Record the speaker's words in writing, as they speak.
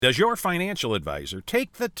Does your financial advisor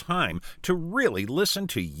take the time to really listen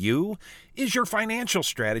to you? Is your financial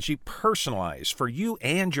strategy personalized for you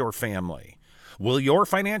and your family? Will your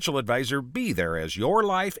financial advisor be there as your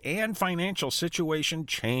life and financial situation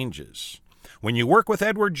changes? When you work with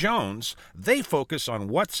Edward Jones, they focus on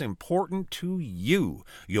what's important to you.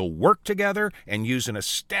 You'll work together and use an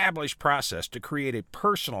established process to create a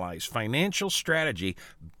personalized financial strategy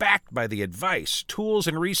backed by the advice, tools,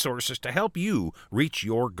 and resources to help you reach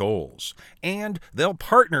your goals. And they'll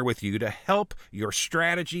partner with you to help your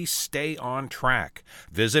strategy stay on track.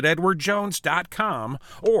 Visit edwardjones.com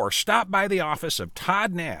or stop by the office of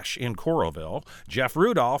Todd Nash in Coralville, Jeff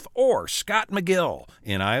Rudolph, or Scott McGill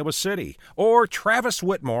in Iowa City, or Travis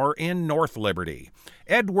Whitmore in North Liberty.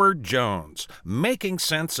 Edward Jones, making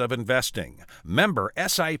sense of investing. Member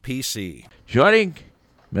SIPC. Joining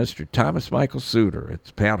Mr. Thomas Michael Suter,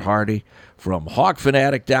 it's Pat Hardy from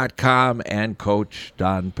HawkFanatic.com and Coach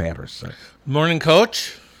Don Patterson. Morning,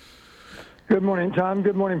 Coach. Good morning, Tom.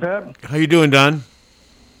 Good morning, Pat. How you doing, Don?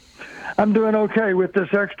 I'm doing okay with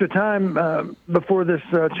this extra time before this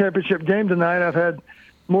championship game tonight. I've had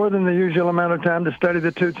more than the usual amount of time to study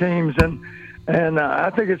the two teams, and I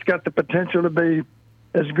think it's got the potential to be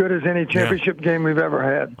as good as any championship game we've ever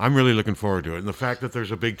had. I'm really looking forward to it. And the fact that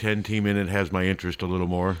there's a Big Ten team in it has my interest a little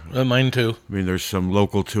more. Mine too. I mean, there's some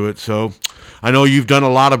local to it. So I know you've done a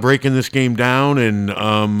lot of breaking this game down. And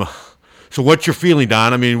so what's your feeling,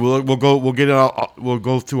 Don? I mean, we'll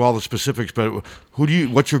go through all the specifics, but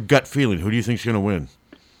what's your gut feeling? Who do you think's going to win?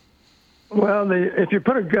 Well, if you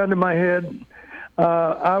put a gun to my head,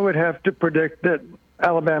 I would have to predict that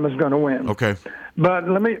Alabama's going to win. Okay. But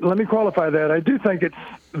let me qualify that. I do think it's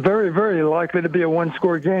very, very likely to be a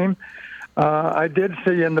one-score game. I did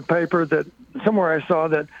see in the paper that somewhere I saw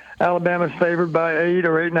that Alabama's favored by 8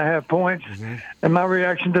 or 8.5 points. Mm-hmm. And my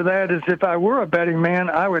reaction to that is, if I were a betting man,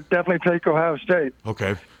 I would definitely take Ohio State.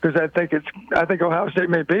 Okay. Because I think Ohio State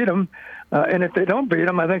may beat them, and if they don't beat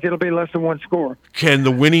them, I think it'll be less than one score. Can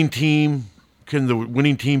the winning team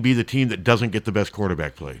be the team that doesn't get the best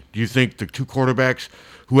quarterback play? Do you think the two quarterbacks,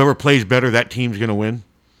 whoever plays better, that team's going to win?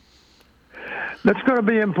 That's going to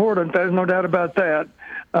be important. There's no doubt about that.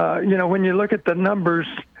 When you look at the numbers,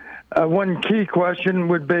 one key question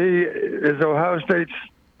would be, is Ohio State's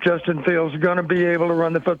Justin Fields going to be able to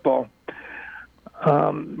run the football?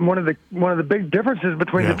 One of the big differences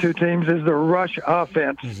between the two teams is the rush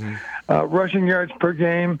offense. Mm-hmm. Rushing yards per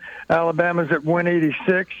game, Alabama's at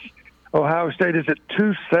 186. Ohio State is at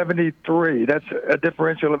 273. That's a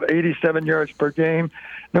differential of 87 yards per game.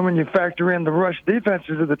 Then when you factor in the rush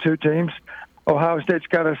defenses of the two teams, Ohio State's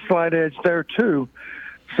got a slight edge there too.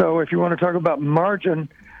 So if you want to talk about margin,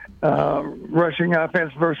 rushing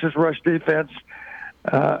offense versus rush defense,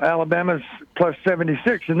 Alabama's plus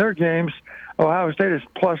 76 in their games. Ohio State is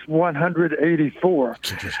plus 184.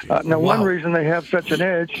 Now, one reason they have such an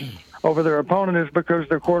edge over their opponent is because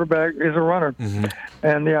their quarterback is a runner. Mm-hmm.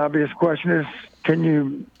 And the obvious question is, can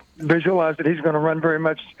you visualize that he's going to run very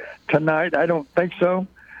much tonight? I don't think so,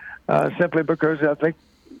 simply because I think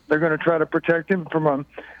they're going to try to protect him from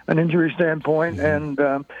an injury standpoint,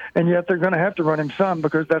 mm-hmm. and yet they're going to have to run him some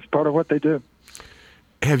because that's part of what they do.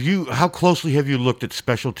 How closely have you looked at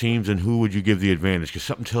special teams, and who would you give the advantage? Because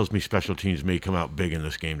something tells me special teams may come out big in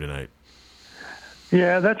this game tonight.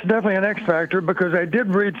 Yeah, that's definitely an X factor, because I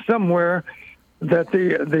did read somewhere that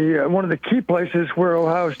the one of the key places where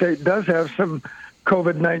Ohio State does have some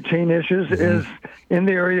COVID-19 issues mm-hmm. is in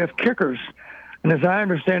the area of kickers. And as I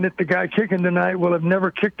understand it, the guy kicking tonight will have never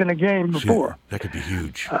kicked in a game before. That could be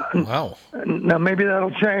huge. Wow. Now, maybe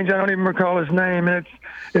that'll change. I don't even recall his name. And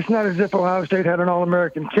it's not as if Ohio State had an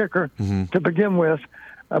All-American kicker mm-hmm. to begin with.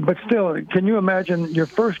 But still, can you imagine your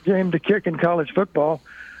first game to kick in college football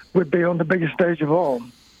would be on the biggest stage of all?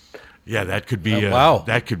 Yeah, that could be wow.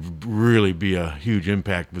 That could really be a huge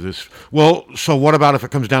impact with this. Well, so what about if it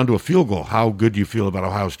comes down to a field goal? How good do you feel about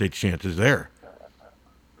Ohio State's chances there?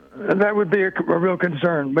 That would be a real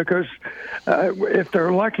concern, because if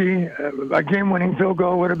they're lucky, a game-winning field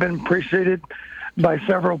goal would have been preceded by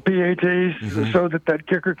several PATs mm-hmm. so that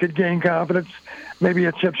kicker could gain confidence, maybe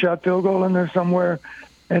a chip shot field goal in there somewhere,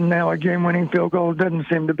 and now a game-winning field goal doesn't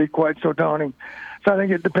seem to be quite so daunting. So I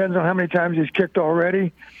think it depends on how many times he's kicked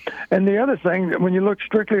already. And the other thing, when you look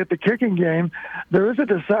strictly at the kicking game, there is a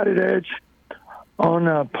decided edge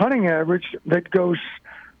on punting average that goes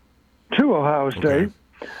to Ohio State. Okay.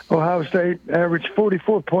 Ohio State averaged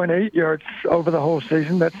 44.8 yards over the whole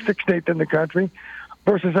season. That's 16th in the country,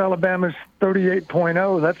 versus Alabama's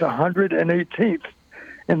 38.0. That's 118th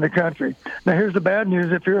in the country. Now, here's the bad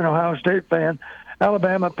news if you're an Ohio State fan.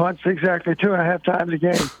 Alabama punts exactly 2.5 times a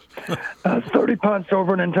game, 30 punts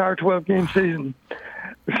over an entire 12-game season.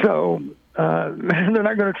 So they're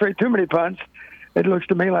not going to trade too many punts. It looks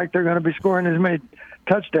to me like they're going to be scoring as many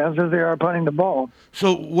touchdowns as they are punting the ball.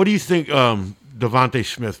 So what do you think, Devontae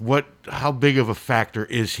Smith, how big of a factor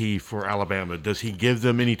is he for Alabama? Does he give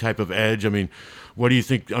them any type of edge? I mean, what do you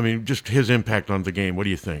think? I mean, just his impact on the game. What do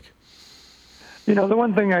you think? The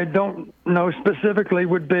one thing I don't know specifically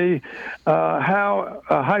would be how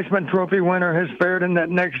a Heisman Trophy winner has fared in that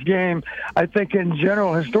next game. I think in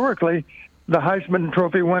general, historically, the Heisman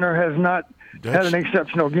Trophy winner has not had an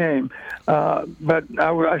exceptional game. But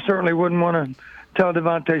I certainly wouldn't want to tell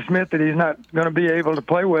Devontae Smith that he's not going to be able to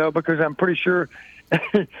play well, because I'm pretty sure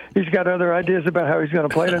he's got other ideas about how he's going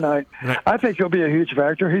to play tonight. I think he'll be a huge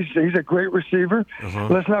factor. He's a great receiver.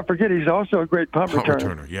 Let's not forget he's also a great punt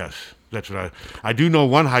returner. Yes, that's what I do know.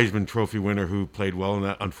 One Heisman Trophy winner who played well, and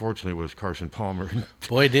that unfortunately was Carson Palmer.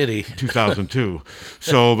 Boy, did he! 2002.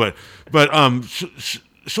 So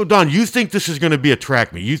Don, you think this is going to be a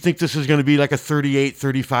track meet? You think this is going to be like a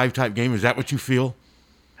 38-35 type game? Is that what you feel?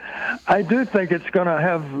 I do think it's going to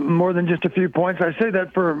have more than just a few points. I say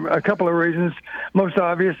that for a couple of reasons. Most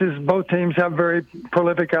obvious is both teams have very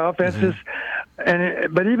prolific offenses,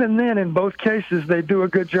 but even then, in both cases, they do a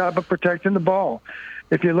good job of protecting the ball.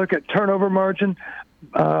 If you look at turnover margin,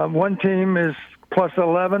 one team is plus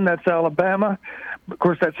 11. That's Alabama. Of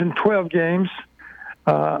course, that's in 12 games.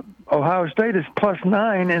 Ohio State is plus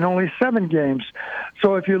 9 in only 7 games.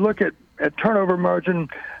 So if you look at turnover margin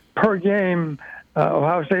per game,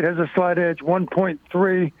 Ohio State has a slight edge,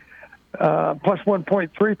 1.3, plus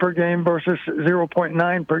 1.3 per game versus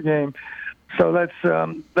 0.9 per game. So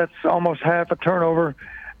that's almost half a turnover.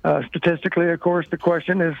 Statistically, of course, the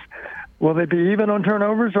question is, will they be even on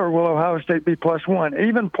turnovers, or will Ohio State be plus 1?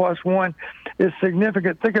 Even plus 1 is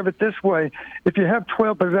significant. Think of it this way. If you have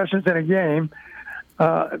 12 possessions in a game,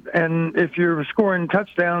 and if you're scoring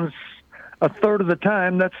touchdowns a third of the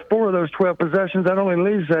time, that's 4 of those 12 possessions. That only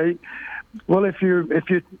leaves 8. Well, if you're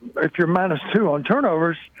minus 2 on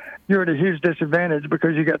turnovers, you're at a huge disadvantage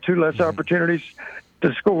because you got 2 less opportunities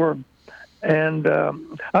to score. And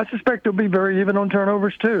I suspect they'll be very even on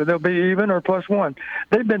turnovers too. They'll be even or plus 1.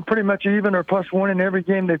 They've been pretty much even or plus 1 in every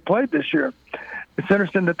game they've played this year. It's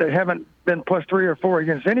interesting that they haven't been plus 3 or 4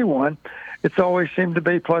 against anyone. It's always seemed to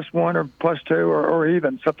be plus 1 or plus 2 or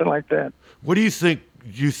even, something like that. What do you think?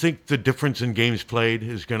 Do you think the difference in games played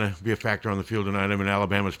is going to be a factor on the field tonight? I mean,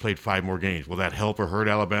 Alabama's played 5 more games. Will that help or hurt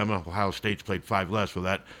Alabama? Ohio State's played 5 less. Will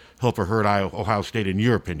that help or hurt Ohio State, in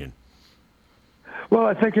your opinion? Well,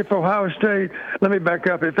 I think if Ohio State, let me back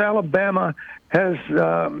up. If Alabama has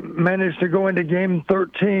managed to go into game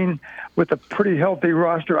 13 with a pretty healthy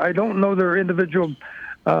roster, I don't know their individual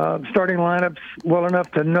starting lineups well enough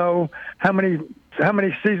to know how many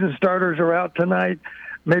season starters are out tonight.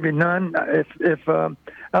 Maybe none. If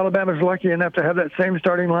Alabama's lucky enough to have that same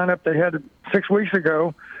starting lineup they had 6 weeks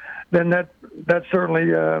ago, then that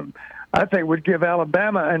certainly I think would give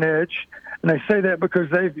Alabama an edge. And I say that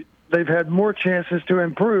because they've had more chances to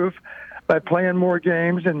improve by playing more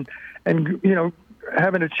games and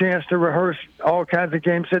having a chance to rehearse all kinds of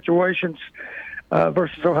game situations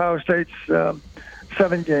versus Ohio State's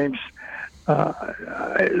 7 games.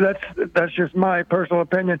 That's just my personal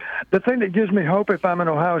opinion. The thing that gives me hope, if I'm an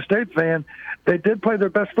Ohio State fan, they did play their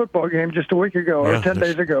best football game just a week ago or 10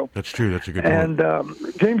 days ago. That's true. That's a good point.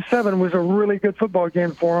 And Game 7 was a really good football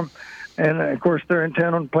game for them. And, of course, they're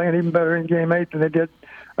intent on playing even better in Game 8 than they did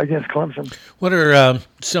against Clemson. What are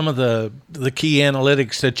some of the key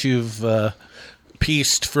analytics that you've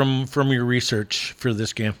pieced from your research for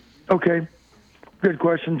this game? Okay. Good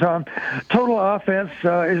question, Tom. Total offense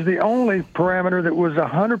is the only parameter that was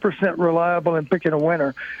 100% reliable in picking a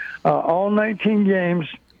winner. All 19 games,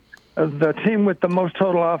 the team with the most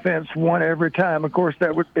total offense won every time. Of course,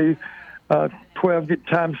 that would be 12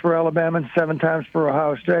 times for Alabama and 7 times for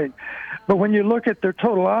Ohio State. But when you look at their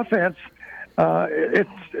total offense,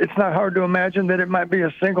 it's not hard to imagine that it might be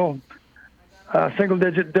a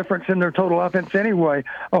single-digit difference in their total offense anyway.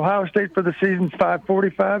 Ohio State for the season's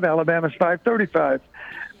 545, Alabama's 535.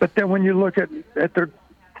 But then when you look at their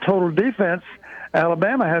total defense,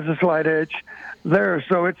 Alabama has a slight edge there.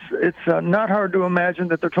 So it's not hard to imagine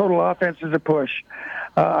that their total offense is a push.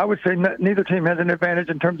 I would say neither team has an advantage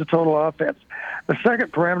in terms of total offense. The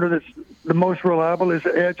second parameter that's the most reliable is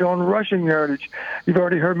the edge on rushing yardage. You've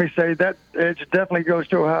already heard me say that edge definitely goes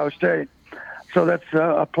to Ohio State. So that's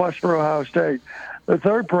a plus for Ohio State. The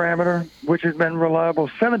third parameter, which has been reliable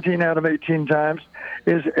 17 out of 18 times,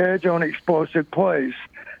 is edge on explosive plays.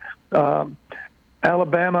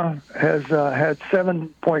 Alabama has had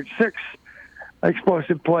 7.6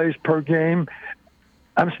 explosive plays per game.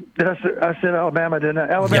 I said Alabama, didn't I?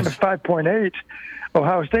 Alabama's 5.8.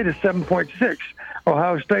 Ohio State is 7.6.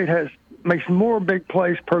 Ohio State makes more big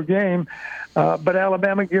plays per game, but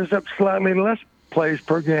Alabama gives up slightly less plays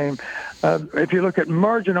per game. If you look at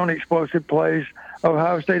margin on explosive plays,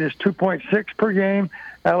 Ohio State is 2.6 per game,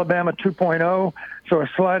 Alabama 2.0, so a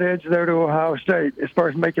slight edge there to Ohio State as far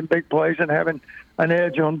as making big plays and having an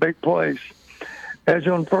edge on big plays. Edge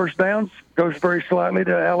on first downs goes very slightly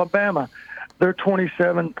to Alabama. They're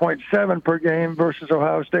 27.7 per game versus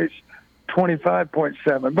Ohio State's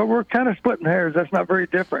 25.7. But we're kind of splitting hairs. That's not very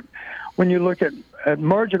different. When you look at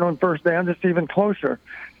margin on first downs, it's even closer.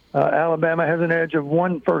 Alabama has an edge of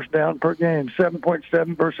 1 first down per game,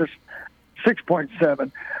 7.7 versus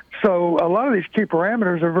 6.7. So a lot of these key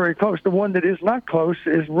parameters are very close. The one that is not close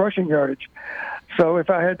is rushing yardage. So if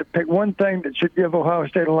I had to pick one thing that should give Ohio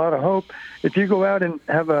State a lot of hope, if you go out and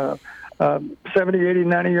have a 70, 80,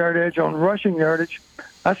 90-yard edge on rushing yardage,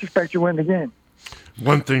 I suspect you win the game.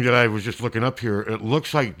 One thing that I was just looking up here, it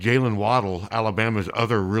looks like Jalen Waddle, Alabama's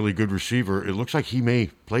other really good receiver, it looks like he may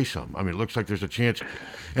play some. I mean, it looks like there's a chance.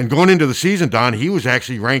 And going into the season, Don, he was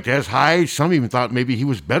actually ranked as high. Some even thought maybe he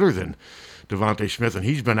was better than Devontae Smith, and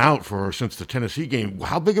he's been out since the Tennessee game.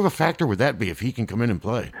 How big of a factor would that be if he can come in and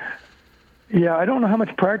play? Yeah, I don't know how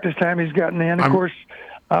much practice time he's gotten in. Of course,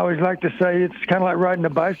 I always like to say it's kind of like riding a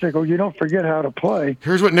bicycle. You don't forget how to play.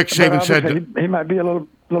 Here's what Nick Saban said. He might be a little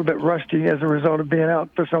bit rusty as a result of being out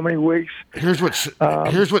for so many weeks. Here's what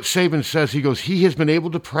Saban says. He goes, he has been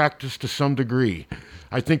able to practice to some degree.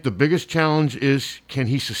 I think the biggest challenge is, can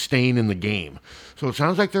he sustain in the game? So it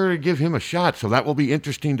sounds like they're going to give him a shot. So that will be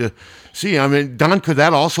interesting to see. I mean, Don, could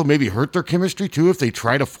that also maybe hurt their chemistry too if they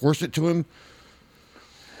try to force it to him?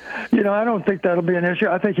 You know, I don't think that'll be an issue.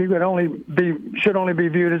 I think he should only be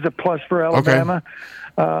viewed as a plus for Alabama.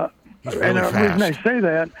 Okay. He's really and the reason I say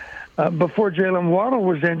that, before Jalen Waddle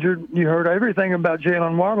was injured, you heard everything about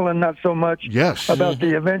Jalen Waddle and not so much about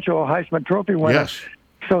the eventual Heisman Trophy winner. Yes.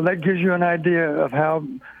 So that gives you an idea of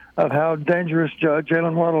how dangerous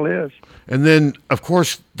Jalen Waddle is. And then, of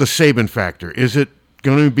course, the Saban factor. Is it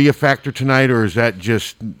going to be a factor tonight, or is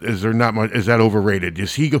there not much? Is that overrated?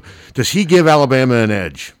 Does he give Alabama an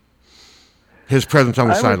edge? His presence on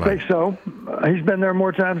the sideline. I would think so. He's been there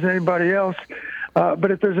more times than anybody else. But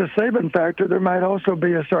if there's a Saban factor, there might also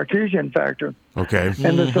be a Sarkisian factor. Okay.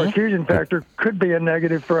 And the Sarkisian factor could be a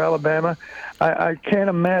negative for Alabama. I can't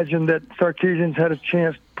imagine that Sarkisian's had a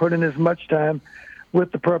chance to put in as much time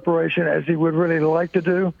with the preparation as he would really like to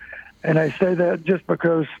do. And I say that just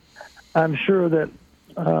because I'm sure that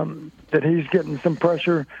he's getting some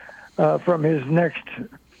pressure from his next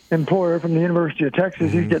employer from the University of Texas.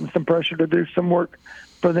 Mm-hmm. He's getting some pressure to do some work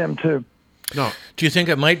for them too. No. Do you think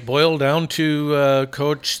it might boil down to,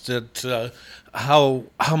 Coach, that how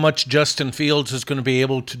much Justin Fields is going to be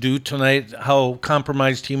able to do tonight, how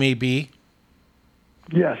compromised he may be?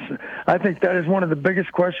 Yes, I think that is one of the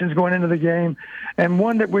biggest questions going into the game, and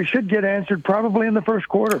one that we should get answered probably in the first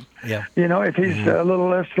quarter. Yeah. You know, if he's a little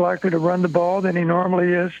less likely to run the ball than he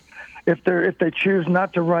normally is, if they choose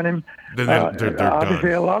not to run him, they're obviously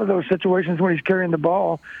done. a lot of those situations when he's carrying the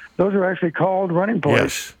ball, those are actually called running plays.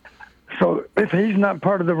 Yes. So if he's not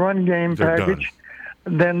part of the run game package,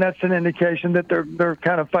 then that's an indication that they're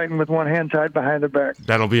kind of fighting with one hand tied behind their back.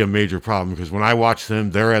 That'll be a major problem because when I watch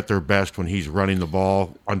them, they're at their best when he's running the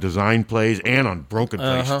ball on design plays and on broken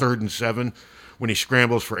plays, 3rd and 7, when he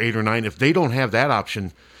scrambles for 8 or 9. If they don't have that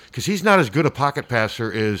option, because he's not as good a pocket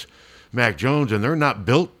passer as Mac Jones, and they're not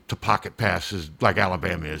built to pocket passes like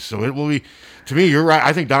Alabama is. So it will be, to me, you're right.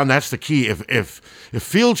 I think, Don, that's the key. If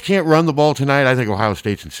Fields can't run the ball tonight, I think Ohio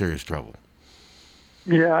State's in serious trouble.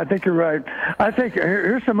 Yeah, I think you're right. I think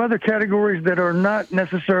here's some other categories that are not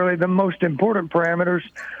necessarily the most important parameters,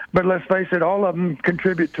 but let's face it, all of them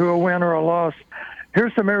contribute to a win or a loss.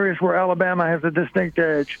 Here's some areas where Alabama has a distinct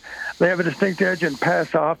edge. They have a distinct edge in pass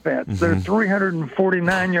offense. Mm-hmm. They're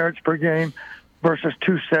 349 yards per game versus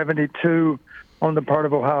 272 on the part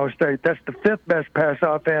of Ohio State. That's the 5th best pass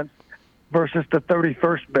offense versus the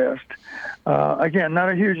 31st best. Again, not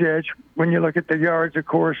a huge edge. When you look at the yards, of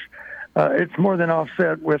course, it's more than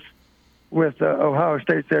offset with Ohio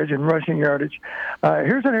State's edge in rushing yardage.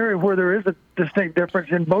 Here's an area where there is a distinct difference.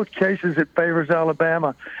 In both cases, it favors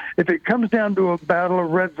Alabama. If it comes down to a battle of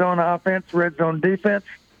red zone offense, red zone defense,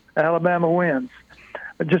 Alabama wins.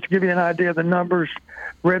 Just to give you an idea of the numbers,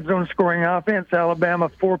 red zone scoring offense, Alabama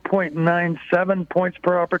 4.97 points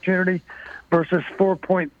per opportunity versus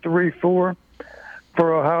 4.34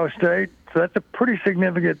 for Ohio State. So that's a pretty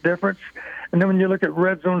significant difference. And then when you look at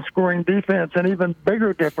red zone scoring defense, an even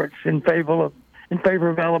bigger difference in favor in favor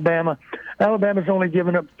of Alabama. Alabama's only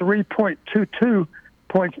given up 3.22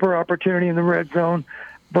 points per opportunity in the red zone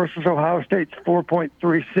versus Ohio State's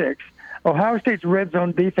 4.36. Ohio State's red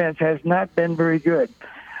zone defense has not been very good,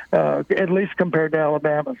 at least compared to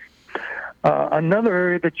Alabama's. Another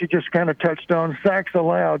area that you just kind of touched on, sacks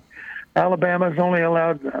allowed. Alabama's only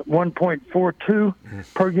allowed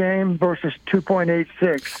 1.42 per game versus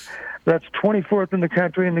 2.86. That's 24th in the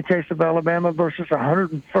country in the case of Alabama versus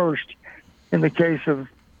 101st in the case of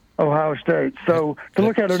Ohio State. So to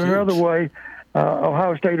look at it another way,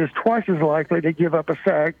 Ohio State is twice as likely to give up a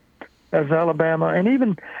sack as Alabama. And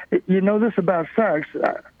even, you know this about sacks,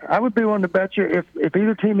 I would be willing to bet you if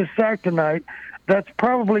either team is sacked tonight, that's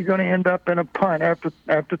probably going to end up in a punt after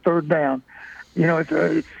third down. You know,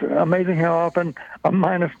 it's amazing how often a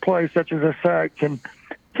minus play such as a sack can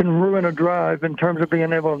ruin a drive in terms of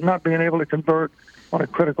not being able to convert on a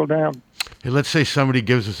critical down. Hey, let's say somebody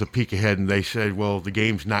gives us a peek ahead and they said, well, the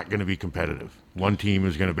game's not going to be competitive. One team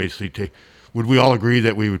is going to basically take. Would we all agree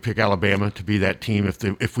that we would pick Alabama to be that team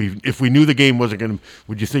if we knew the game wasn't going to?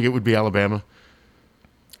 Would you think it would be Alabama?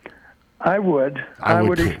 I would. I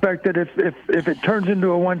would too. expect that if it turns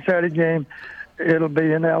into a one-sided game, it'll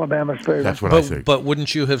be in Alabama's favor. That's what I think. But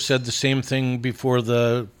wouldn't you have said the same thing before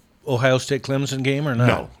the Ohio State Clemson game or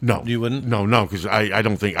not? No. You wouldn't? No, because I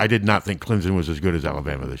did not think Clemson was as good as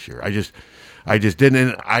Alabama this year. I just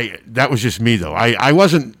didn't. That was just me though. I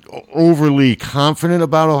wasn't overly confident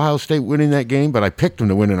about Ohio State winning that game, but I picked them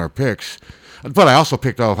to win in our picks. But I also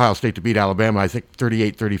picked Ohio State to beat Alabama. I think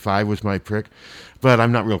 38-35 was my pick, but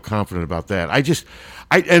I'm not real confident about that. I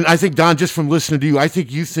think, Don, just from listening to you, I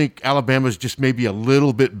think you think Alabama's just maybe a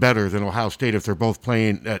little bit better than Ohio State if they're both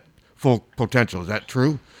playing at full potential. Is that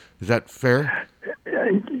true? Is that fair?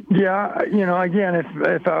 Yeah, you know, again, if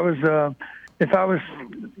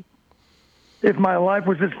my life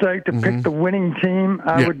was at stake to pick the winning team,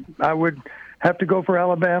 I would have to go for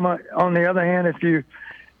Alabama. On the other hand,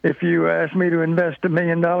 if you asked me to invest $1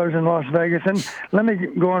 million in Las Vegas, and let me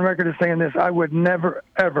go on record as saying this, I would never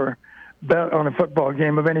ever bet on a football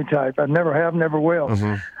game of any type. I never have, never will.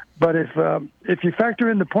 Mm-hmm. But if you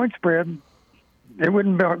factor in the point spread, it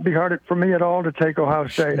wouldn't be hard for me at all to take Ohio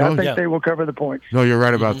State. I think they will cover the points. No, you're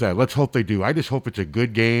right about that. Let's hope they do. I just hope it's a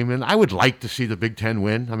good game, and I would like to see the Big Ten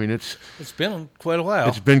win. I mean, it's been quite a while.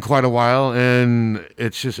 It's been quite a while, and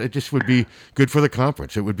it just would be good for the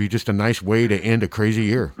conference. It would be just a nice way to end a crazy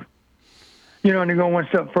year. You know, and to go one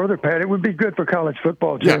step further, Pat, it would be good for college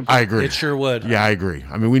football, too. Yeah, I agree. It sure would. Yeah, I agree.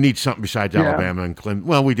 I mean, we need something besides Alabama and Clemson.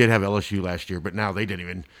 Well, we did have LSU last year, but now they didn't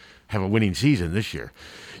even have a winning season this year.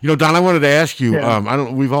 You know, Don, I wanted to ask you,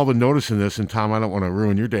 we've all been noticing this, and Tom, I don't want to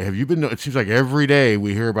ruin your day. Have you been, it seems like every day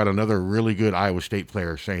we hear about another really good Iowa State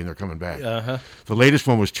player saying they're coming back. Uh-huh. The latest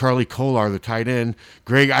one was Charlie Kolar, the tight end.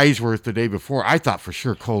 Greg Eisworth the day before. I thought for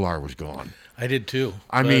sure Kolar was gone. I did too.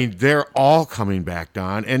 I mean, they're all coming back,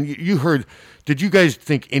 Don. And you heard, did you guys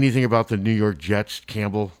think anything about the New York Jets,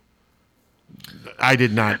 Campbell? I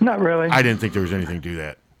did not. Not really. I didn't think there was anything to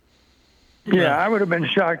that. Yeah, I would have been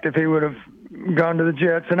shocked if he would have gone to the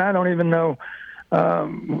Jets, and I don't even know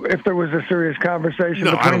if there was a serious conversation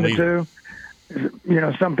between the two. You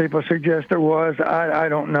know, some people suggest there was. I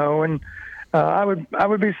don't know, and I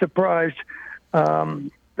would be surprised.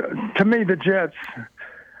 To me, the Jets.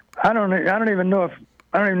 I don't even know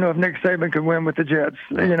if Nick Saban could win with the Jets.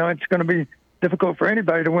 You know, it's going to be difficult for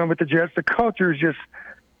anybody to win with the Jets. The culture is just,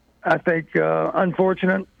 I think,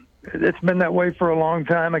 unfortunate. It's been that way for a long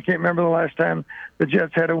time. I can't remember the last time the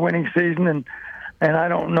Jets had a winning season, and I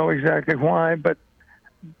don't know exactly why, but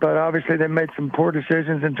obviously they made some poor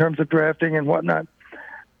decisions in terms of drafting and whatnot.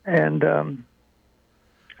 And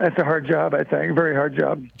that's a hard job, I think, a very hard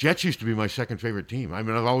job. Jets used to be my second favorite team. I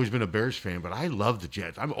mean, I've always been a Bears fan, but I love the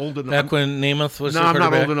Jets. I'm old enough. Back when Namath was No, I'm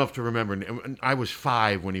not old enough to remember. I was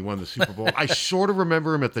 5 when he won the Super Bowl. I sort of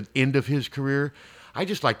remember him at the end of his career. I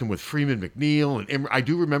just liked him with Freeman McNeil, and I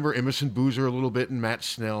do remember Emerson Boozer a little bit and Matt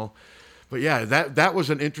Snell. But yeah, that was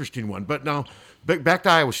an interesting one. But now, back to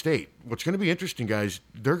Iowa State. What's going to be interesting, guys,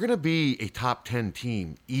 they're going to be a top 10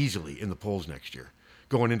 team easily in the polls next year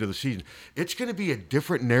going into the season. It's going to be a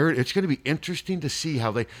different narrative. It's going to be interesting to see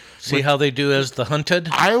how they do as the hunted.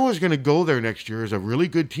 Iowa's going to go there next year as a really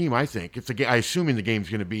good team, I think. Assuming the game's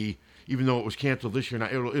going to be, even though it was canceled this year,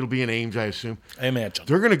 it'll be in Ames, I assume. I imagine.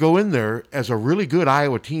 They're going to go in there as a really good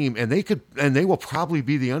Iowa team, and they will probably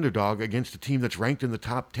be the underdog against a team that's ranked in the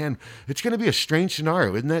top 10. It's going to be a strange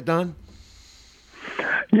scenario, isn't that, Don?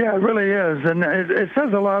 Yeah, it really is. And it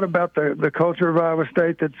says a lot about the culture of Iowa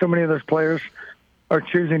State that so many of those players are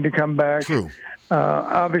choosing to come back. True.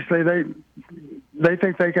 Obviously, they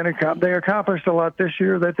think they can they accomplished a lot this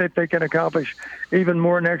year. They think they can accomplish even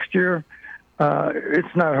more next year.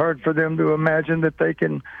 It's not hard for them to imagine that they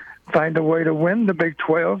can find a way to win the Big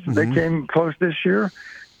 12. They came close this year,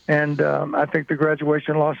 and I think the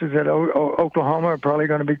graduation losses at Oklahoma are probably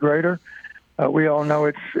going to be greater. We all know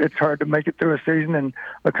it's hard to make it through a season and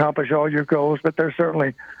accomplish all your goals, but they're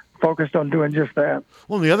certainly focused on doing just that.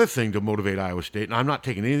 Well, and the other thing to motivate Iowa State, and I'm not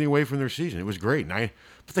taking anything away from their season, it was great,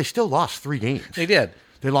 but they still lost 3 games. They did.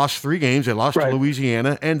 They lost 3 games. They lost to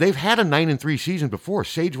Louisiana, and they've had a 9-3 season before.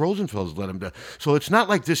 Sage Rosenfeld's led them to. So it's not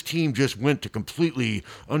like this team just went to completely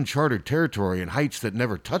uncharted territory and heights that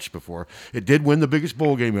never touched before. It did win the biggest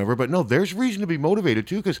bowl game ever, but no, there's reason to be motivated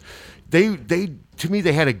too, because they to me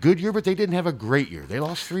they had a good year, but they didn't have a great year. They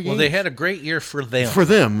lost 3 games. Well, they had a great year for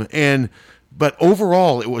them. But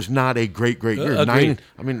overall, it was not a great year.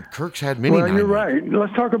 Kirk's had many. Well, you're right.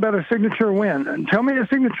 Let's talk about a signature win. And tell me a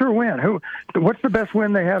signature win. What's the best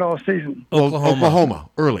win they had all season? Oklahoma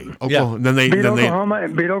early. Oklahoma. And then they beat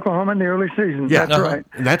Oklahoma in the early season. Yeah, that's right.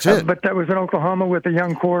 And that's it. But that was in Oklahoma with a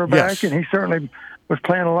young quarterback, and he certainly was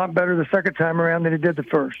playing a lot better the second time around than he did the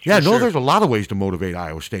first. Yeah, there's a lot of ways to motivate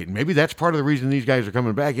Iowa State, and maybe that's part of the reason these guys are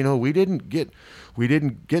coming back. We didn't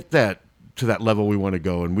get that to that level we want to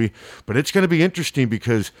go, but it's going to be interesting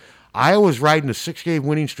because Iowa's riding a 6-game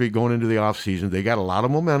winning streak going into the offseason. They got a lot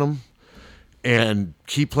of momentum, and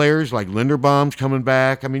key players like Linderbaum's coming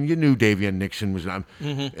back. I mean, you knew Davian Nixon was on,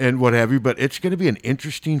 and what have you, but it's going to be an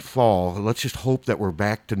interesting fall. Let's just hope that we're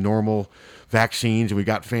back to normal vaccines and we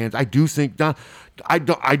got fans. I do think, Don, you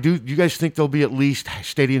guys think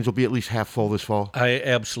stadiums will be at least half full this fall?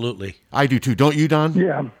 Absolutely. I do too. Don't you, Don?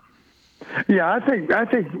 Yeah. Yeah, I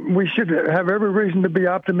think we should have every reason to be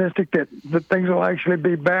optimistic that things will actually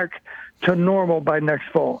be back to normal by next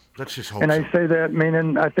fall. Let's just hope. And I say that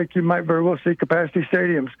meaning I think you might very well see capacity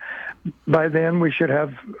stadiums. By then, we should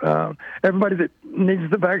have everybody that needs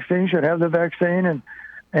the vaccine should have the vaccine,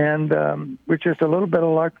 and with just a little bit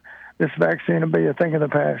of luck, this vaccine will be a thing of the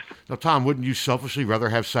past. Now, Tom, wouldn't you selfishly rather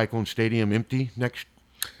have Cyclone Stadium empty next?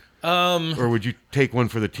 Or would you take one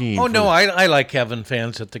for the team? Oh, no, I like having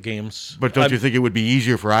fans at the games. But don't you think it would be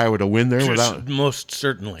easier for Iowa to win there without? Most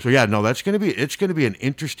certainly. So, yeah, no, it's going to be an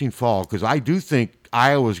interesting fall because I do think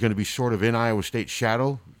Iowa is going to be sort of in Iowa State's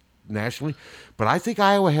shadow nationally. But I think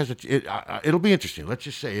Iowa has it'll be interesting. Let's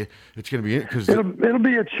just say it's going to be because it'll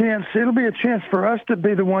be a chance. It'll be a chance for us to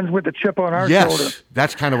be the ones with the chip on our shoulder. Yes,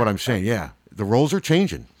 that's kind of what I'm saying. Yeah, the roles are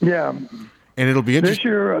changing. Yeah. And it'll be interesting. This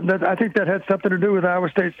year, I think that had something to do with Iowa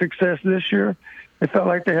State's success this year. It felt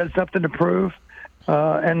like they had something to prove.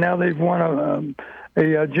 And now they've won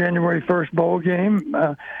a January 1st bowl game.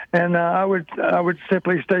 And I would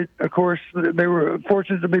simply state, of course, they were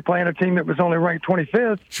fortunate to be playing a team that was only ranked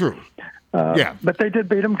 25th. True. But they did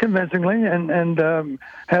beat them convincingly, and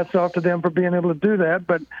hats off to them for being able to do that.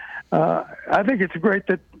 But I think it's great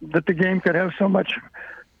that the game could have so much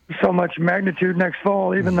magnitude next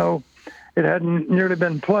fall, even though it hadn't nearly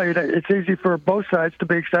been played. It's easy for both sides to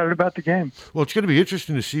be excited about the game. Well, it's going to be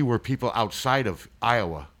interesting to see where people outside of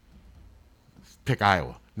Iowa pick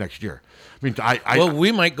Iowa next year. I mean,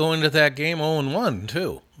 we might go into that game 0-1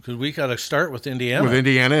 too, because we got to start with Indiana. With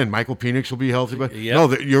Indiana, and Michael Penix will be healthy. But no,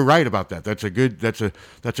 you're right about that. That's a good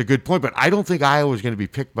point. But I don't think Iowa is going to be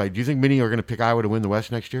picked by. Do you think many are going to pick Iowa to win the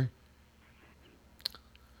West next year?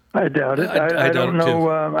 I doubt it. I don't know.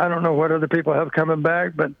 I don't know what other people have coming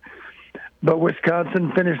back, but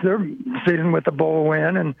Wisconsin finished their season with a bowl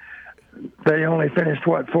win, and they only finished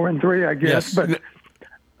 4-3, I guess. Yes. But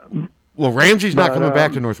well, Ramsey's not coming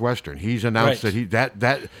back to Northwestern. He's announced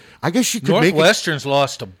that I guess you could Northwestern's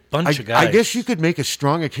lost a bunch of guys. I guess you could make as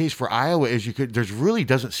strong a case for Iowa as you could. There's really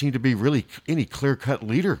doesn't seem to be really any clear-cut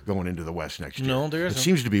leader going into the West next year. No, there isn't. It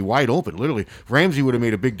seems to be wide open. Literally, Ramsey would have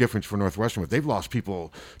made a big difference for Northwestern, but they've lost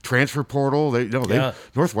people transfer portal.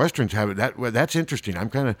 Northwestern's have it. That's interesting.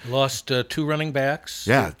 I'm kind of lost 2 running backs.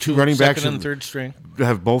 Yeah, 2 running backs second and third string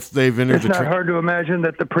have both. They've entered. It's not hard to imagine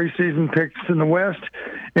that the preseason picks in the West,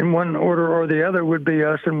 in one order or the other, would be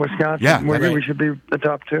us and Wisconsin. Yeah, we should be the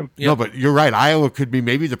top 2. Yep. No, but you're right. Iowa could be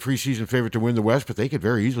maybe the preseason favorite to win the West, but they could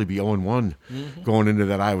very easily be 0-1 going into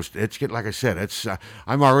that Iowa. Like I said,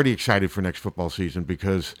 I'm already excited for next football season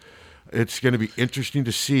because it's going to be interesting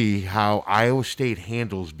to see how Iowa State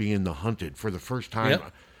handles being the hunted for the first time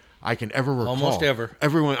I can ever recall. Almost ever.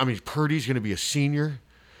 Everyone. I mean, Purdy's going to be a senior.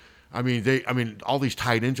 I mean, all these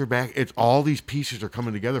tight ends are back. It's all these pieces are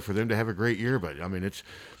coming together for them to have a great year.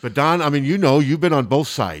 But Don, I mean, you've been on both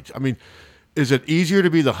sides. I mean, is it easier to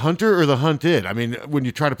be the hunter or the hunted? I mean, when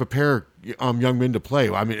you try to prepare young men to play,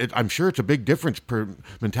 I mean, I'm sure it's a big difference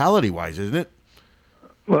mentality-wise, isn't it?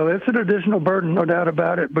 Well, it's an additional burden, no doubt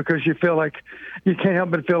about it, because you feel like you can't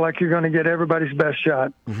help but feel like you're going to get everybody's best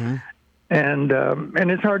shot. Mm-hmm.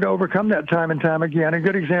 And it's hard to overcome that time and time again. A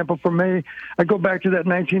good example for me, I go back to that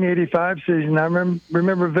 1985 season. I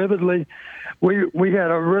remember vividly, we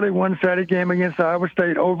had a really one-sided game against Iowa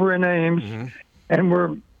State over in Ames, Mm-hmm. and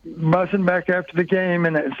we're bussing back after the game,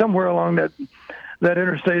 and somewhere along that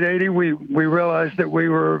Interstate 80, we realized that we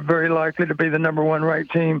were very likely to be the number one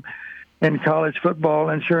ranked team in college football,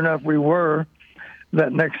 and sure enough, we were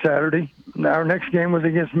that next Saturday. Our next game was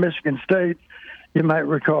against Michigan State, you might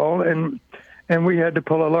recall, and we had to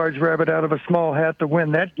pull a large rabbit out of a small hat to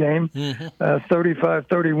win that game,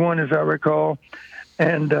 35-31, as I recall.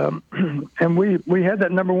 And we had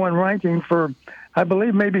that number one ranking for, I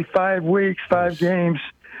believe, maybe 5 weeks, 5 games,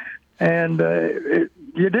 and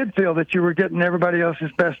you did feel that you were getting everybody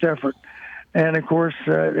else's best effort. And, of course,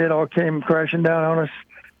 it all came crashing down on us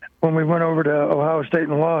when we went over to Ohio State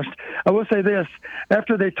and lost. I will say this.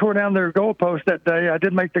 After they tore down their goalpost that day, I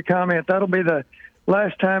did make the comment, that'll be the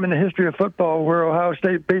last time in the history of football where Ohio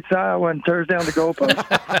State beats Iowa and tears down the goalpost.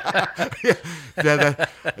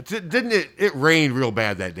 Didn't it? It rained real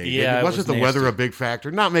bad that day. Yeah, it? Wasn't was the weather nasty. a big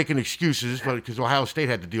factor? Not making excuses, but because Ohio State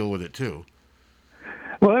had to deal with it too.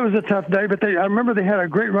 Well, it was a tough day, but I remember they had a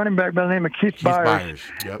great running back by the name of Keith Byers.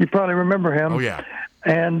 Yep. You probably remember him. Oh, yeah.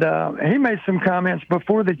 And he made some comments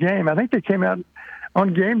before the game. I think they came out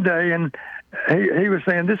on game day, and he was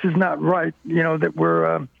saying, this is not right, that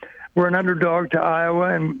we're an underdog to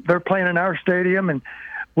Iowa, and they're playing in our stadium, and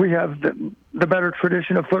we have the better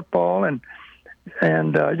tradition of football. And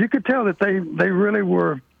you could tell that they really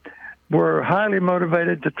were highly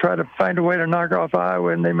motivated to try to find a way to knock off Iowa,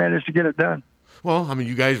 and they managed to get it done. Well, I mean,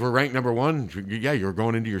 you guys were ranked number one. Yeah, you were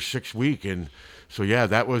going into your 6th week, and so yeah,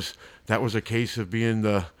 that was a case of being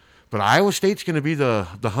the. But Iowa State's going to be the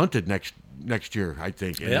hunted next year, I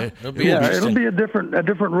think. Yeah, it'll be a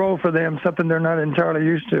different role for them, something they're not entirely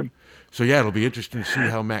used to. So yeah, it'll be interesting to see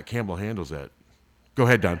how Matt Campbell handles that. Go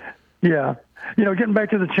ahead, Don. Yeah. Getting back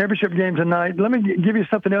to the championship game tonight, let me give you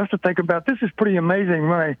something else to think about. This is pretty amazing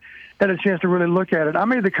when I had a chance to really look at it. I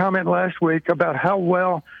made the comment last week about how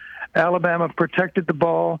well Alabama protected the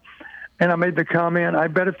ball, and I made the comment, I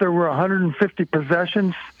bet if there were 150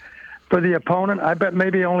 possessions for the opponent, I bet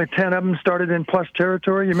maybe only 10 of them started in plus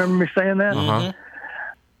territory. You remember me saying that? Uh-huh.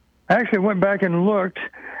 I actually went back and looked,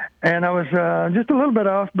 and I was just a little bit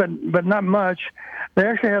off, but not much. They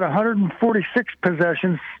actually had 146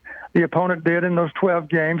 possessions, the opponent did, in those 12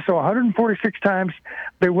 games. So 146 times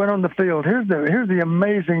they went on the field. Here's the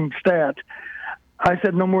amazing stat. I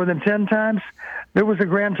said no more than 10 times. There was a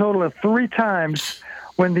grand total of 3 times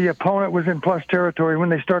when the opponent was in plus territory when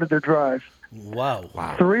they started their drive. Wow.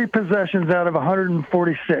 3 possessions out of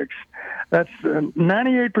 146. That's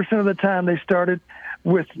 98% of the time they started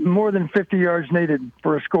with more than 50 yards needed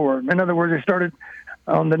for a score. In other words, they started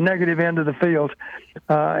on the negative end of the field.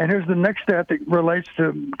 And here's the next stat that relates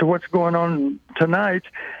to what's going on tonight.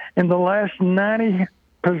 In the last 90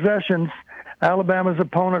 possessions, Alabama's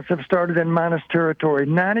opponents have started in minus territory,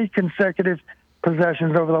 90 consecutive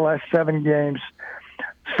possessions over the last 7 games.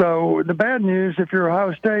 So the bad news, if you're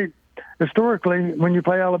Ohio State, historically, when you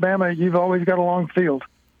play Alabama, you've always got a long field.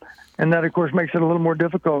 And that, of course, makes it a little more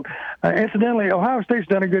difficult. Incidentally, Ohio State's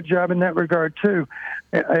done a good job in that regard, too.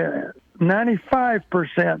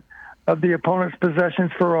 95% of the opponent's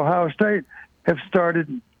possessions for Ohio State have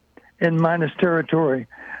started in minus territory.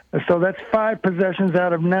 So that's 5 possessions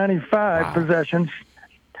out of 95 possessions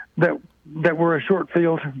that were a short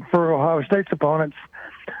field for Ohio State's opponents.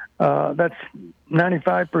 That's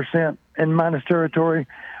 95% in minus territory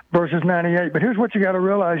versus 98. But here's what you got to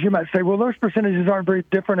realize. You might say, well, those percentages aren't very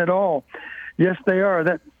different at all. Yes, they are.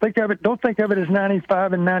 Don't think of it as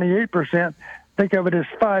 95 and 98%. Think of it as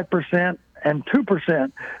 5% and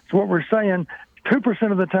 2%. So what we're saying,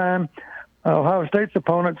 2% of the time, Ohio State's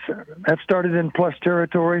opponents have started in plus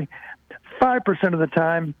territory. 5% of the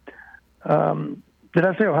time, did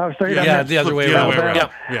I say Ohio State? Yeah, the other way around.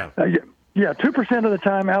 Yeah. 2% of the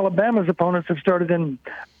time, Alabama's opponents have started in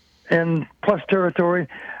plus territory.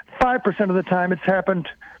 5% of the time, it's happened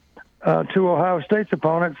to Ohio State's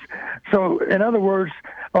opponents. So, in other words,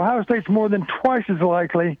 Ohio State's more than twice as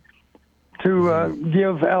likely to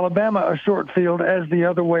give Alabama a short field as the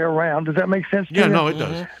other way around. Does that make sense to you? Yeah, no, it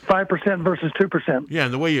does. 5% versus 2%. Yeah,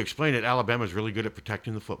 and the way you explain it, Alabama's really good at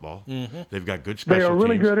protecting the football. Mm-hmm. They've got good special teams. They are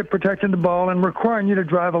really good at protecting the ball and requiring you to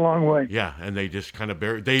drive a long way. Yeah, and they just kind of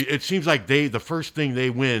bury. It seems like the first thing they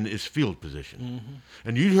win is field position. Mm-hmm.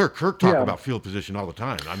 And you hear Kirk talk about field position all the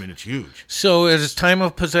time. I mean, it's huge. So, as time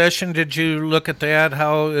of possession, did you look at that?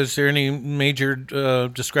 Is there any major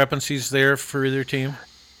discrepancies there for either team?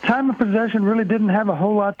 time of possession really didn't have a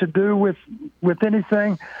whole lot to do with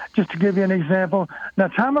anything. Just to give you an example, now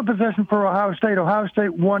time of possession for Ohio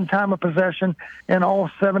State won time of possession in all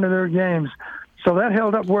 7 of their games, so that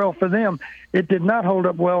held up well for them. It did not hold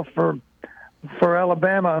up well for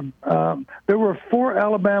Alabama. There were 4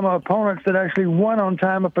 Alabama opponents that actually won on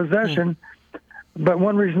time of possession, but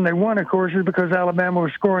one reason they won, of course, is because Alabama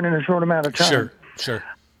was scoring in a short amount of time. Sure.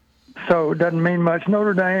 So it doesn't mean much.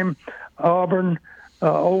 Notre Dame, Auburn,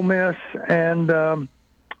 Ole Miss, and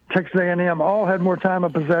Texas A&M all had more time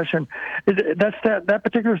of possession. That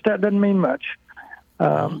particular stat doesn't mean much.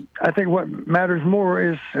 I think what matters more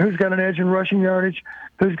is who's got an edge in rushing yardage,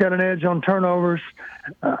 who's got an edge on turnovers.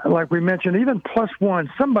 Like we mentioned, even +1.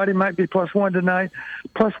 Somebody might be +1 tonight.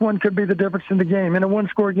 +1 could be the difference in the game. In a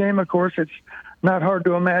one-score game, of course, it's not hard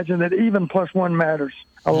to imagine that even +1 matters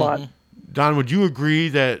a lot. Don, would you agree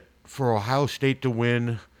that for Ohio State to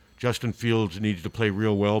win, Justin Fields needs to play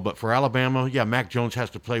real well, but for Alabama, yeah, Mac Jones has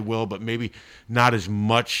to play well, but maybe not as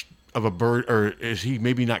much of a bird, or is he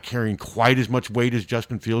maybe not carrying quite as much weight as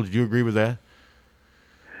Justin Fields? Do you agree with that?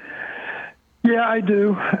 Yeah, I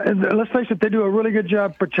do. And let's face it, they do a really good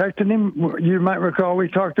job protecting him. You might recall we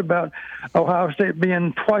talked about Ohio State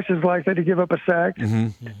being twice as likely to give up a sack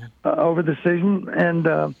over the season, and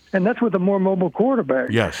that's with a more mobile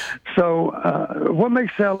quarterback. Yes. So what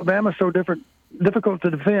makes Alabama so difficult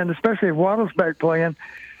to defend, especially if Waddle's back playing,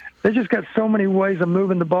 they just got so many ways of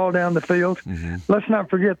moving the ball down the field. Let's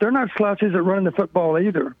not forget, they're not slouches at running the football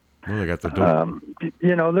either. Well, they got the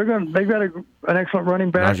they've got an excellent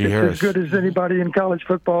running back Najee Harris. as good as anybody in college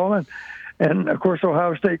football, and of course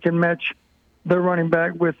Ohio State can match their running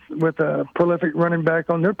back with a prolific running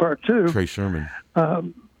back on their part too. Trey Sermon.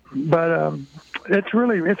 But it's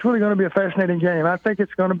really going to be a fascinating game. I think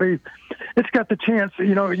it's got the chance.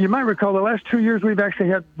 You might recall the last 2 years we've actually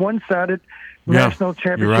had one-sided national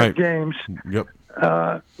championship games. Yep.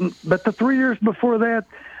 But the 3 years before that,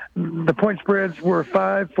 the point spreads were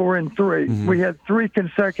 5, 4, and 3. We had 3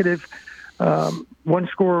 consecutive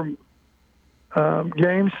one-score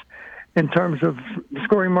games in terms of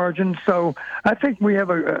scoring margin. So I think we have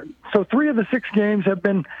so 3 of the 6 games have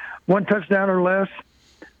been 1 touchdown or less.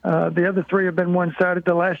 The other 3 have been one-sided.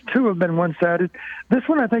 The last 2 have been one-sided. This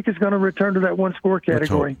one, I think, is going to return to that one-score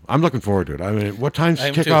category. I'm looking forward to it. I mean, what time's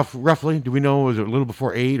kickoff roughly? Do we know? Is it a little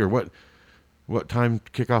before 8 or what? What time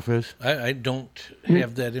kickoff is? I don't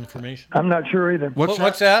have that information. I'm not sure either. What's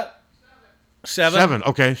that? 7? 7.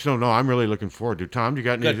 Okay, so no, I'm really looking forward to it. Tom, you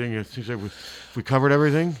got anything? It seems like we covered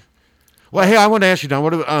everything. Well, hey, I want to ask you, Don.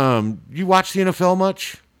 What you watch the NFL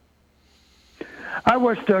much? I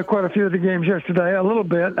watched quite a few of the games yesterday, a little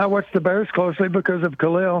bit. I watched the Bears closely because of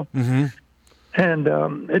Khalil. And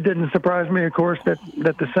it didn't surprise me, of course, that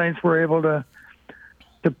the Saints were able to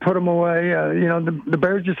put them away. The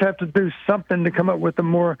Bears just have to do something to come up with a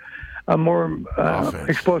more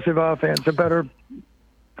explosive offense, a better,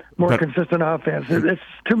 more consistent offense. It's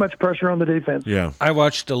too much pressure on the defense. Yeah. I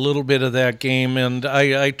watched a little bit of that game, and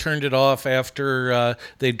I turned it off after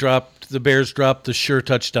the Bears dropped the sure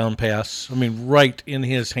touchdown pass. I mean, right in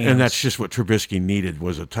his hands. And that's just what Trubisky needed,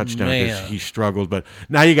 was a touchdown, because he struggled. But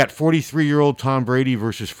now you got 43-year-old Tom Brady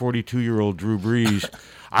versus 42-year-old Drew Brees.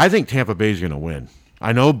 I think Tampa Bay's going to win.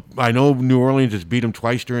 I know New Orleans has beat them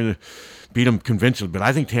twice beat them convincingly, but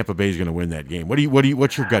I think Tampa Bay is going to win that game.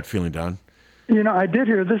 What's your gut feeling, Don? I did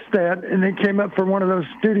hear this stat, and it came up for one of those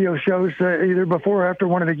studio shows either before or after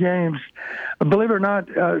one of the games. Believe it or not,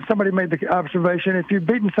 somebody made the observation: if you've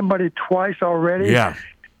beaten somebody twice already,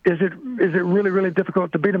 is it really, really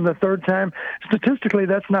difficult to beat them the third time? Statistically,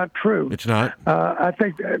 that's not true. It's not. I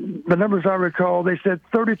think the numbers I recall, they said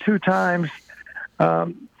 32 times.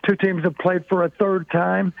 2 teams have played for a third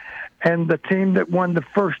time, and the team that won the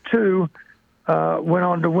first 2 went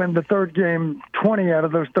on to win the third game 20 out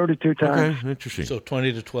of those 32 times. Okay, interesting. So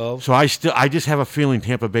 20-12. So I just have a feeling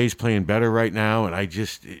Tampa Bay's playing better right now, and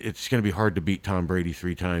it's going to be hard to beat Tom Brady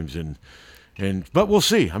 3 times, but we'll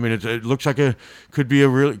see. I mean, it looks like could be a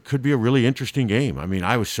really interesting game. I mean,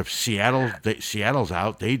 Seattle's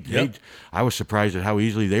out. I was surprised at how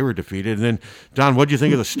easily they were defeated. And then, Don, what did you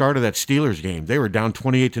think of the start of that Steelers game? They were down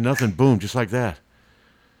 28-0, boom, just like that.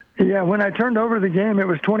 Yeah, when I turned over the game, it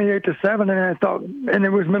was 28-7, and I thought, and it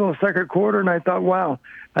was middle of second quarter, and I thought, wow,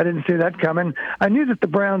 I didn't see that coming. I knew that the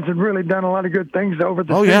Browns had really done a lot of good things over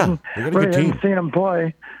the season. They got a really good team. hadn't seen them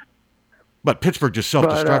play. But Pittsburgh just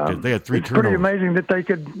self-destructed. They had 3 turnovers. It's pretty amazing that they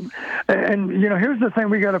could. And, here's the thing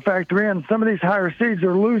we got to factor in. Some of these higher seeds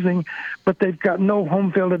are losing, but they've got no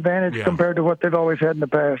home field advantage compared to what they've always had in the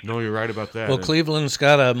past. No, you're right about that. Well, Cleveland's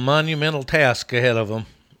got a monumental task ahead of them.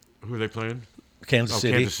 Who are they playing? Kansas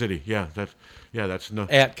City. Kansas City. Yeah, that's no.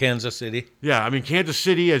 At Kansas City. Yeah, I mean Kansas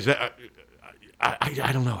City is.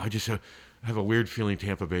 I don't know. I just have a weird feeling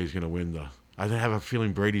Tampa Bay is going to win the. I have a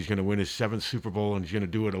feeling Brady's going to win his 7th Super Bowl, and he's going to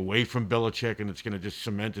do it away from Belichick, and it's going to just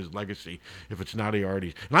cement his legacy if it's not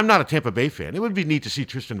already. And I'm not a Tampa Bay fan. It would be neat to see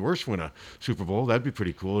Tristan Wirfs win a Super Bowl. That'd be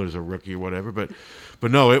pretty cool as a rookie or whatever. But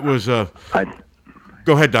no, it was. Go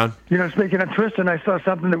ahead, Don. Speaking of Tristan, I saw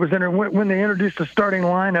something that was when they introduced the starting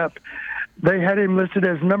lineup. They had him listed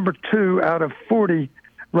as number 2 out of 40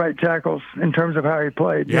 right tackles in terms of how he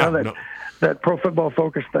played. Yeah, that Pro Football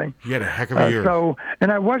Focus thing. He had a heck of a year.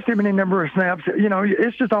 And I watched him any number of snaps.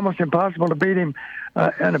 It's just almost impossible to beat him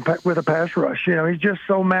with a pass rush. He's just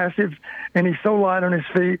so massive, and he's so light on his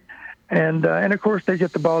feet. And of course, they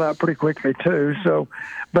get the ball out pretty quickly, too.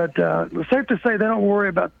 But safe to say they don't worry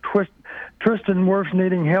about Tristan Wirfs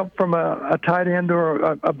needing help from a tight end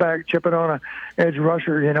or a back chipping on a edge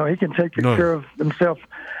rusher. He can take care of himself.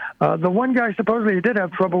 The one guy supposedly he did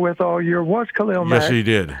have trouble with all year was Khalil Mack. Yes, he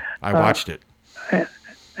did. I watched it. But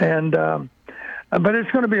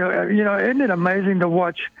it's going to be, isn't it amazing to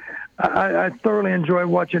watch? I thoroughly enjoy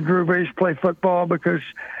watching Drew Brees play football because,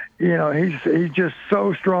 he's just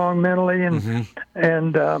so strong mentally and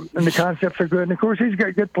the concepts are good. And of course, he's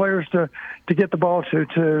got good players to get the ball to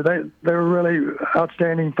too. They're a really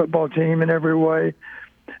outstanding football team in every way.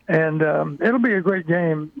 And it'll be a great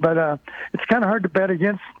game, but it's kind of hard to bet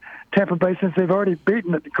against Tampa Bay since they've already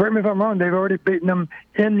beaten it. Correct me if I'm wrong, they've already beaten them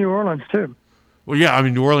in New Orleans too. Well, yeah, I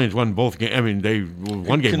mean, New Orleans won both games. I mean,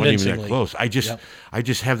 one game wasn't even that close. I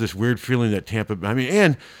just have this weird feeling that Tampa. I mean,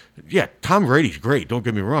 and yeah, Tom Brady's great. Don't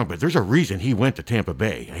get me wrong, but there's a reason he went to Tampa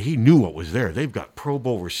Bay. He knew what was there. They've got Pro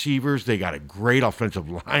Bowl receivers. They got a great offensive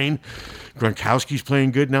line. Gronkowski's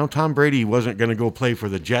playing good now. Tom Brady wasn't going to go play for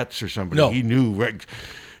the Jets or somebody. No.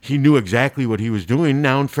 He knew exactly what he was doing.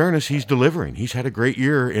 Now, in fairness, he's delivering. He's had a great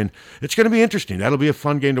year, and it's going to be interesting. That'll be a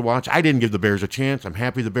fun game to watch. I didn't give the Bears a chance. I'm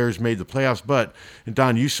happy the Bears made the playoffs, but, and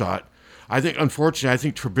Don, you saw it, unfortunately, I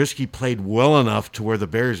think Trubisky played well enough to where the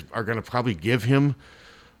Bears are going to probably give him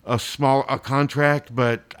a contract,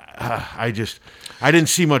 but I didn't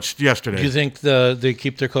see much yesterday. Do you think they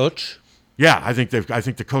keep their coach? Yeah, I think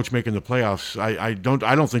the coach making the playoffs. I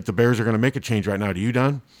don't think the Bears are going to make a change right now. Do you,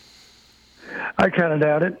 Don? I kind of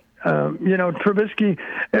doubt it. Trubisky,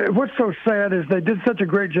 what's so sad is they did such a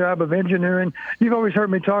great job of engineering. You've always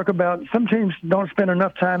heard me talk about some teams don't spend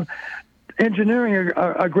enough time engineering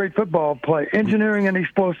a great football play, engineering an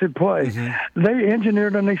explosive play. Mm-hmm. They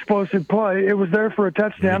engineered an explosive play. It was there for a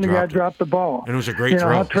touchdown. The guy dropped the ball. And it was a great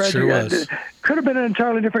throw. It sure was. Could have been an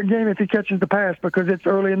entirely different game if he catches the pass because it's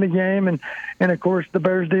early in the game. And of course, the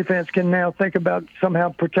Bears defense can now think about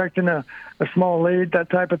somehow protecting a small lead, that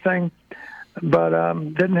type of thing. But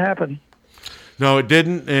didn't happen. No, it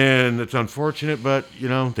didn't, and it's unfortunate. But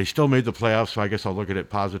they still made the playoffs, so I guess I'll look at it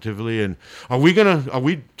positively. And are we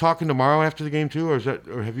talking tomorrow after the game too, or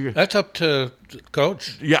have you? That's up to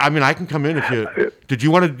Coach. Yeah, I mean, I can come in if you. Do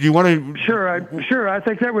you want to? Sure. I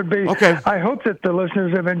think that would be. Okay. I hope that the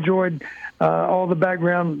listeners have enjoyed all the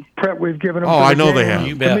background prep we've given them. Oh, I know they have.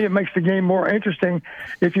 You bet. To me, it makes the game more interesting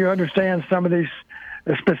if you understand some of these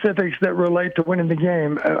specifics that relate to winning the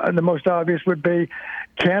game. The most obvious would be,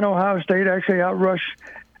 can Ohio State actually outrush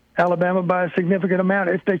Alabama by a significant amount?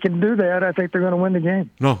 If they can do that, I think they're going to win the game.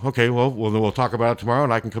 No, okay. Well, then we'll talk about it tomorrow,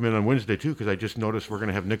 and I can come in on Wednesday too because I just noticed we're going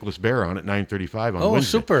to have Nicholas Bear on at 9:35 on Wednesday. Oh,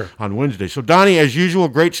 super! On Wednesday. So, Donnie, as usual,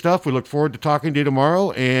 great stuff. We look forward to talking to you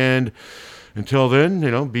tomorrow, and until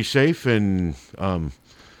then, be safe and.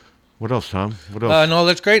 What else, Tom? What else? No,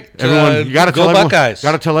 that's great. Everyone, you got to go Buckeyes.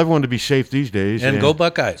 Got to tell everyone to be safe these days. And go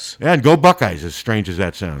Buckeyes. And go Buckeyes, as strange as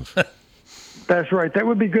that sounds. That's right. That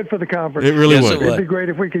would be good for the conference. It really would. It'd be great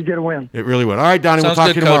if we could get a win. It really would. All right, Donnie, Sounds we'll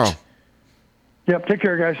talk to you tomorrow. Coach. Yep, take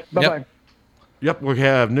care, guys. Bye-bye. Yep, we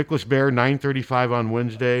have Nicholas Bear, 9:35 on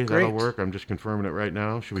Wednesday. Great. That'll work. I'm just confirming it right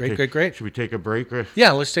now. Great. Should we take a break?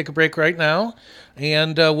 Yeah, let's take a break right now,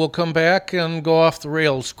 and we'll come back and go off the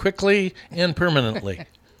rails quickly and permanently.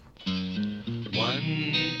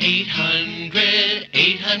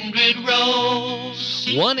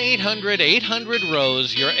 1-800-800-ROSE.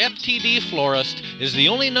 1-800-800-ROSE. Your FTD florist is the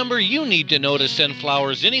only number you need to know to send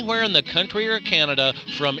flowers anywhere in the country or Canada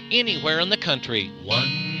from anywhere in the country.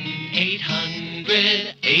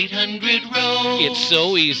 1-800-800-ROSE. It's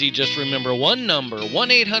so easy. Just remember one number.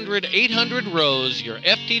 1-800-800-ROSE. Your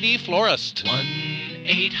FTD florist.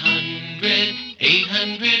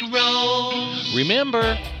 1-800-800-ROSE.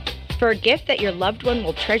 Remember, for a gift that your loved one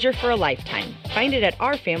will treasure for a lifetime. Find it at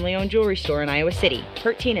our family-owned jewelry store in Iowa City,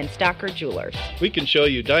 Hertine and Stocker Jewelers. We can show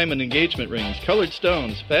you diamond engagement rings, colored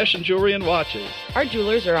stones, fashion jewelry, and watches. Our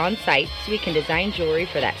jewelers are on site so we can design jewelry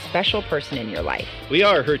for that special person in your life. We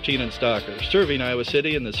are Hertine and Stocker, serving Iowa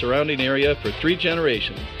City and the surrounding area for 3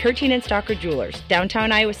 generations. Hertine and Stocker Jewelers,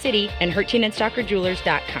 downtown Iowa City, and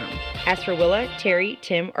HertineandStockerJewelers.com. Ask for Willa, Terry,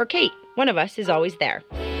 Tim, or Kate. One of us is always there.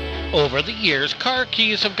 Over the years, car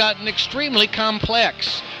keys have gotten extremely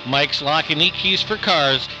complex. Mike's Lock and E-Keys for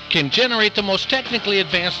Cars can generate the most technically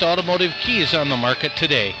advanced automotive keys on the market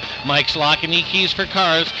today. Mike's Lock and E-Keys for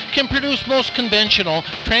Cars can produce most conventional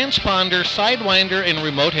transponder, sidewinder, and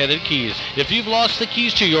remote-headed keys. If you've lost the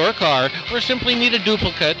keys to your car or simply need a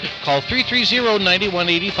duplicate, call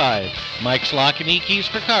 330-9185. Mike's Lock and E-Keys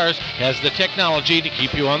for Cars has the technology to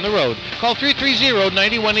keep you on the road. Call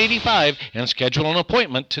 330-9185 and schedule an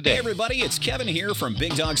appointment today. Hey everybody, it's Kevin here from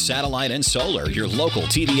Big Dog Satellite and Solar, your local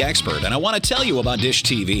TV expert, and I want to tell you about Dish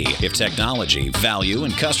TV. If technology, value,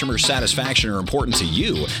 and customer satisfaction are important to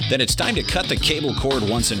you, then it's time to cut the cable cord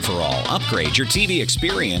once and for all. Upgrade your TV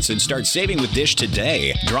experience and start saving with Dish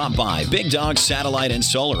today. Drop by Big Dog Satellite and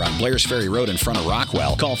Solar on Blair's Ferry Road in front of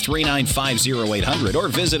Rockwell. Call 395-0800 or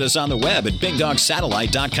visit us on the web at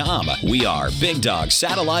BigDogSatellite.com. We are Big Dog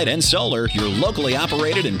Satellite and Solar, your locally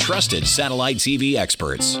operated and trusted satellite TV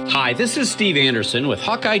experts. Hi, this is Steve Anderson with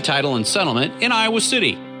Hawkeye Title and Settlement in Iowa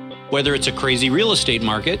City. Whether it's a crazy real estate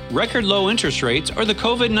market, record low interest rates, or the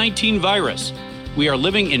COVID-19 virus, we are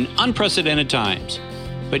living in unprecedented times.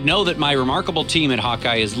 But know that my remarkable team at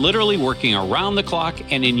Hawkeye is literally working around the clock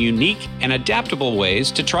and in unique and adaptable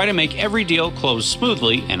ways to try to make every deal close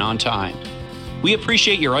smoothly and on time. We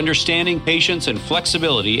appreciate your understanding, patience, and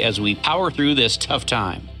flexibility as we power through this tough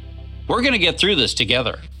time. We're going to get through this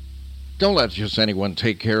together. Don't let just anyone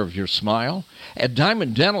take care of your smile. At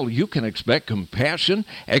Diamond Dental, you can expect compassion,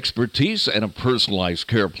 expertise, and a personalized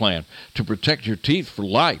care plan to protect your teeth for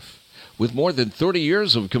life. With more than 30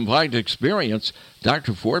 years of combined experience,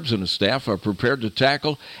 Dr. Forbes and his staff are prepared to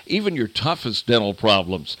tackle even your toughest dental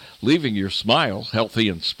problems, leaving your smile healthy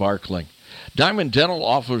and sparkling. Diamond Dental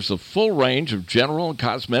offers a full range of general and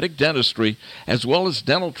cosmetic dentistry, as well as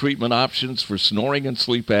dental treatment options for snoring and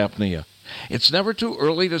sleep apnea. It's never too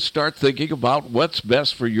early to start thinking about what's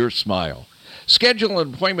best for your smile. Schedule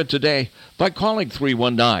an appointment today by calling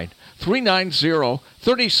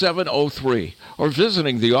 319-390-3703 or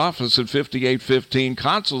visiting the office at 5815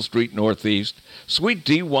 Consul Street Northeast, Suite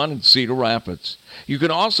D1 in Cedar Rapids. You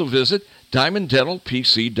can also visit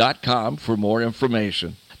DiamondDentalPC.com for more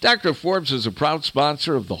information. Dr. Forbes is a proud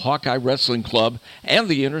sponsor of the Hawkeye Wrestling Club and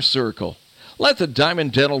the Inner Circle. Let the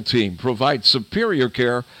Diamond Dental team provide superior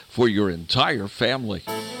care for your entire family.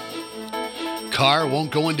 Car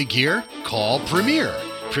won't go into gear? Call Premier.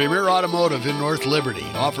 Premier Automotive in North Liberty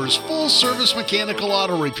offers full-service mechanical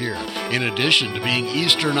auto repair, in addition to being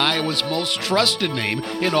Eastern Iowa's most trusted name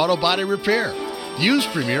in auto body repair. Use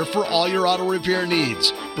Premier for all your auto repair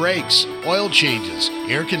needs: brakes, oil changes,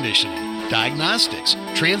 air conditioning, diagnostics,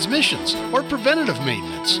 transmissions, or preventative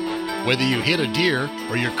maintenance. Whether you hit a deer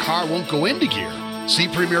or your car won't go into gear, see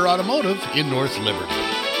Premier Automotive in North Liberty.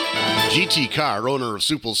 GT Carr, owner of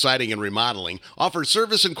Supple Siding and Remodeling, offers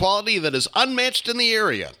service and quality that is unmatched in the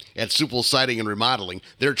area. At Supple Siding and Remodeling,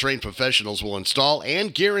 their trained professionals will install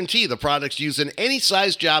and guarantee the products used in any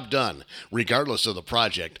size job done, regardless of the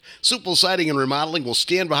project. Supple Siding and Remodeling will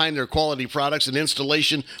stand behind their quality products and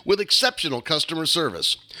installation with exceptional customer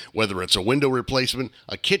service. Whether it's a window replacement,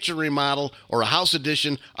 a kitchen remodel, or a house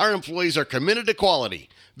addition, our employees are committed to quality.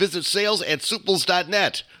 Visit sales at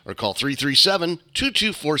Supples.net or call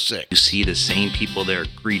 337-2246. You see the same people there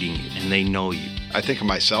greeting you, and they know you. I think of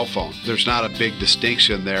my cell phone. There's not a big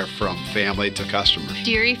distinction there from family to customers.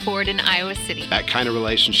 Deary Ford in Iowa City. That kind of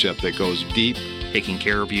relationship that goes deep. Taking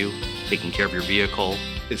care of you, taking care of your vehicle.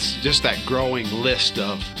 It's just that growing list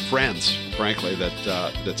of friends, frankly,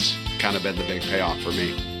 that's kind of been the big payoff for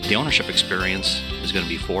me. The ownership experience is going to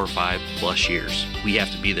be 4 or 5 plus years. We have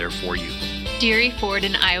to be there for you. Deary Ford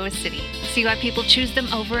in Iowa City. See why people choose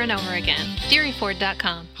them over and over again.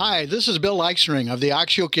 DearyFord.com. Hi, this is Bill Eichstring of the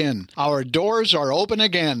Oxyoke Inn. Our doors are open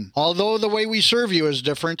again. Although the way we serve you is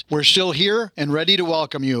different, we're still here and ready to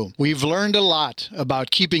welcome you. We've learned a lot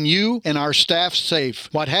about keeping you and our staff safe.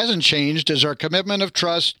 What hasn't changed is our commitment of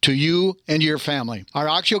trust to you and your family. Our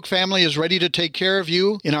Oxyoke family is ready to take care of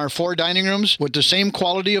you in our 4 dining rooms with the same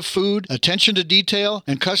quality of food, attention to detail,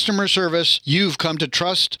 and customer service you've come to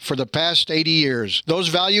trust for the past 80 years. Those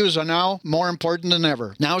values are now more important than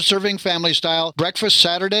ever. Now serving family style breakfast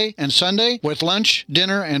Saturday and Sunday with lunch,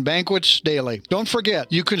 dinner, and banquets daily. Don't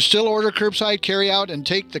forget, you can still order curbside carryout and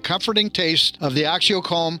take the comforting taste of the Oxio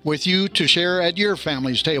comb with you to share at your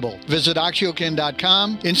family's table. Visit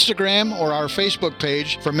oxiokin.com, Instagram, or our Facebook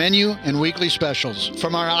page for menu and weekly specials.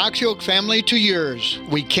 From our Oxio family to yours,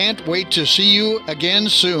 we can't wait to see you again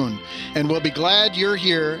soon, and we'll be glad you're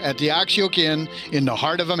here at the Oxio Inn in the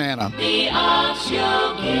heart of Amana. The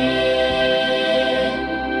Oxio Inn.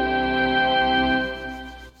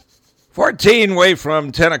 14 away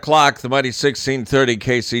from 10 o'clock, the mighty 1630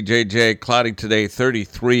 KCJJ. Cloudy today,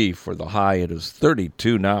 33 for the high. It is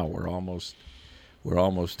 32 now. We're almost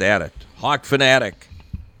at it.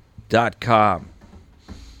 HawkFanatic.com.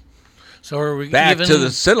 So are we back to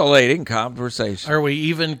the scintillating conversation? Are we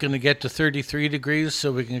even going to get to 33 degrees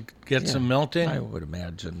so we can get some melting? I would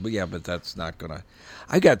imagine. But yeah, but that's not going to.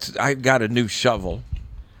 I got a new shovel.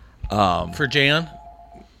 For Jan?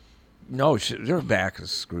 No, their back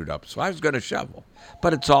is screwed up, so I was going to shovel.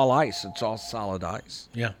 But it's all ice. It's all solid ice.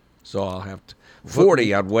 Yeah. So I'll have to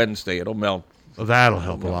 40 on Wednesday. It'll melt. Well, that'll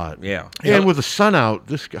help a lot. Yeah. And with the sun out,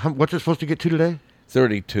 what's it supposed to get to today?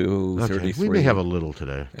 32, okay. 33. We may have a little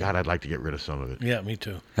today. God, I'd like to get rid of some of it. Yeah, me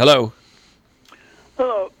too. Hello.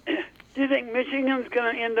 Hello. Do you think Michigan's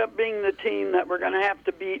going to end up being the team that we're going to have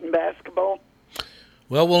to beat in basketball?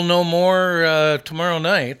 Well, we'll know more tomorrow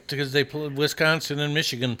night because Wisconsin and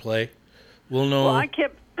Michigan play. We'll know. Well, I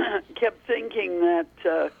kept thinking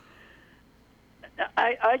that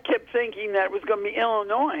I kept thinking that it was going to be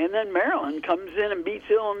Illinois, and then Maryland comes in and beats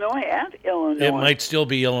Illinois at Illinois. It might still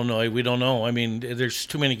be Illinois. We don't know. I mean, there's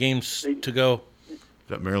too many games to go.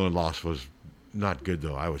 That Maryland loss was not good,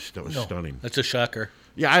 though. That was stunning. That's a shocker.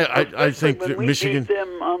 Yeah, I think that Michigan. We beat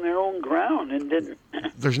them on their own ground and didn't.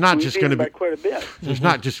 There's not just going to be quite a bit. There's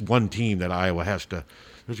not just one team that Iowa has to.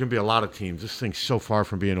 There's going to be a lot of teams. This thing's so far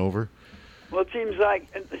from being over. Well, it seems like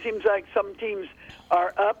some teams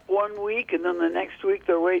are up 1 week and then the next week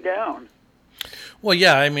they're way down. Well,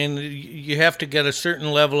 yeah, I mean, you have to get a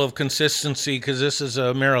certain level of consistency because this is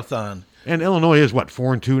a marathon. And Illinois is,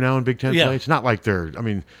 4-2 now in Big Ten Yeah. play? It's not like they're, I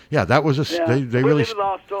mean, yeah, that was they really... They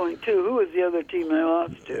lost only 2. Who was the other team they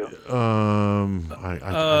lost to?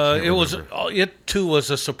 It too was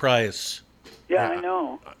a surprise. Yeah, I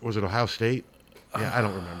know. Was it Ohio State? Yeah, I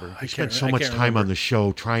don't remember. I spent so I much can't time remember. on the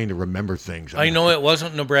show trying to remember things. I know it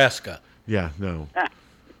wasn't Nebraska. Yeah, no.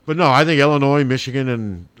 But no, I think Illinois, Michigan,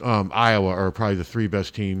 and Iowa are probably the 3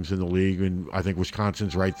 best teams in the league, and I think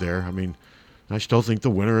Wisconsin's right there. I mean, I still think the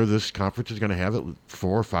winner of this conference is going to have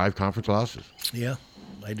 4 or 5 conference losses. Yeah,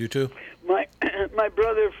 I do too. My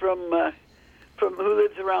brother from who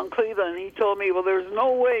lives around Cleveland, he told me, well, there's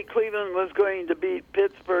no way Cleveland was going to beat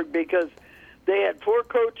Pittsburgh because they had 4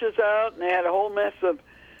 coaches out and they had a whole mess of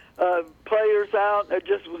players out. There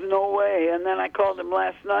just was no way. And then I called him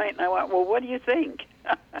last night and I went, well, what do you think?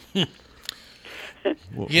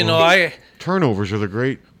 Turnovers are the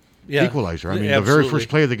great equalizer. I mean, the very first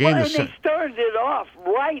play of the game. Well, and they started it off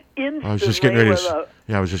right instantly. I was just getting ready to.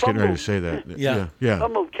 I was just getting ready to say that. Yeah.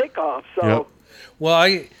 Fumbled kickoff. So. Yep.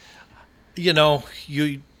 Well,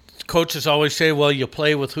 coaches always say, well, you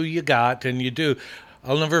play with who you got, and you do.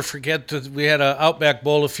 I'll never forget that we had an Outback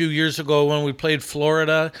Bowl a few years ago when we played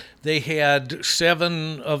Florida. They had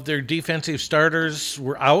 7 of their defensive starters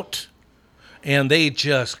were out, and they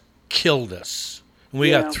just killed us. We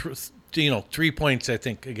got 3 points, I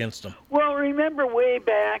think, against them. Well, remember way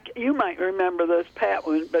back, you might remember this, Pat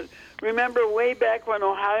wouldn't, but remember way back when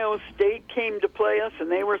Ohio State came to play us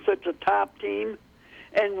and they were such a top team,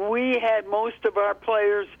 and we had most of our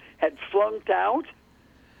players had flunked out,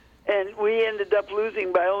 and we ended up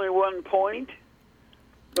losing by only 1 point.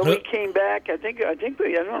 But we came back. I think I don't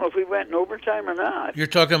know if we went in overtime or not. You're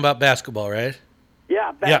talking about basketball, right?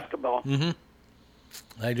 Yeah, basketball. Yeah. Mm-hmm.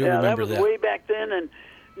 I do remember that. That was way back then, and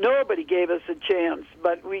nobody gave us a chance.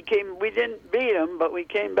 But we didn't beat them, but we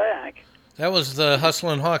came back. That was the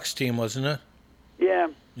Hustlin' Hawks team, wasn't it? Yeah.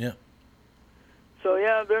 Yeah. So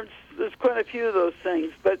yeah, there's quite a few of those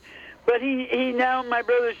things, but he now, my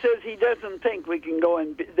brother says he doesn't think they can go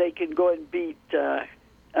and beat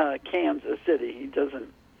Kansas City. He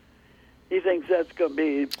doesn't. He thinks that's going to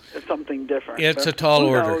be something different. It's a tall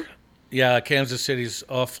order. Yeah, Kansas City's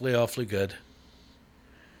awfully good.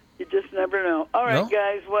 You just never know. All right,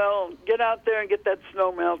 guys. Well, get out there and get that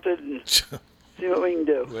snow melted and see what we can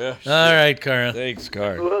do. Yeah, all right, Karen. Thanks,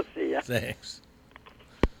 Karen. We'll see ya. Thanks.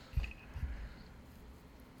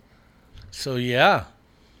 So, yeah.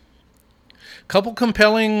 Couple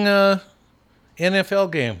compelling NFL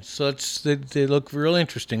games. So they look real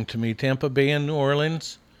interesting to me. Tampa Bay and New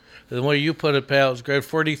Orleans. The way you put it, Pat, was great.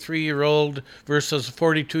 43-year-old versus a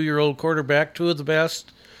 42-year-old quarterback, two of the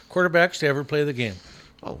best quarterbacks to ever play the game.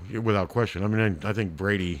 Oh, without question. I mean, I think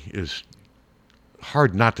Brady is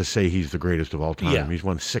hard not to say he's the greatest of all time. Yeah. He's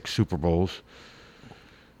won 6 Super Bowls,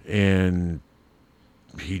 and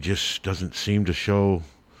he just doesn't seem to show.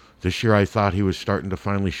 This year I thought he was starting to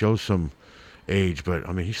finally show some age, but,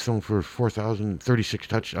 I mean, he's thrown for 4,036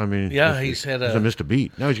 touch. I mean, Yeah, he's he's missed a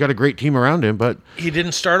beat. Now he's got a great team around him, but he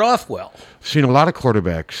didn't start off well. I've seen a lot of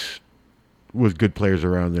quarterbacks with good players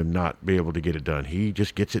around them not be able to get it done. He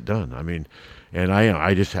just gets it done. I mean, and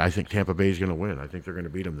I think Tampa Bay is going to win. I think they're going to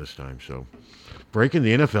beat them this time. So, breaking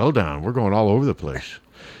the NFL down, we're going all over the place.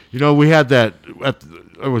 You know, we had that.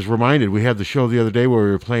 I was reminded we had the show the other day where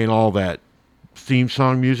we were playing all that theme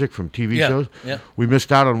song music from TV shows. Yeah. We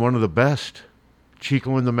missed out on one of the best,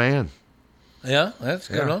 Chico and the Man. Yeah, that's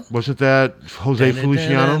a good one. Wasn't that Jose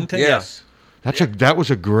Feliciano? Yes. That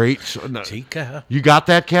was a great. Chica. You got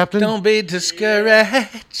that, Captain? Don't be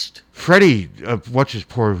discouraged. Freddie, what's his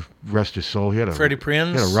poor rest his soul? He had Freddie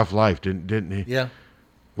Prinze. He had a rough life, didn't he? Yeah.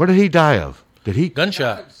 What did he die of? Did he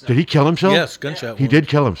gunshot? Did he kill himself? Yes, gunshot. He did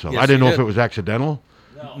kill himself. Yes, I didn't he know if did. it was accidental.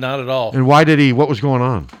 No. Not at all. And why did he? What was going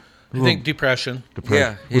on? I think depression.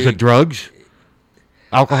 Yeah. Was it drugs?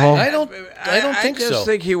 Alcohol? I don't think so. I just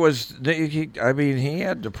think he was. He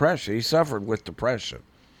had depression. He suffered with depression,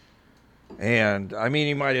 and I mean,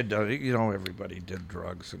 he might have done it. You know, everybody did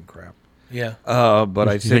drugs and crap. Yeah. But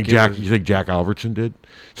I think You think Jack Albertson did?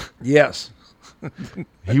 Yes.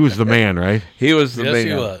 He was the man, right? He was the man. Yes,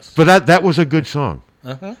 he was. But that was a good song.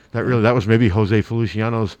 Uh-huh. That was maybe Jose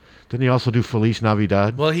Feliciano's. Didn't he also do Feliz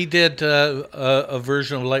Navidad? Well, he did a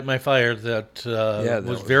version of "Light My Fire" that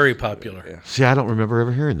was very popular. Yeah. See, I don't remember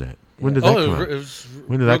ever hearing that. When did that come out?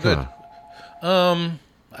 When did that come out?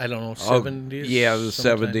 I don't know, 70s. Yeah, the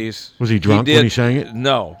 70s. Was he drunk when he sang it?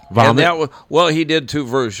 No. Vomit? And he did 2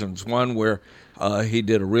 versions. One where he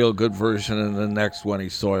did a real good version, and the next one he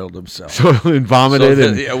soiled himself. And vomited So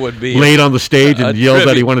and it would be laid on the stage and yelled that he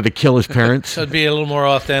tribute. wanted to kill his parents. So it'd be a little more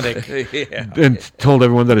authentic. Yeah. And told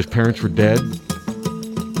everyone that his parents were dead.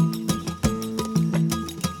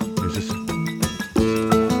 Is this?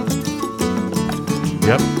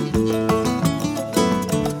 Yep.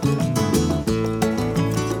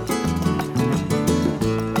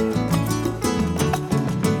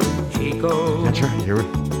 Chico, That's right. Here we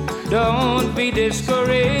don't be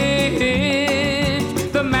discouraged.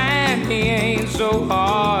 The man, he ain't so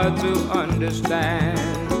hard to understand.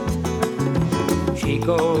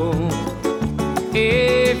 Chico,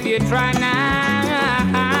 if you try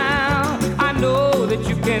now, I know that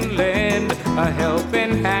you can lend a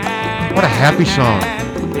helping hand. What a happy song.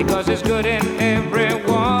 Because it's good in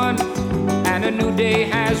everyone, and a new day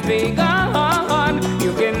has begun.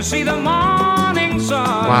 You can see the morning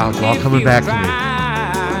sun. Wow, it's all if coming you back to me. try.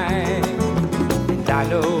 And I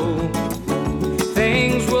know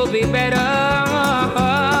things will be better.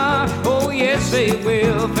 Oh, yes, they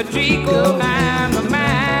will for Chico and the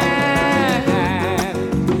man.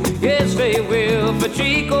 Yes, they will for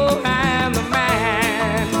Chico and the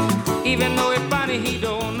man. Even though it's funny, he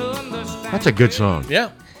don't understand. That's a good song. Yeah.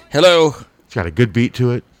 Hello. It's got a good beat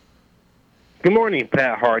to it. Good morning,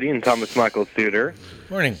 Pat Hardy and Thomas Michael Suter.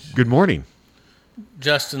 Morning. Good morning.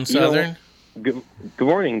 Justin Southern. Good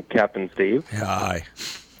morning, Captain Steve. Hi.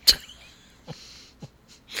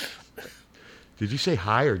 Did you say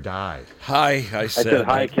hi or die? Hi, I said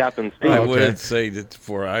hi, Captain Steve. I Okay. wouldn't say that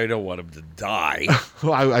for I don't want him to die.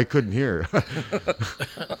 Well, I couldn't hear.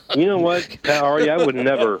 You know what, Pat Hardy? I would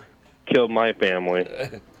never kill my family.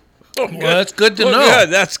 Well, that's good to Well, know. good,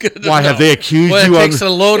 that's good to Why, know. have they accused Well, you it on... takes a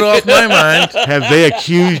load off my mind. Have they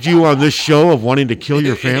accused you on this show of wanting to kill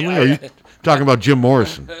your family? Are you talking about Jim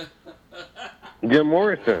Morrison? Jim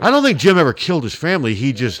Morrison. I don't think Jim ever killed his family.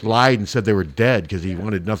 He just lied and said they were dead because he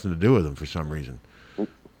wanted nothing to do with them for some reason.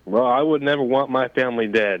 Well, I would never want my family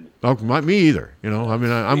dead. Oh, me either. You know, I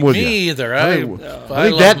mean, I'm with you. Me either. I I think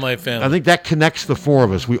love my family. I think that connects the four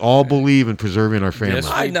of us. We all believe in preserving our family. Yes,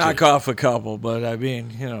 I knock off a couple, but I mean,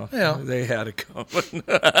 Yeah. they had a couple.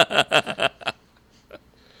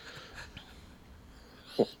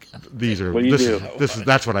 These are What do you do?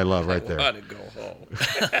 That's what I love right there. I want to go home.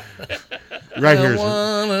 Right here. I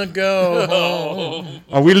wanna go home.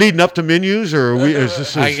 Are we leading up to menus, or are we? Is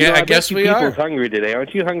this? I bet guess you we people's are. hungry today,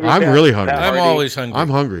 aren't you hungry? I'm Pat- really hungry. Pat I'm Hardy? always hungry. I'm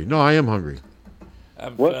hungry. No, I am hungry.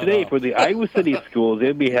 Well, today for the Iowa City schools,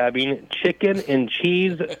 they'll be having chicken and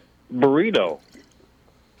cheese burrito,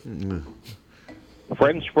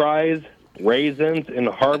 French fries, raisins, and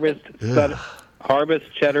harvest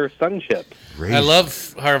cheddar sun chips. I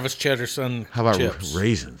love Harvest Cheddar Sun How about chips.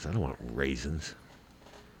 raisins? I don't want raisins.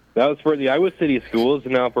 That was for the Iowa City schools.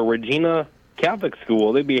 Now for Regina Catholic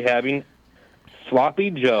School, they'd be having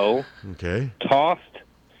Sloppy Joe, Okay. tossed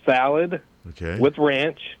salad Okay. with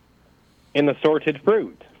ranch, and assorted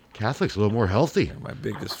fruit. Catholic's a little more healthy. My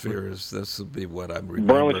biggest fear is this will be what I'm remembering.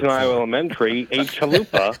 Burlington, Iowa Elementary, a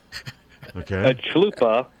chalupa. Okay. A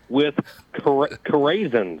chalupa with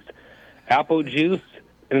raisins, apple juice,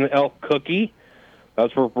 and an elf cookie.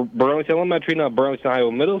 That's for Burlington Elementary. Now Burlington,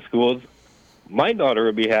 Iowa Middle Schools. My daughter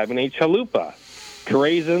would be having a chalupa,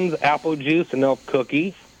 raisins, apple juice, and elf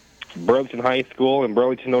cookie. Burlington High School and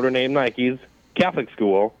Burlington Notre Dame Nikes Catholic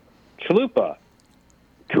School, chalupa,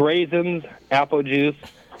 raisins, apple juice,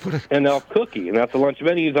 and elf cookie. And that's the lunch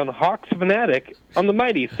menus on Hawks Fanatic on the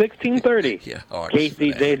mighty 1630.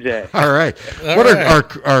 KCJJ. All right. What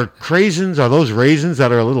are craisins? Are those raisins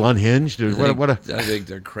that are a little unhinged? Or I think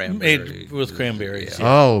they're cranberry. Made with cranberries. Yeah.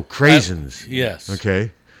 Oh, craisins. Yes. Okay.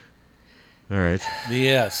 All right.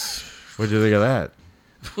 Yes. What did you think of that?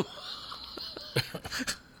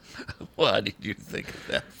 Why did you think of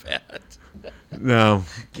that, Pat? No.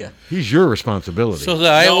 Yeah. He's your responsibility. So the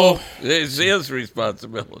Iowa... it's his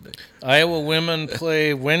responsibility. Iowa women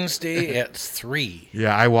play Wednesday at 3.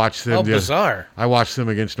 Yeah, I watched them. How bizarre. I watched them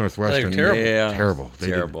against Northwestern. They're terrible. Yeah. Terrible.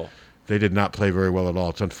 Terrible. They did not play very well at all.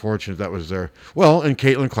 It's unfortunate that was their... Well, and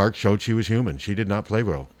Caitlin Clark showed she was human. She did not play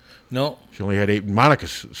well. No. She only had 8. Monica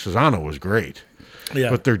Cesano was great. Yeah.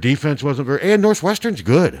 But their defense wasn't very... And Northwestern's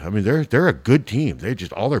good. I mean, they're a good team. They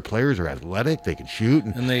just... All their players are athletic. They can shoot.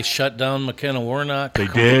 And they shut down McKenna Warnock. They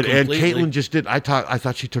did. And completely. Caitlin just did... I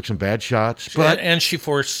thought she took some bad shots. But and she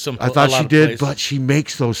forced some... I thought a lot she of did, plays. but she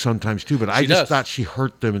makes those sometimes too. But I She just does. thought she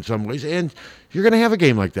hurt them in some ways. And you're going to have a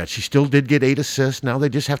game like that. She still did get 8 assists. Now they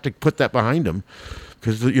just have to put that behind them.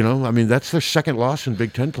 Because, I mean, that's their second loss in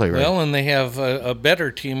Big Ten play, right? Well, and they have a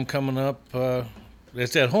better team coming up.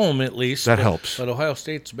 It's at home, at least. That but, helps. But Ohio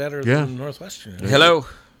State's better Yeah. than Northwestern. Hello.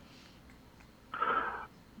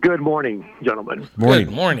 Good morning, gentlemen. Morning.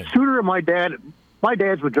 Good morning. Suter and my dad's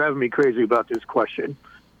been driving me crazy about this question.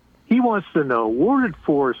 He wants to know, where did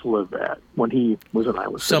Forrest live at when he was in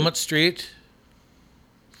Iowa City? Summit Street.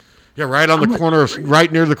 Yeah, right on the corner of, right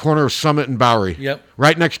near the corner of Summit and Bowery. Yep.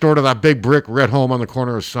 Right next door to that big brick red home on the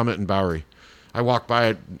corner of Summit and Bowery. I walk by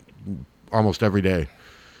it almost every day.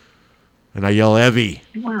 And I yell, Evie.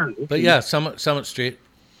 But yeah, Summit Street.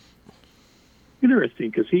 Interesting,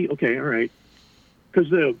 because all right. Because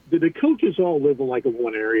the coaches all live in like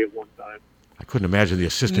one area at one time. I couldn't imagine the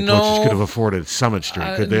assistant No. coaches could have afforded Summit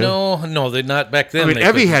Street, could they? No, they're not back then. I mean, they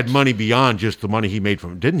Evie couldn't. had money beyond just the money he made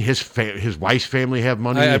from. Didn't his wife's family have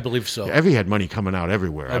money? I believe so. Evie had money coming out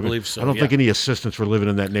everywhere. I believe so, I don't yeah. think any assistants were living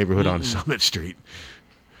in that neighborhood on Summit Street.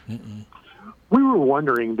 We were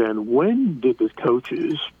wondering then, when did the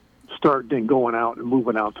coaches start then going out and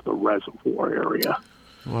moving out to the reservoir area?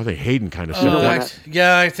 Well, I think Hayden kind of said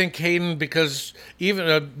that. I think Hayden, because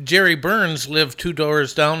even Jerry Burns lived 2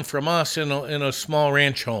 doors down from us in a small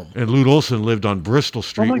ranch home. And Lute Olson lived on Bristol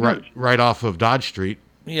Street, my gosh. right off of Dodge Street.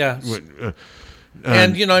 Yeah.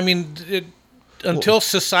 And Until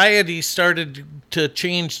society started to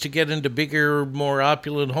change to get into bigger, more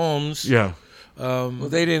opulent homes. Yeah. Well,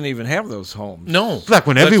 they didn't even have those homes. No. Back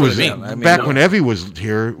when Evie was when Evie was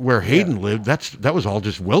here, where Hayden lived, that was all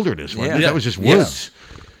just wilderness. Wasn't it? Yeah. That was just woods.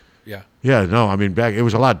 Yeah. Yeah, no, I mean it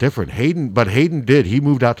was a lot different. Hayden did. He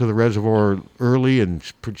moved out to the reservoir early and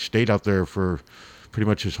stayed out there for pretty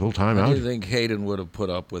much his whole time I out. do think Hayden would have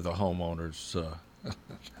put up with a homeowners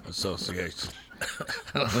association.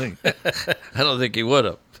 I don't think he would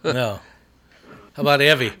have. No. How about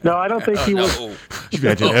Evie? No, I don't think he would. No. Could you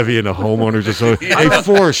imagine Evie in a homeowners association? Hey,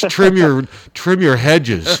 Forrest, trim your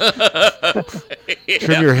hedges.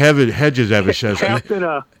 Trim your hedges, Evie says.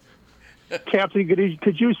 Captain,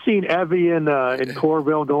 could you seen Evie in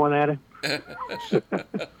Corville going at it?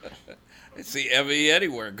 I see Evie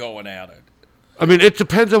anywhere going at it. I mean, it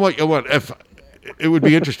depends on what you want. If it would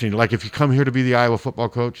be interesting, like if you come here to be the Iowa football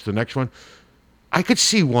coach, the next one, I could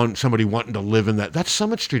see somebody wanting to live in that. That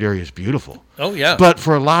Summit Street area is beautiful. Oh yeah. But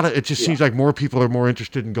for a lot of, it just seems like more people are more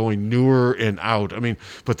interested in going newer and out. I mean,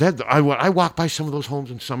 but I walk by some of those homes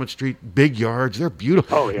in Summit Street, big yards. They're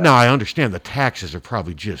beautiful. Oh, yeah. Now I understand the taxes are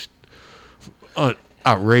probably just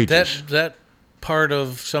outrageous. That part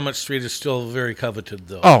of Summit Street is still very coveted,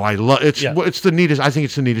 though. Oh, I love it's. Yeah. It's the neatest. I think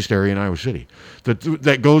it's the neatest area in Iowa City.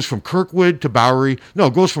 That goes from Kirkwood to Bowery. No,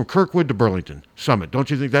 it goes from Kirkwood to Burlington Summit. Don't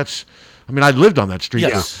you think that's? I mean, I lived on that street.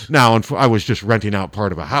 Yes. Now, I was just renting out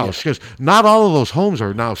part of a house because not all of those homes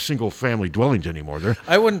are now single-family dwellings anymore.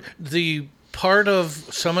 The part of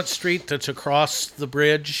Summit Street that's across the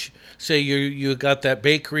bridge. Say you got that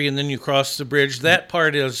bakery and then you cross the bridge. That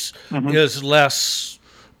part is less.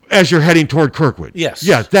 as you're heading toward Kirkwood. Yes.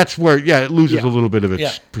 Yeah, that's where it loses a little bit of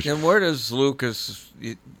its. Yeah. And where does Lucas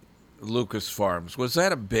Farms? Was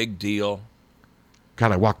that a big deal?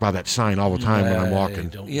 God, I walk by that sign all the time when I'm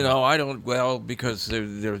walking. You know, I don't. Well, because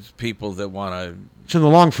there's people that want to. It's in the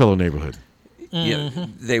Longfellow neighborhood. Yeah,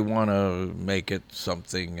 they want to make it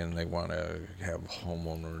something, and they want to have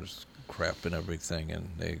homeowners crap and everything, and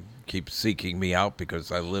they keep seeking me out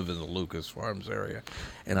because I live in the Lucas Farms area,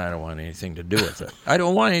 and I don't want anything to do with it. I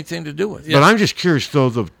don't want anything to do with it. But I'm just curious, though,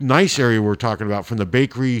 the nice area we're talking about from the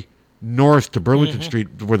bakery north to Burlington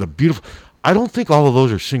Street, where the beautiful. I don't think all of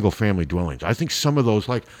those are single-family dwellings. I think some of those,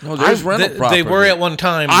 like no, there's rental property. They were at one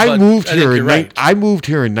time. I moved here in right. I moved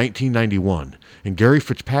here in 1991, and Gary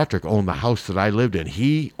Fitzpatrick owned the house that I lived in.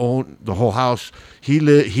 He owned the whole house. He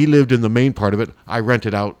lived in the main part of it. I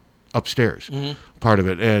rented out upstairs part of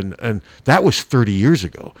it, and that was 30 years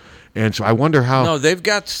ago. And so I wonder how. No, they've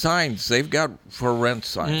got signs. They've got for rent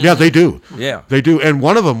signs. Yeah, they do. Yeah, they do. And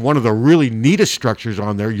one of the really neatest structures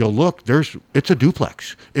on there. You'll look. It's a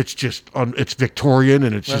duplex. It's just it's Victorian,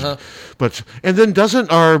 and it's just. And then doesn't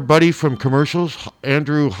our buddy from commercials,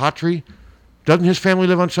 Andrew Hotry, doesn't his family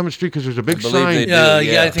live on Summit Street? Because there's a big sign.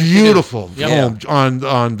 I think beautiful they do. home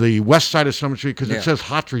on the west side of Summit Street because it says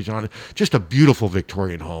Hotry's on it. Just a beautiful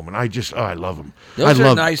Victorian home, and I love them. Those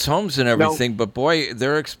are nice homes and everything, but boy,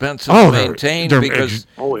 they're expensive to maintain because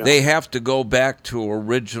they have to go back to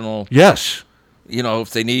original. Yes. You know,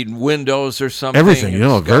 if they need windows or something. Everything,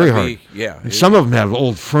 very hard. And some of them have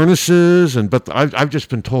old furnaces, but I've just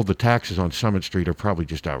been told the taxes on Summit Street are probably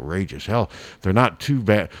just outrageous. Hell, they're not too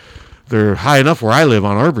bad. They're high enough where I live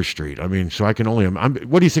on Arbor Street. I mean, so I can only.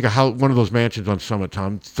 What do you think of one of those mansions on Summit,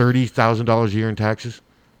 Tom? $30,000 a year in taxes,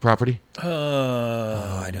 property.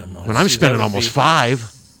 I don't know. When I'm spending almost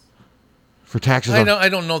 $5 for taxes. I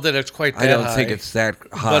don't know that it's quite that high. I don't think it's that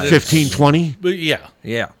high. 15, 20. But yeah.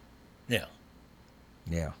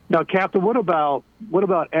 Now, Captain, what about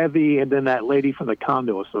Evie and then that lady from the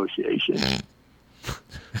condo association?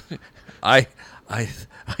 I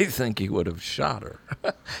think he would have shot her.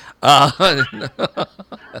 I'll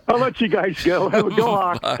let you guys go. Go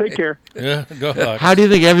Hawks. Take care. Yeah, go Hawks. How do you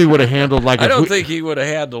think Evie would have handled I don't think he would have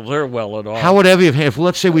handled her well at all. How would Evie have handled?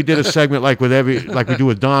 Let's say we did a segment like with Evie, like we do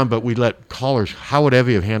with Don, but we let callers. How would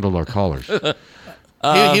Evie have handled our callers?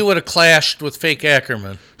 He would have clashed with fake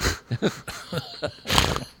Ackerman.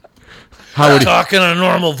 How would he, talking a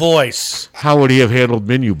normal voice? How would he have handled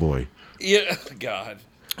Menu Boy? Yeah, God.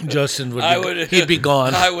 Justin he'd be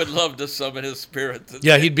gone. I would love to summon his spirit.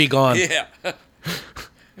 Yeah, he'd be gone. Yeah.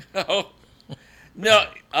 No,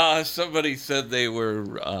 somebody said they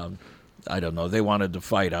were, I don't know, they wanted to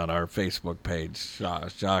fight on our Facebook page,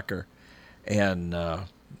 shocker. And,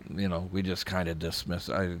 we just kind of dismissed.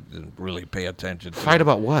 I didn't really pay attention to Fight it.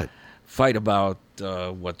 about what? Fight about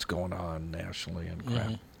what's going on nationally and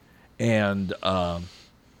crap. And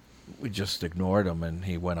we just ignored him, and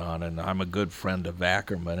he went on, and I'm a good friend of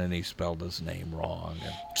Ackerman, and he spelled his name wrong.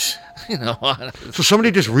 And, So somebody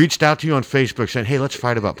just reached out to you on Facebook saying, hey, let's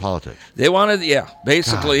fight about politics. They wanted,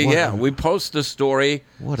 basically, God, we post a story,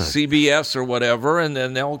 CBS or whatever, and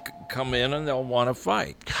then they'll come in and they'll want to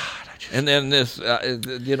fight. And then this,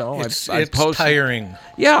 it's I posted, tiring.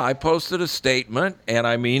 Yeah, I posted a statement, and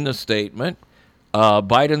I mean the statement.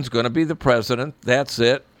 Biden's going to be the president. That's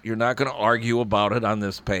it. You're not going to argue about it on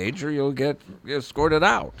this page, or you'll get escorted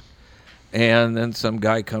out. And then some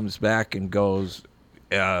guy comes back and goes,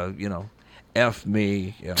 F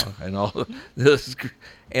me, and all this.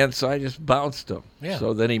 And so I just bounced him. Yeah.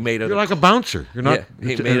 So then he made it. You're like a bouncer. You're not. Yeah,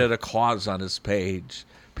 he made it a cause on his page.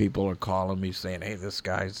 People are calling me saying, hey, this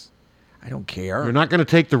guy's. I don't care. You're not going to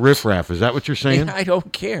take the riffraff. Is that what you're saying? I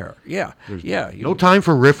don't care. Yeah. No time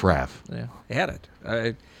for riffraff. Yeah, had it.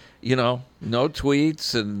 No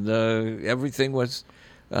tweets, and everything was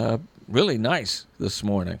really nice this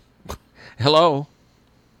morning. Hello.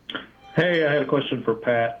 Hey, I had a question for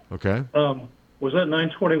Pat. Okay. Was that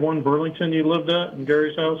 921 Burlington you lived at in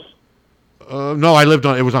Gary's house? No, I lived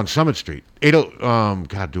on. It was on Summit Street.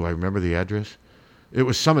 God, do I remember the address? It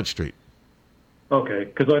was Summit Street. Okay,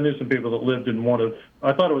 because I knew some people that lived in one of.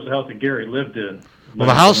 I thought it was the house that Gary lived in. Well,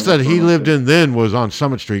 the house that he lived in then was on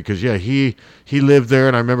Summit Street because he lived there,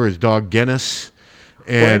 and I remember his dog Guinness.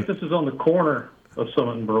 And this is on the corner of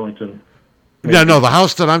Summit and Burlington. Yeah, no, the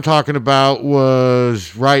house that I'm talking about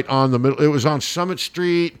was right on the middle. It was on Summit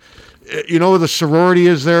Street. You know where the sorority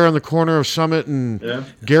is there on the corner of Summit,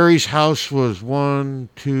 and Gary's house was 1,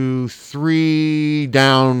 2, 3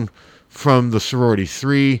 down from the sorority,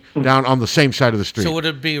 3 down on the same side of the street. So would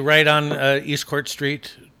it be right on East Court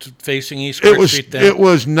Street facing East Court Street then? It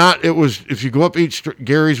was not. It was, if you go up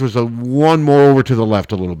Gary's was the one more over to the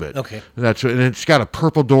left a little bit. Okay. And it's got a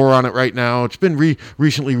purple door on it right now. It's been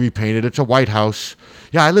recently repainted. It's a white house.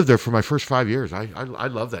 Yeah, I lived there for my first 5 years. I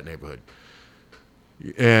love that neighborhood.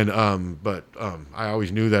 And but I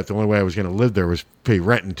always knew that the only way I was going to live there was pay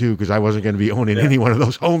renting too, because I wasn't going to be owning any one of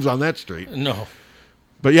those homes on that street. No.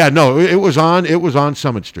 But yeah, no, it was on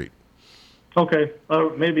Summit Street. Okay,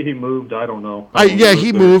 maybe he moved. I don't know.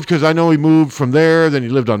 He moved, because I know he moved from there. Then he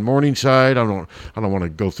lived on Morningside. I don't want to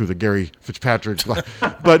go through the Gary Fitzpatrick,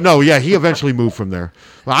 but no, yeah, he eventually moved from there.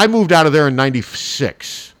 Well, I moved out of there in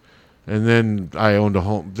 '96, and then I owned a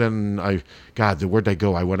home. Then where'd I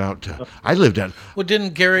go? I went out to. I lived at. Well,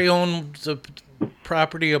 didn't Gary own the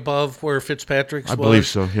property above where Fitzpatrick's was? I believe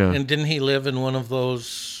so. Yeah. And didn't he live in one of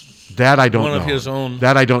those? That I don't know. One of his own.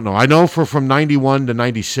 That I don't know. I know from 91 to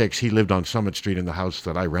 96, he lived on Summit Street in the house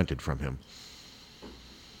that I rented from him.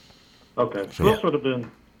 Okay. So this would have been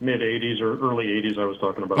mid 80s or early 80s I was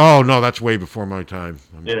talking about. Oh, no, that's way before my time.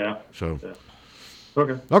 Yeah. So.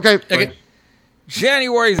 Yeah. Okay.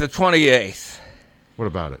 January the 28th. What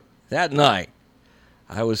about it? That night,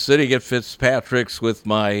 I was sitting at Fitzpatrick's with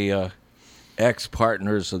my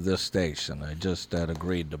ex-partners of this station. I just had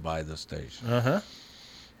agreed to buy the station. Uh-huh.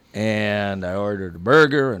 And I ordered a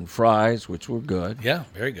burger and fries, which were good. Yeah,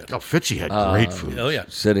 very good. Oh, Fitzy had great food. Oh, yeah.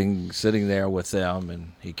 Sitting there with them,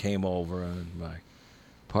 and he came over, and my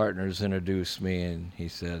partners introduced me, and he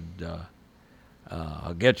said,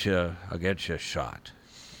 "I'll get you a shot."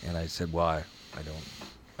 And I said, "Why?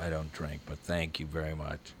 I don't drink, but thank you very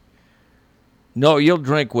much." "No, you'll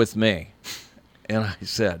drink with me." And I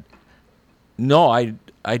said, "No,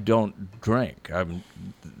 I don't drink. I'm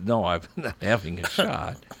not having a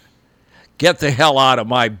shot. Get the hell out of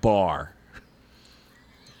my bar."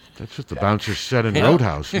 That's what the bouncers said in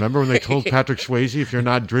Roadhouse. Remember when they told Patrick Swayze, if you're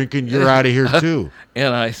not drinking, you're out of here too?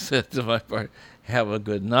 And I said to my partner, "Have a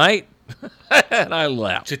good night." And I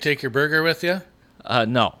left. Did you take your burger with you?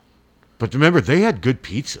 No. But remember, they had good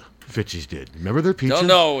pizza. Fitzy's did. Remember their pizza?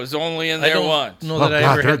 No, it was only in there once. Know that I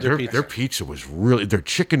ever had their pizza. Their pizza was really. Their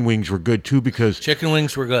chicken wings were good too, because chicken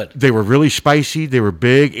wings were good. They were really spicy. They were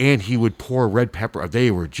big, and he would pour red pepper. They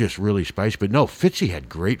were just really spicy. But no, Fitzy had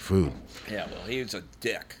great food. Yeah, well, he was a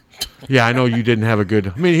dick. Yeah, I know you didn't have a good.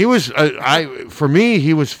 I mean, he was. For me,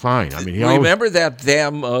 he was fine. I mean, remember that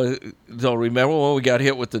damn. Remember when we got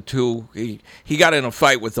hit with the two? He got in a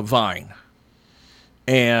fight with the Vine.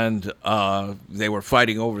 And they were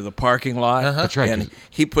fighting over the parking lot. Uh-huh. That's right. And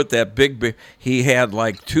he put that big. He had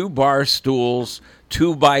like 2 bar stools,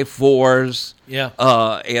 2x4s. Yeah.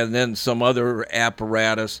 And then some other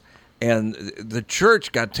apparatus. And the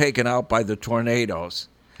church got taken out by the tornadoes.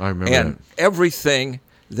 I remember. And everything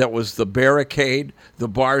that was the barricade, the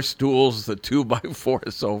bar stools, the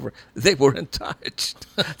 2x4s over, they weren't touched.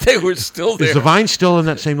 They were still there. Is the Vine still in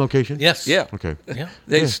that same location? Yes. Yeah. Okay. Yeah.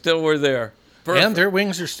 They still were there. Perfect. And their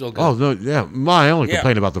wings are still good. Oh no, yeah. My only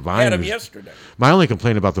complaint about the Vine. Had them yesterday. My only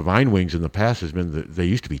complaint about the Vine wings in the past has been that they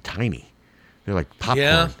used to be tiny. They're like popcorn.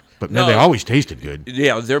 Yeah. But man, they always tasted good.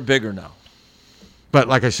 Yeah, they're bigger now. But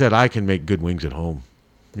like I said, I can make good wings at home.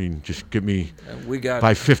 I mean, just give me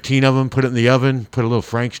buy 15 of them, put it in the oven, put a little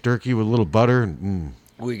Frank's turkey with a little butter, and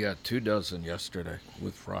We got 2 dozen yesterday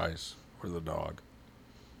with fries for the dog.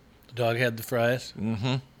 The dog had the fries?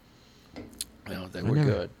 Mm-hmm. No, they were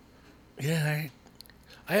good. Yeah,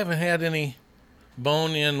 I haven't had any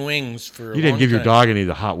bone-in wings for a long time. You didn't give your dog any of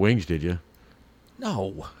the hot wings, did you?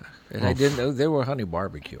 No. And I didn't. They were honey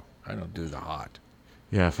barbecue. I don't do the hot.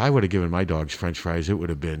 Yeah, if I would have given my dogs French fries, it would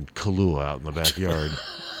have been Kahlua out in the backyard.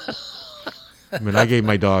 I mean, I gave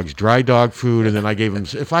my dogs dry dog food, and then I gave them,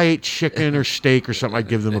 if I ate chicken or steak or something, I'd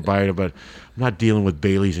give them a bite, but I'm not dealing with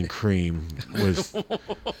Baileys and cream with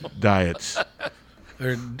diets.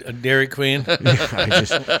 Or a Dairy Queen.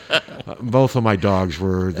 Both of my dogs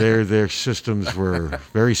were, their systems were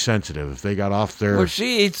very sensitive. If they got off their... Well,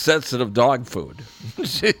 she eats sensitive dog food,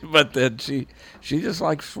 but then she just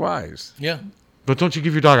likes fries. Yeah. But don't you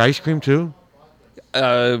give your dog ice cream too?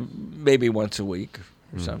 Maybe once a week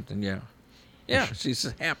or something, yeah. Yeah, she's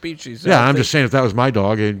happy. She's healthy. I'm just saying, if that was my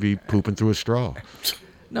dog, it'd be pooping through a straw.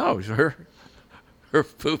 No, her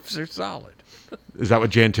poops are solid. Is that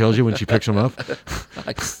what Jan tells you when she picks them up?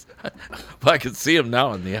 I can see them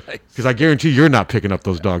now in the ice. Because I guarantee you're not picking up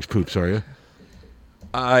those dogs' poops, are you?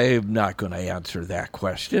 I'm not going to answer that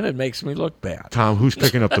question. It makes me look bad. Tom, who's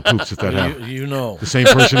picking up the poops if that happens? You know. The same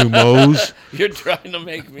person who mows? You're trying to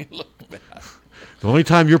make me look bad. The only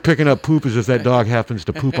time you're picking up poop is if that dog happens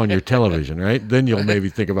to poop on your television, right? Then you'll maybe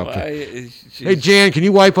think about Hey, Jan, can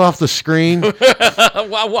you wipe off the screen?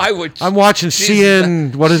 Why would I'm watching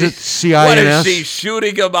CN, what is it, CINS? What is she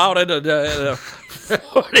shooting about in a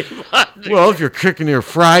 40-pound? Well, if you're cooking your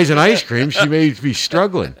fries and ice cream, she may be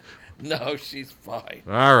struggling. No, she's fine.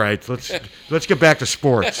 All right, let's get back to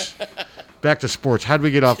sports. Back to sports. How did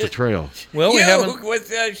we get off the trail? Well, we haven't.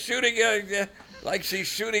 With shooting, like she's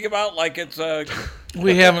shooting him out like it's a.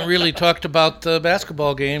 We haven't really talked about the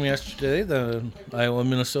basketball game yesterday, the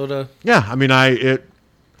Iowa-Minnesota. Yeah, I mean, it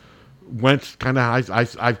went kind of. I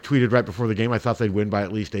tweeted right before the game. I thought they'd win by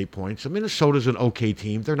at least 8 points. Minnesota's an okay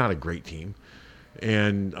team. They're not a great team,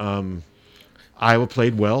 and Iowa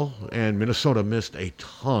played well, and Minnesota missed a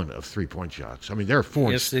ton of 3-point shots. I mean,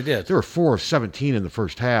 Yes, they did. They were 4 of 17 in the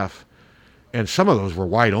first half. And some of those were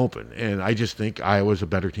wide open. And I just think Iowa's a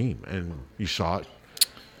better team. And you saw it.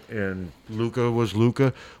 And Luka was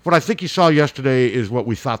Luka. What I think you saw yesterday is what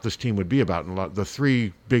we thought this team would be about. And the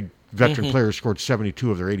 3 big veteran players scored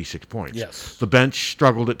 72 of their 86 points. Yes. The bench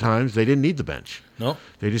struggled at times. They didn't need the bench. No.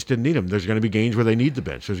 They just didn't need them. There's going to be games where they need the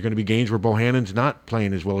bench. There's going to be games where Bohannon's not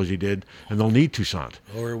playing as well as he did, and they'll need Toussaint.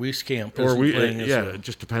 Or Wieskamp isn't playing as well. It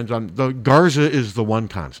just depends on. Garza is the one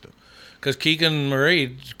constant. Because Keegan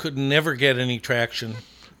Murray could never get any traction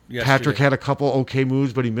yesterday. Patrick had a couple okay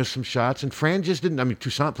moves, but he missed some shots. And Fran just didn't. I mean,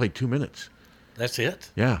 Toussaint played 2 minutes. That's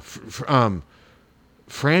it? Yeah.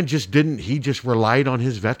 Fran just didn't. He just relied on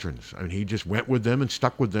his veterans. I mean, he just went with them and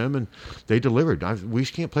stuck with them, and they delivered.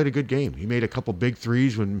 Wieskamp played a good game. He made a couple big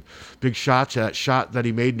threes, big shots. That shot that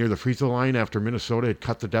he made near the free throw line after Minnesota had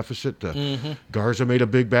cut the deficit. Garza made a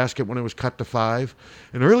big basket when it was cut to 5.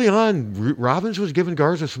 And early on, Robbins was giving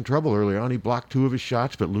Garza some trouble early on. He blocked 2 of his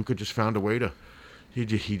shots, but Luka just found a way to. He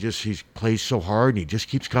plays so hard, and he just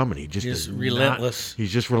keeps coming. He's relentless.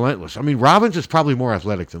 He's just relentless. I mean, Robbins is probably more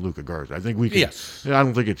athletic than Luka Garza. I think we can. Yes. I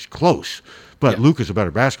don't think it's close, but Luka's a better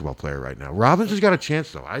basketball player right now. Robbins has got a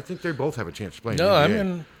chance, though. I think they both have a chance to play. No,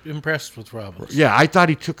 I'm impressed with Robbins. Yeah, I thought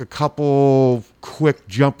he took a couple quick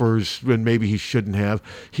jumpers when maybe he shouldn't have.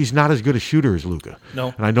 He's not as good a shooter as Luka.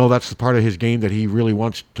 No. And I know that's the part of his game that he really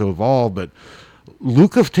wants to evolve, but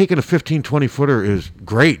Luka taking a 15, 20-footer is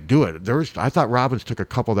great. Do it. I thought Robbins took a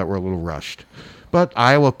couple that were a little rushed. But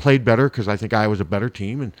Iowa played better because I think Iowa's a better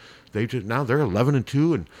team, and now they're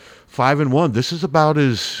 11-2 and 5-1. This is about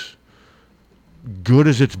as good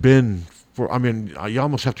as it's been for. I mean, you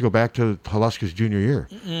almost have to go back to Haluska's junior year.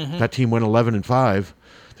 Mm-hmm. That team went 11-5.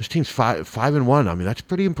 This team's 5-1. I mean, that's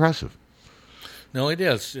pretty impressive. No, it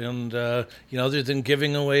is. And, other than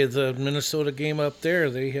giving away the Minnesota game up there,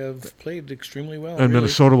 they have played extremely well. And really.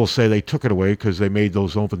 Minnesota will say they took it away because they made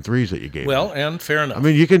those open threes that you gave Well, them. and fair enough. I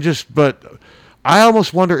mean, you can but I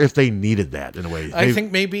almost wonder if they needed that in a way. I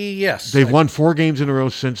think maybe, yes. They've won 4 games in a row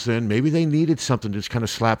since then. Maybe they needed something to just kind of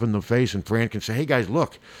slap in the face, and Fran can say, hey, guys,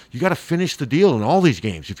 look, you got to finish the deal in all these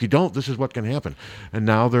games. If you don't, this is what can happen. And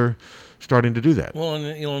now they're starting to do that. Well, and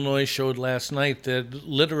Illinois showed last night that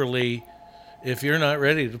literally – if you're not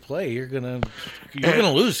ready to play, you're gonna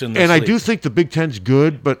lose in this And league. I do think the Big Ten's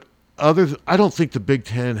good, but I don't think the Big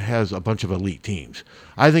Ten has a bunch of elite teams.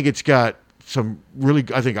 I think it's got some really.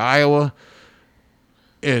 I think Iowa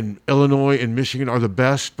and Illinois and Michigan are the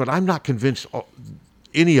best, but I'm not convinced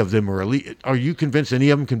any of them are elite. Are you convinced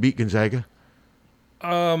any of them can beat Gonzaga?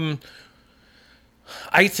 I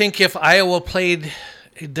think if Iowa played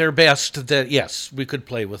their best, that yes, we could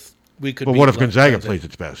play with. But what if Gonzaga plays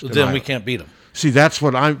its best? Then we can't beat them. See, that's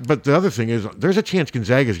what but the other thing is, there's a chance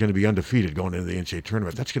Gonzaga is going to be undefeated going into the NCAA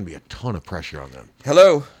tournament. That's going to be a ton of pressure on them.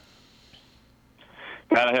 Hello.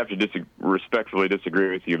 Pat, I have to respectfully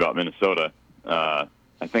disagree with you about Minnesota.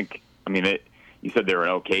 You said they're an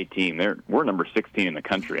okay team. We're number 16 in the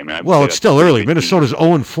country. I mean, well, it's still early. Minnesota's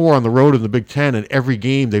 0-4 on the road in the Big Ten, and every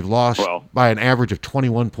game they've lost by an average of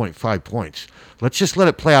 21.5 points. Let's just let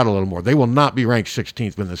it play out a little more. They will not be ranked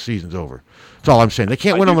 16th when the season's over. That's all I'm saying. They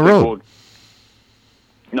can't win on the road.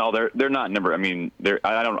 No, they're not number. I mean,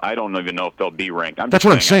 I don't even know if they'll be ranked. That's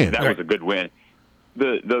what I'm saying. That was a good win.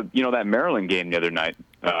 That Maryland game the other night.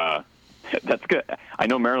 That's good. I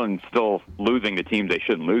know Maryland's still losing to teams they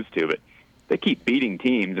shouldn't lose to, but they keep beating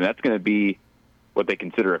teams, and that's going to be what they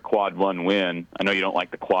consider a quad 1 win. I know you don't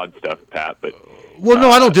like the quad stuff, Pat, but well, no,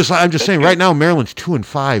 I don't dislike. I'm just saying right now Maryland's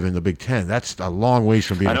 2-5 in the Big Ten. That's a long ways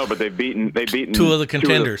from being. I know, but they've beaten 2 of the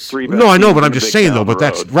contenders. 3 no, I know, but I'm just saying though. But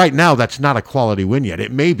that's right now. That's not a quality win yet.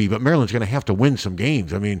 It may be, but Maryland's going to have to win some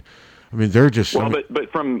games. I mean, they're just. Well,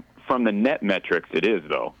 but from the net metrics, it is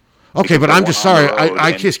though. Okay, but I'm just sorry.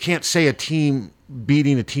 I just can't say a team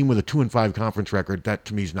beating a team with a 2-5 conference record, that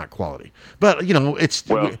to me is not quality. But it's.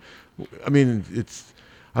 Well, I mean, it's.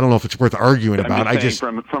 I don't know if it's worth arguing about. I'm just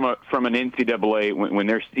saying from an NCAA when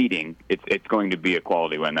they're seeding, it's going to be a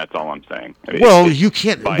quality win. That's all I'm saying. Well, you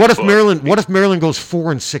can't. What if Maryland? What if Maryland goes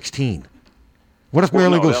 4-16? What if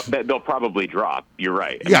Maryland goes? They'll probably drop. You're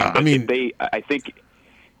right. I mean, I think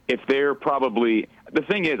if they're probably the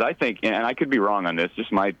thing is, I think, and I could be wrong on this.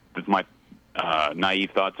 Just my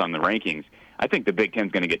naive thoughts on the rankings. I think the Big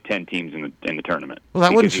Ten's going to get 10 teams in the tournament. Well,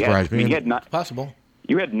 that wouldn't surprise me. Possible.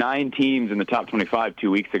 You had 9 teams in the top 25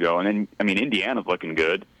 2 weeks ago, and then Indiana's looking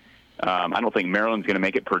good. I don't think Maryland's going to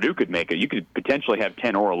make it. Purdue could make it. You could potentially have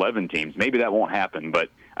 10 or 11 teams. Maybe that won't happen, but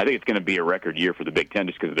I think it's going to be a record year for the Big Ten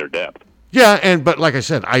just because of their depth. Yeah, but like I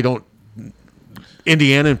said,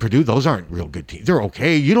 Indiana and Purdue, those aren't real good teams. They're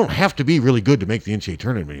okay. You don't have to be really good to make the NCAA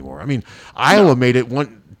tournament anymore. I mean, Iowa made it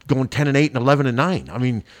going 10-8 and 11-9. I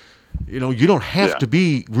mean, you don't have to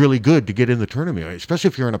be really good to get in the tournament, especially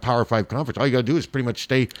if you're in a Power 5 conference. All you got to do is pretty much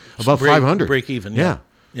stay above 500. Break even. Yeah.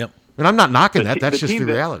 Yep. And I'm not knocking that. That's just the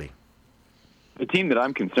reality. The team that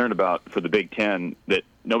I'm concerned about for the Big Ten that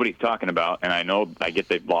nobody's talking about, and I get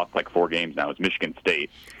they've lost like 4 games now, is Michigan State.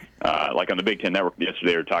 Like on the Big Ten Network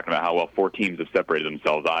yesterday, they were talking about how well 4 teams have separated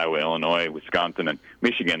themselves: Iowa, Illinois, Wisconsin, and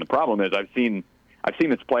Michigan. The problem is I've seen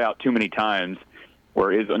this play out too many times.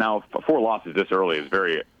 Where now 4 losses this early is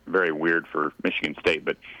very, very weird for Michigan State.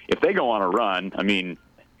 But if they go on a run,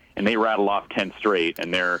 and they rattle off 10 straight,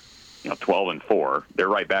 and they're 12-4, they're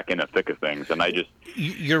right back in the thick of things. And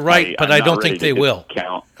you're right, but I don't think they will.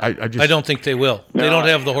 I don't think they will. No, they don't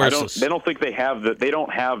have the horses. They don't think they have the. They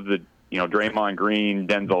don't have the. Draymond Green,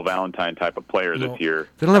 Denzel Valentine type of player this year.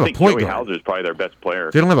 They don't have a point Joey guard. Hauser is probably their best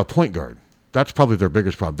player. They don't have a point guard. That's probably their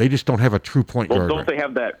biggest problem. They just don't have a true point guard. Don't they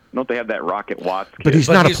have that Rocket Watts kid? But he's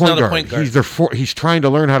not a point guard. He's trying to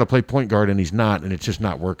learn how to play point guard, and he's not, and it's just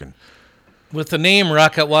not working. With the name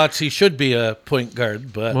Rocket Watts, he should be a point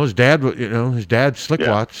guard. But his dad, Slick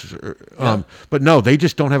Watts. But no, they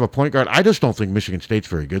just don't have a point guard. I just don't think Michigan State's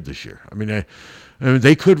very good this year. I mean,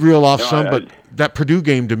 they could reel off some, but that Purdue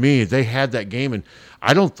game, to me, they had that game, and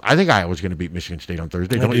I think Iowa's going to beat Michigan State on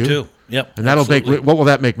Thursday. Don't you? Too. Yep. And that'll make what will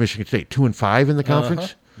that make Michigan State 2-5 in the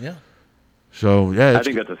conference? Yeah. So I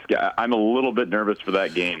think I'm a little bit nervous for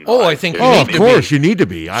that game. I think. Of course, you need to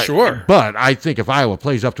be. Sure. But I think if Iowa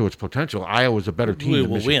plays up to its potential, Iowa's a better team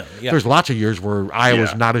than Michigan. Win. Yeah. There's lots of years where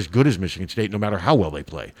Iowa's not as good as Michigan State, no matter how well they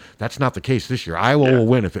play. That's not the case this year. Iowa will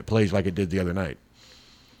win if it plays like it did the other night.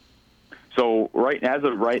 So as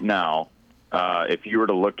of right now, if you were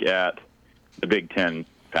to look at the Big Ten,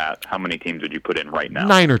 Pat, how many teams would you put in right now?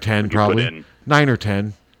 9 or 10, probably. 9 or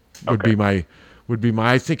 10 would be my.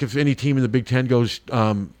 I think if any team in the Big Ten goes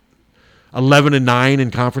 11-9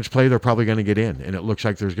 in conference play, they're probably going to get in, and it looks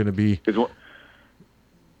like there's going to be.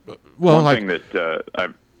 One thing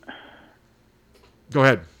that Go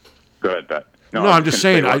ahead. Go ahead, Pat. No, I'm just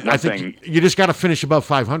saying. I think you just got to finish above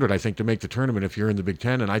 500. I think to make the tournament if you're in the Big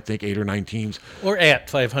Ten, and I think 8 or 9 teams. Or at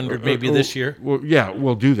 500 maybe this year. Well, yeah,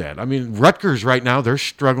 we'll do that. I mean, Rutgers right now they're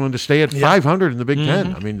struggling to stay at 500 in the Big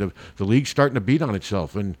Ten. I mean, the league's starting to beat on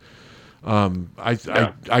itself, and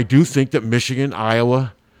I do think that Michigan,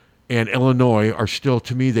 Iowa, and Illinois are still,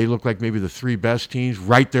 to me, they look like maybe the 3 best teams,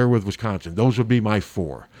 right there with Wisconsin. Those would be my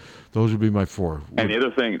 4. Those would be my 4. And the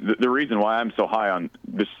other thing, the reason why I'm so high on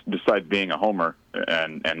this, besides being a homer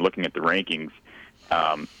and looking at the rankings,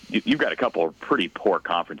 you've got a couple of pretty poor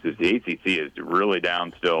conferences. The ACC is really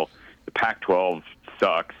down still. The Pac-12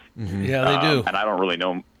 sucks. Mm-hmm. Yeah, they do. And I don't really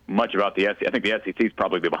know much about the SEC. I think the SEC is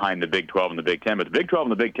probably behind the Big 12 and the Big 10. But the Big 12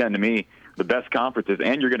 and the Big 10, to me, the best conferences,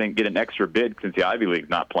 and you're going to get an extra bid since the Ivy League's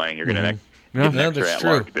not playing. You're going to get an extra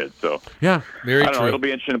at-large bid. So, very true. It'll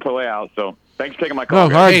be interesting to play out. So, thanks for taking my call. All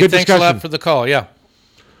right, good thanks discussion. a lot for the call. Yeah.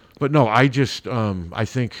 But no, I just I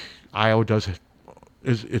think Iowa does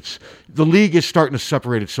it's the league is starting to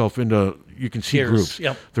separate itself into, you can see tiers. Groups.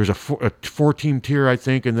 Yep. There's a 4-team tier, I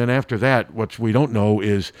think, and then after that, what we don't know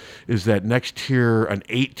is that next tier an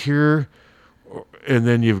 8 tier, and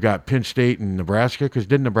then you've got Penn State and Nebraska, because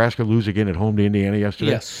didn't Nebraska lose again at home to Indiana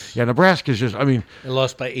yesterday? Yes. Yeah, Nebraska's just, I mean, they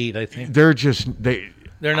lost by 8, I think.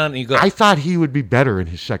 They're not any good. I thought he would be better in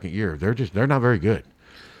his second year. They're not very good.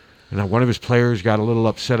 And one of his players got a little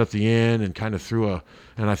upset at the end and kind of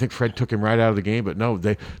and I think Fred took him right out of the game. But no,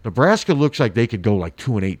 Nebraska looks like they could go like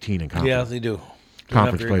 2-18 in conference. Yeah, they do.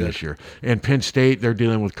 Conference play this year. And Penn State, they're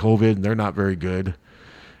dealing with COVID and they're not very good.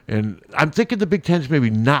 And I'm thinking the Big Ten's maybe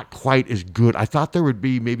not quite as good. I thought there would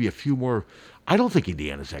be maybe a few more. I don't think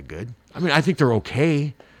Indiana's that good. I mean, I think they're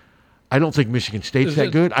okay. I don't think Michigan State's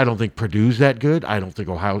that good. I don't think Purdue's that good. I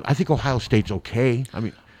think Ohio State's okay. I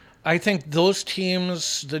mean, I think those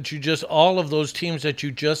teams all of those teams that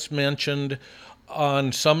you just mentioned,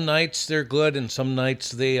 on some nights they're good and some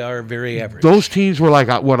nights they are very average. Those teams were like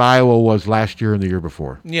what Iowa was last year and the year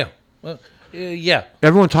before. Yeah. Well, yeah.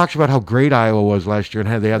 Everyone talks about how great Iowa was last year,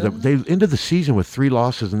 and they ended the season with 3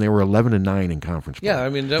 losses, and they were 11-9 in conference play. Yeah, I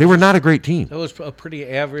mean they were not a great team. That was a pretty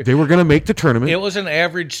average. They were going to make the tournament. It was an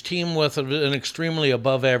average team with an extremely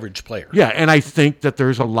above average player. Yeah, and I think that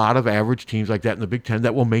there's a lot of average teams like that in the Big Ten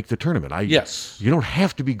that will make the tournament. Yes. You don't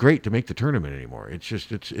have to be great to make the tournament anymore. It's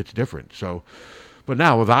just it's different. So, but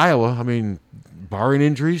now with Iowa, I mean, barring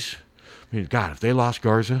injuries, I mean, God, if they lost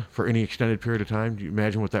Garza for any extended period of time, do you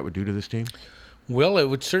imagine what that would do to this team? Well, it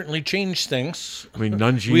would certainly change things. I mean,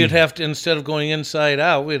 Nunji... We'd have to, instead of going inside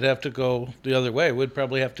out, we'd have to go the other way. We'd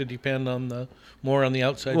probably have to depend on more on the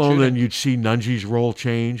outside Well, shooting. then you'd see Nunji's role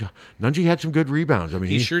change. Nunji had some good rebounds. I mean,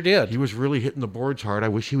 he sure did. He was really hitting the boards hard. I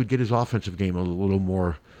wish he would get his offensive game a little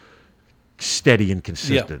more steady and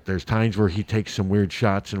consistent. Yeah. There's times where he takes some weird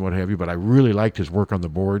shots and what have you, but I really liked his work on the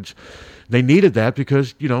boards. They needed that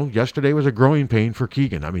because, yesterday was a growing pain for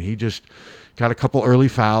Keegan. I mean, he just got a couple early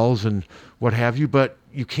fouls and what have you, but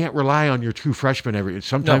you can't rely on your true freshmen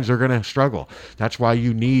sometimes they're going to struggle. That's why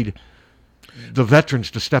you need the veterans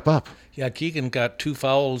to step up. Yeah, Keegan got 2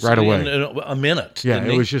 fouls right away in a minute. Yeah,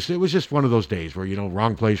 it was just one of those days where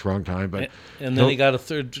wrong place, wrong time. But and then he got a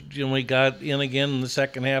third. He got in again in the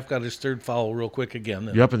second half. Got his 3rd foul real quick again.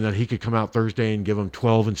 Yep, and then he could come out Thursday and give them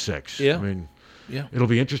 12 and 6. Yeah, I mean. Yeah. It'll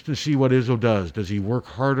be interesting to see what Izzo does. Does he work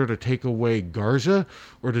harder to take away Garza,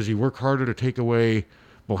 or does he work harder to take away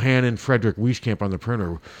Bohannon, Frederick, Wieskamp on the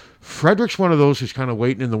perimeter? Frederick's one of those who's kind of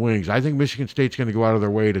waiting in the wings. I think Michigan State's going to go out of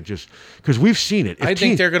their way to just because we've seen it. I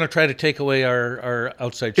think they're going to try to take away our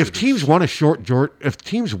outside shooters. If teams want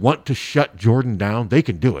to shut Jordan down, they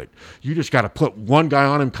can do it. You just got to put one guy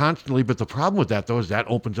on him constantly. But the problem with that, though, is that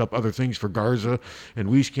opens up other things for Garza and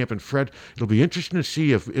Wieskamp and Fred. It'll be interesting to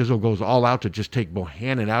see if Izzo goes all out to just take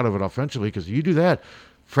Bohannon out of it offensively, because you do that,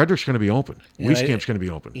 Frederick's going to be open. Wieskamp's going to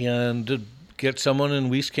be open. And get someone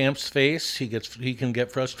in Wieskamp's face, he can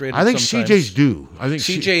get frustrated. I think sometimes. CJ's due. I think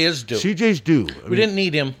CJ is due. CJ's due. We didn't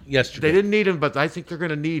need him yesterday. They didn't need him, but I think they're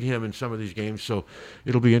going to need him in some of these games. So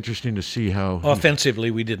it'll be interesting to see how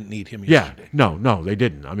offensively we didn't need him yesterday. Yeah, no, they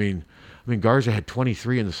didn't. I mean, Garza had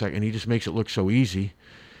 23 in the second, and he just makes it look so easy.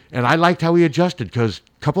 And I liked how he adjusted because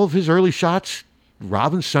a couple of his early shots,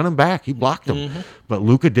 Robbins sent him back. He blocked them. Mm-hmm. But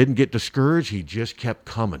Luka didn't get discouraged. He just kept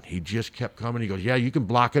coming. He goes, yeah, you can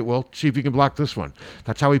block it. Well, see if you can block this one.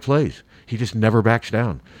 That's how he plays. He just never backs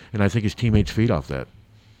down. And I think his teammates feed off that.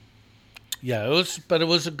 Yeah, it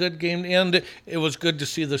was a good game. And it was good to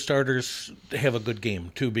see the starters have a good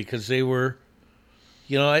game, too, because they were...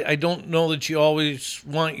 I don't know that you always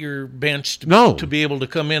want your bench to be able to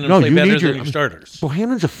come in and play better than your starters.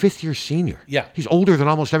 Bohannon's a 5th-year senior. Yeah. He's older than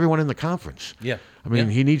almost everyone in the conference. Yeah. I mean,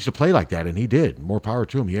 he needs to play like that, and he did. More power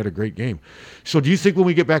to him. He had a great game. So do you think when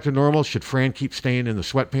we get back to normal, should Fran keep staying in the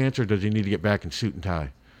sweatpants, or does he need to get back in suit and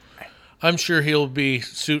tie? I'm sure he'll be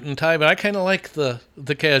suit and tie, but I kind of like the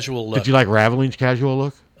casual look. Did you like Raveline's casual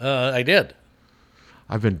look? I did.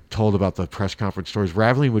 I've been told about the press conference stories.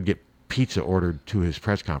 Raveline would get pizza ordered to his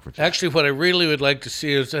press conference. Actually, what I really would like to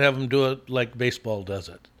see is to have him do it like baseball does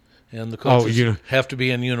it. And the coaches have to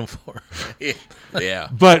be in uniform. Yeah.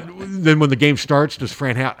 But then when the game starts, does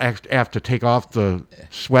Fran have to take off the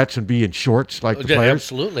sweats and be in shorts like the players?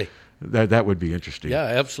 Absolutely. That would be interesting. Yeah,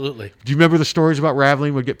 absolutely. Do you remember the stories about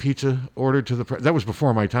Raveline would get pizza ordered to the press? That was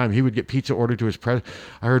before my time. He would get pizza ordered to his press.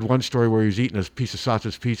 I heard one story where he was eating a piece of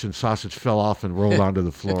sausage pizza and sausage fell off and rolled onto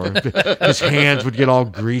the floor. His hands would get all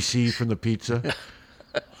greasy from the pizza.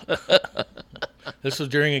 This was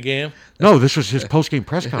during a game? No, this was his post-game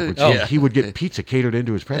press conference. He would get pizza catered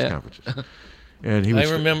into his press conferences. And I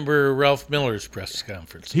remember Ralph Miller's press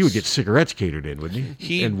conference. He would get cigarettes catered in, wouldn't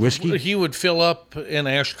he? And whiskey? He would fill up an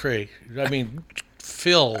ashtray.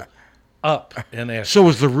 Fill up an ashtray. So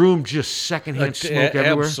was the room just secondhand smoke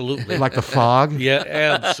everywhere? Absolutely. Like the fog? Yeah,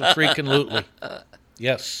 absolutely.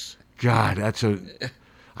 Yes. God,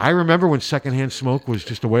 I remember when secondhand smoke was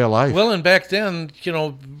just a way of life. Well, and back then,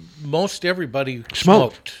 most everybody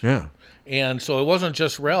smoked. Yeah. And so it wasn't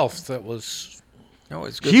just Ralph that was... No,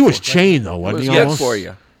 it's good. He was chained, though, wasn't he? It was good for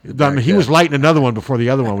you. I mean, he was lighting another one before the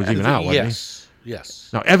other one was even out, wasn't he? Yes.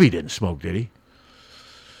 Now, Evie didn't smoke, did he?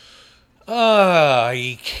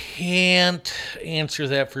 I can't answer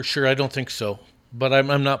that for sure. I don't think so, but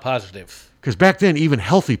I'm not positive. Because back then, even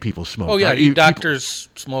healthy people smoked. Oh, yeah, right? doctors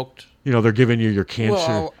smoked. They're giving you your cancer.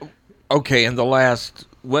 Well, okay,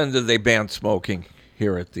 when did they ban smoking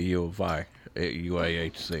here at the U of I, at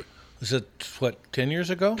UIHC? Is it, 10 years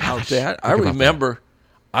ago? How's that? I remember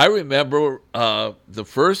I remember the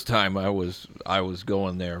first time I was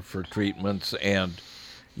going there for treatments, and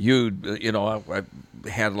I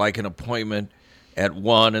had like an appointment at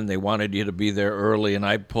 1, and they wanted you to be there early, and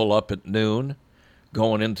I'd pull up at noon,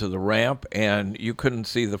 going into the ramp, and you couldn't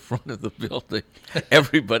see the front of the building.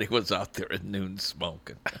 Everybody was out there at noon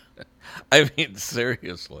smoking. I mean,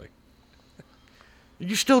 seriously.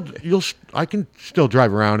 I can still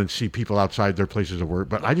drive around and see people outside their places of work,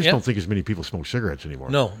 but I just Yeah. don't think as many people smoke cigarettes anymore.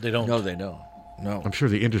 No, they don't. No, they don't. No. I'm sure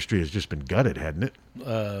the industry has just been gutted, hadn't it?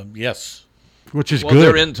 Yes. Which is well, good.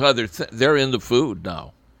 They're into they're into food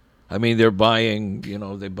now. I mean, they're buying.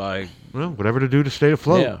 They buy. Well, whatever to do to stay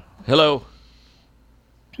afloat. Yeah. Hello.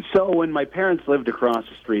 So when my parents lived across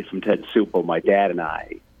the street from Ted Supple, my dad and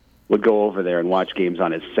I would go over there and watch games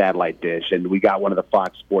on his satellite dish, and we got one of the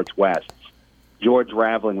Fox Sports Wests. George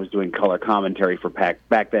Raveling was doing color commentary for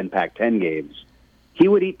back then Pac-10 games. He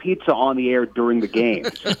would eat pizza on the air during the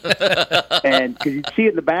games. And because you'd see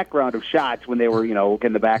it in the background of shots when they were,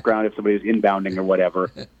 in the background if somebody was inbounding or whatever.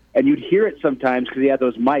 And you'd hear it sometimes because he had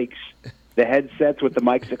those mics, the headsets with the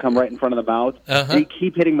mics that come right in front of the mouth. Uh-huh. He'd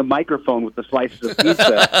keep hitting the microphone with the slices of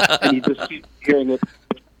pizza, and you just keep hearing it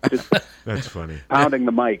just That's funny. pounding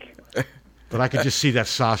the mic. But I could just see that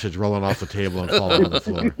sausage rolling off the table and falling on the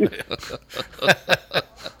floor.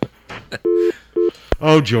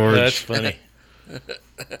 Oh, George. That's funny.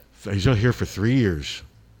 He's out here for 3 years.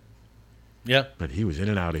 Yeah. But he was in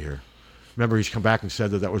and out of here. Remember, he's come back and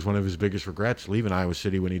said that was one of his biggest regrets, leaving Iowa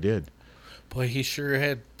City when he did. Boy, he sure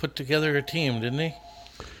had put together a team, didn't he?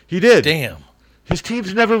 He did. Damn. His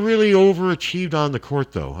team's never really overachieved on the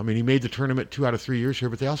court, though. I mean, he made the tournament 2 out of 3 years here,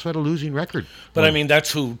 but they also had a losing record. But, I mean,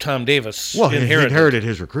 that's who Tom Davis He inherited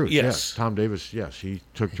his recruits. Yes. Tom Davis, yes. He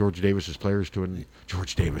took George Davis's players to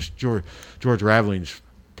George Raveling's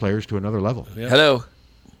players to another level. Yeah. Hello.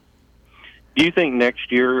 Do you think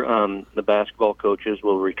next year the basketball coaches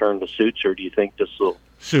will return to suits, or do you think this will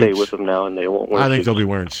stay with them now and they won't wear I think suits? they'll be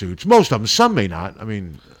wearing suits. Most of them. Some may not. I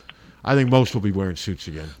mean, I think most will be wearing suits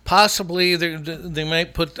again. Possibly they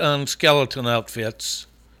might put on skeleton outfits.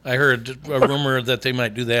 I heard a rumor that they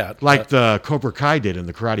might do that. Like the Cobra Kai did in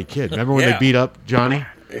The Karate Kid. Remember when Yeah. they beat up Johnny?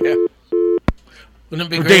 Yeah. Wouldn't it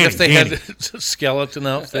be Or great if they Danny. had skeleton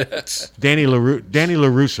outfits? Danny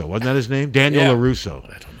LaRusso. Wasn't that his name? Daniel Yeah. LaRusso. I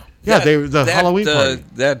don't know. Yeah, the Halloween party.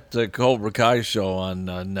 That Cobra Kai show on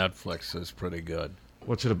Netflix is pretty good.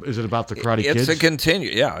 What's it? Is it about the Karate It's Kids?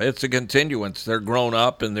 It's a continuance. They're grown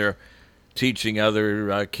up and they're teaching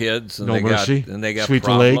other kids, and No they mercy. got Sweep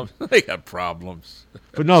the leg. problems. They got problems.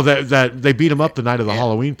 But no, that they beat him up the night of the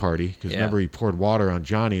Halloween party because Yeah. remember he poured water on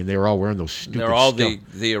Johnny, and they were all wearing those stupid. They're all skele-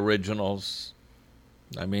 the originals.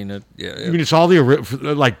 I mean, You mean it's all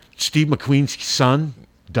like Steve McQueen's son,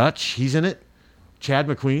 Dutch? He's in it. Chad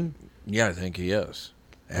McQueen. Yeah, I think he is.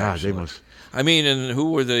 Yeah, they Actually. must. I mean, and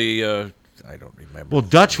who were the? I don't remember. Well,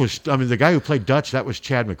 Dutch was. I mean, the guy who played Dutch, that was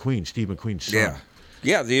Chad McQueen, Steve McQueen's son. Yeah,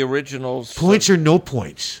 yeah, the originals. Points or no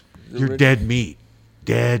points, you're orig- dead meat.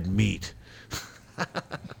 Dead meat.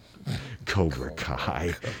 Cobra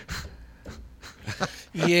Kai.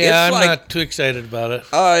 Yeah, It's I'm like- not too excited about it.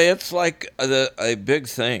 It's like a big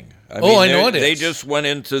thing. I know it is. They just went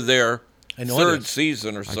into their I know it third is.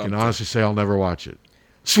 season or I something. can honestly say I'll never watch it.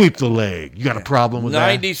 Sweep the leg. You got a problem with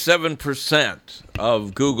that? 97%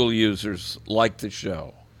 of Google users like the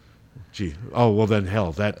show. Gee. Oh, well then,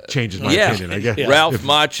 hell, that changes my Yeah. opinion, I guess. Ralph If-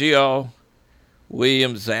 Macchio,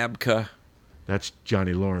 William Zabka. That's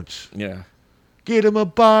Johnny Lawrence. Yeah. Get him a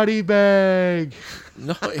body bag.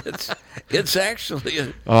 No, it's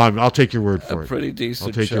actually I'll take your word for it. pretty decent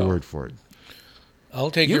I'll take your show. word for it. I'll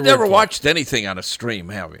take You've your never word for watched anything on a stream,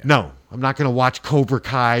 have you? No, I'm not going to watch Cobra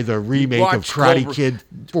Kai, the remake of watch Karate Cobra- Kid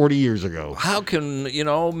 40 years ago. How can,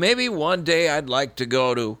 maybe one day I'd like to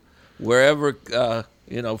go to wherever,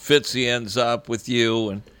 Fitzy ends up with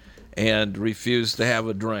you and refuse to have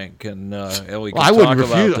a drink. And we can I wouldn't talk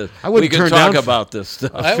refuse. about this. I wouldn't we can turn talk down about this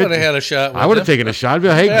stuff. I would have had a shot. I would have taken a shot. I'd be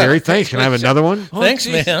like, hey, Yeah. Gary, thanks. Can I have another one? Oh, Thanks,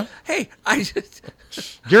 geez. man. Hey, I just...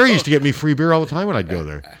 Gary used to get me free beer all the time when I'd go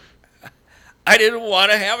there. I didn't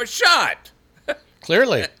want to have a shot.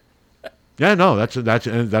 Clearly. Yeah, no,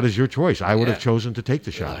 that is your choice. I would have chosen to take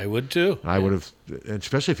the shot. I would too. I would have,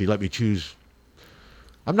 especially if he let me choose.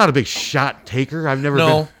 I'm not a big shot taker. I've never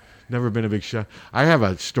been a big shot. I have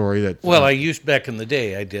a story that. Well, I used back in the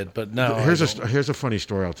day. I did, but now here's a funny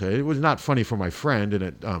story I'll tell you. It was not funny for my friend, and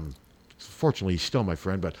it fortunately he's still my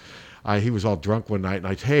friend, but. He was all drunk one night, and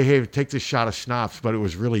I said, hey, take this shot of schnapps, but it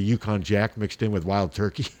was really Yukon Jack mixed in with wild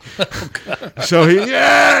turkey. So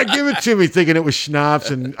give it to me, thinking it was schnapps,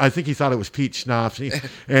 and I think he thought it was Pete Schnapps,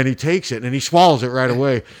 and he takes it, and he swallows it right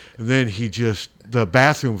away, and then he just the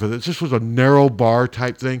bathroom for this. This was a narrow bar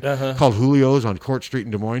type thing called Julio's on Court Street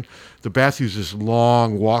in Des Moines. The bathroom's this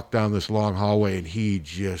long walk down this long hallway, and he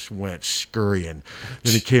just went scurrying.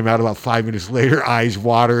 Then he came out about 5 minutes later, eyes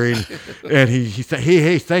watering, and he said,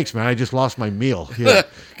 hey, thanks, man. I just lost my meal.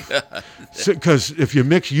 Because if you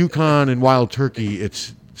mix Yukon and wild turkey,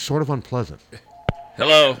 it's sort of unpleasant.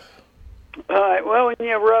 Hello. All right. Well, when you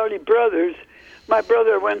have rowdy brothers, my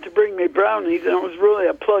brother went to bring me brownies, and it was really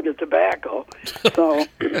a plug of tobacco. So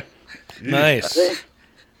nice.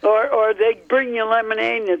 Or they bring you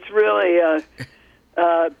lemonade, and it's really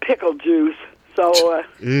pickle juice. So,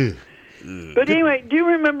 but anyway, do you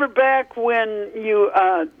remember back when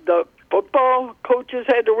the football coaches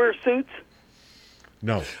had to wear suits?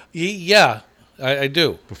 No. Yeah, I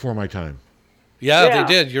do. Before my time. Yeah,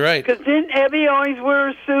 they did. You're right. Because didn't Evie always wear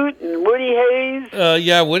a suit, and Woody Hayes?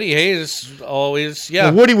 Yeah, Woody Hayes always. Yeah,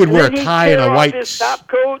 well, Woody would wear a tie and a white his top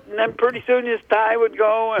coat, and then pretty soon his tie would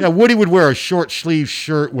go. And... Yeah, Woody would wear a short sleeve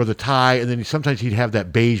shirt with a tie, and then sometimes he'd have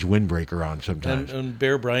that beige windbreaker on. Sometimes. And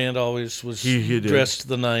Bear Bryant always was dressed to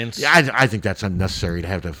the nines. Yeah, I think that's unnecessary to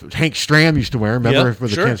have to. Hank Stram used to wear. Remember for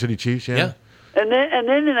the Kansas City Chiefs? Yeah. And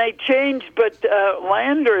then they changed, but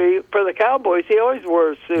Landry for the Cowboys, he always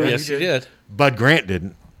wore a suit. Yes, he did. Bud Grant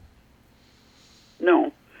didn't.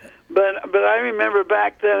 No, but I remember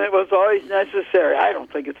back then it was always necessary. I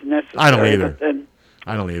don't think it's necessary. I don't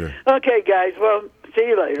either. Okay, guys. Well, see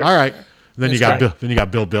you later. All right. Then you got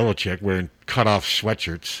Bill Belichick wearing cut off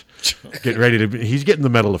sweatshirts, getting ready to. He's getting the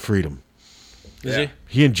Medal of Freedom. Is he?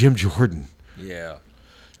 He and Jim Jordan. Yeah.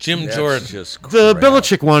 Jim Jordan. The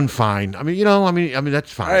Belichick one, fine. I mean,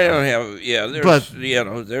 that's fine. I don't have. Yeah, there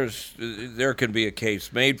can be a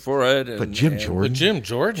case made for it. But Jim Jordan. Jim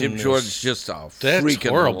Jordan's just a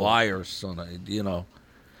freaking liar, son.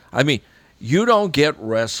 I mean, you don't get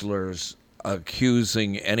wrestlers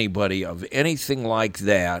accusing anybody of anything like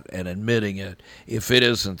that and admitting it if it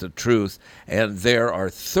isn't the truth. And there are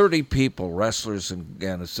 30 people, wrestlers and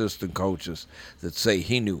assistant coaches, that say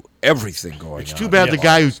he knew everything going on. It's too bad the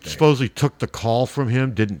guy who supposedly took the call from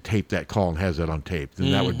him didn't tape that call and has that on tape. Then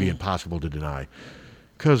that would be impossible to deny.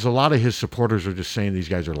 Because a lot of his supporters are just saying these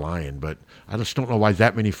guys are lying, but I just don't know why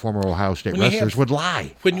that many former Ohio State wrestlers would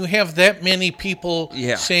lie. When you have that many people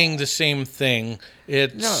saying the same thing,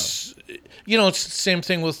 it's it's the same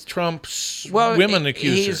thing with Trump's women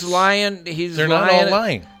accusers. He's lying. They're not all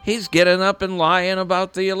lying. He's getting up and lying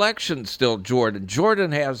about the election still, Jordan.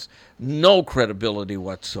 Jordan has no credibility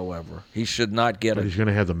whatsoever. He should not get it. He's going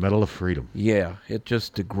to have the Medal of Freedom. Yeah, it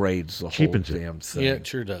just degrades the whole damn thing. Yeah, it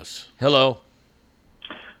sure does. Hello.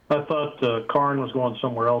 I thought Karn was going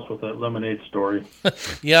somewhere else with that lemonade story.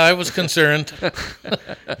 Yeah, I was concerned.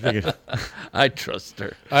 I trust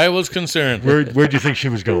her. I was concerned. Where'd you think she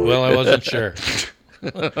was going? Well, I wasn't sure.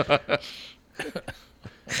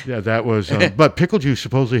 Yeah, that was. But pickle juice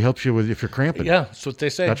supposedly helps you with if you're cramping. Yeah, that's what they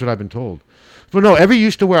say. That's what I've been told. But no, Evie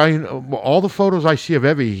used to wear. all the photos I see of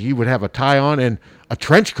Evie, he would have a tie on and a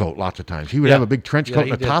trench coat. Lots of times, he would have a big trench coat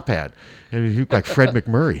and a top hat, and he looked like Fred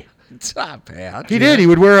McMurray. Top hat. He did. He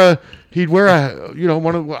would wear a. He'd wear a.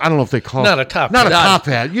 One of. I don't know if they call not a top. Not a top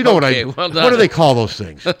hat. You know what I. What do they call those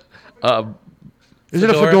things? Is it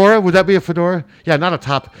a fedora? Would that be a fedora? Yeah, not a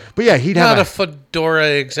top. But yeah, he'd have not a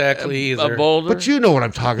fedora exactly either. A boulder. But you know what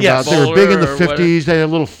I'm talking about. They were big in the 50s. They had a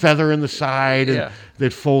little feather in the side, and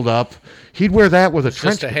they'd fold up. He'd wear that with a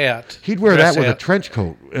trench. Just a hat. He'd wear that with a trench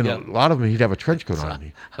coat, and a lot of them he'd have a trench coat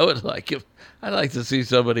on. I would like him. I'd like to see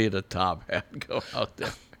somebody in a top hat go out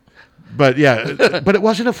there. But yeah, but it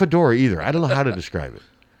wasn't a fedora either. I don't know how to describe it.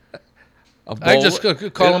 I just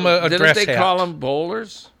call them a dress hat. Didn't they call them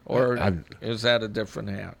bowlers? Or is that a different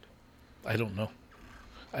hat? I don't know.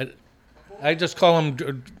 I just call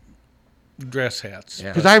them dress hats.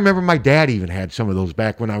 Because I remember my dad even had some of those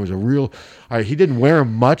back when I was a real. He didn't wear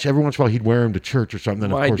them much. Every once in a while, he'd wear them to church or something.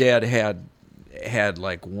 Then, my dad had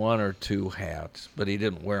like one or two hats, but he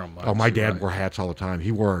didn't wear them much. Oh, my dad wore hats all the time.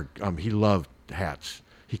 He wore. He loved hats.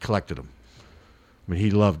 He collected them. I mean, he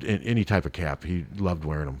loved any type of cap. He loved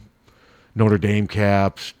wearing them. Notre Dame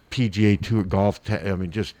caps, PGA Tour golf. I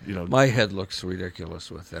mean, just My head looks ridiculous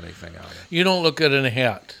with anything on it. You don't look good in a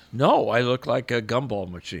hat. No, I look like a gumball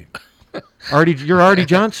machine. You're Artie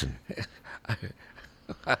Johnson.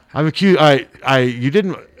 I'm accused. You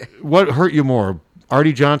didn't. What hurt you more,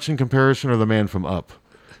 Artie Johnson comparison or the man from Up?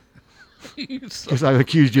 Because I've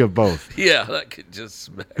accused you of both. Yeah, that could just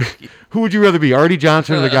smack you. Who would you rather be, Artie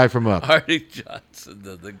Johnson or the guy from Up? Artie Johnson,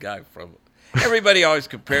 the guy from Up. Everybody always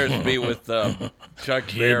compares me with Chuck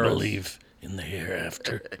Barris. You believe in the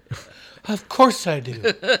hereafter? Of course I do.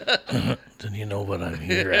 Then you know what I'm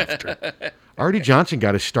here after. Artie Johnson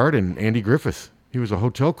got his start in Andy Griffith. He was a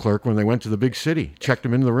hotel clerk when they went to the big city. Checked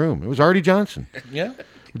him into the room. It was Artie Johnson. Yeah.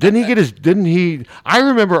 Didn't he? I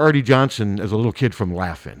remember Artie Johnson as a little kid from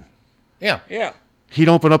Laugh-In. Yeah. Yeah. He'd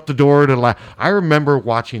open up the door to laugh. I remember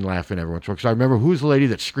watching Laugh-In every once in a while because I remember who was the lady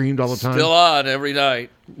that screamed all the time? Still on every night.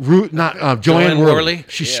 Joanne Worley.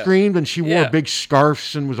 She Yeah. screamed and she wore Yeah. big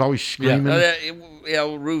scarves and was always screaming.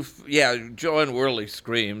 Joanne Worley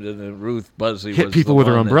screamed, and then Ruth Buzzy Hit was people the with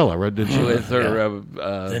her one umbrella, right? Didn't she? With her.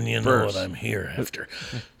 Then you know purse. what I'm here after.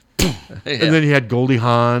 And then you had Goldie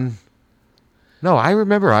Hawn. No, I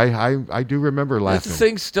remember. I do remember This Laugh-In.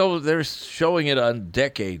 thing still, they're showing it on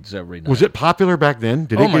Decades every night. Was it popular back then?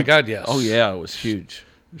 Oh my God, yes. Oh yeah, it was huge.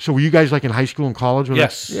 So were you guys like in high school and college? When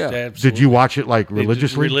Yes, that? yeah. Did Absolutely. you watch it like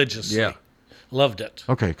religiously? Religiously. Yeah. Loved it.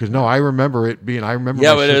 Okay, because no, I remember it being. I remember.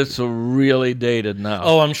 Yeah, my but sister- it's really dated now.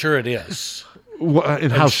 Oh, I'm sure it is.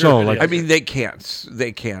 And how so? Like, I mean, they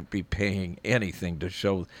can't be paying anything to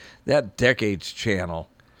show that Decades channel.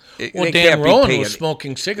 Well, They Dan can't be Rowan paying was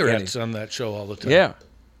smoking cigarettes any- on that show all the time. Yeah.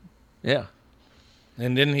 Yeah.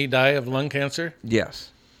 And didn't he die of lung cancer?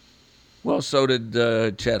 Yes. Well, so did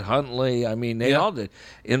Chet Huntley. I mean, they Yeah. all did.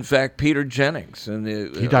 In fact, Peter Jennings. And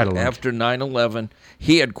He died alone. after 9/11.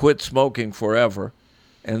 He had quit smoking forever.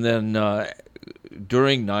 And then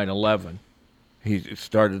during 9/11, he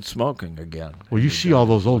started smoking again. well, you see all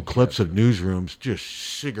those old clips of newsrooms, just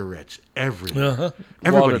cigarettes everywhere. Uh-huh. Walter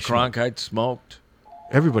Everybody smoked. Cronkite smoked.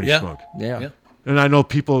 Everybody Yeah. smoked. Yeah. And I know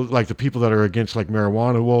people like the people that are against like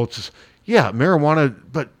marijuana. Well, it's just, marijuana,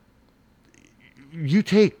 but you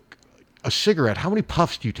take a cigarette. How many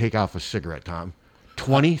puffs do you take off a cigarette, Tom?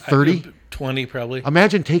 20, 30? 20 probably.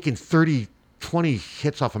 Imagine taking 30, 20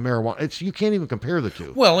 hits off of marijuana. You can't even compare the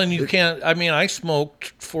two. Well, and you can't. I mean, I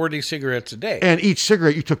smoked 40 cigarettes a day. And each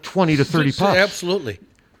cigarette, you took 20 to 30 puffs. Absolutely.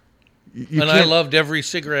 You and I can't- loved every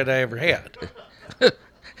cigarette I ever had.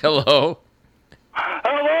 Hello.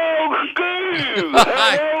 Hello, Steve.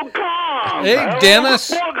 Hello, Tom. Hey, Hello, Dennis.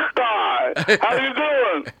 Sports Guy. How you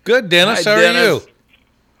doing? Good, Dennis. Hi, How Dennis. are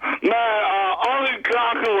you? Man, Ollie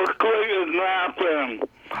Johnson was great as Laughing.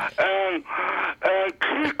 And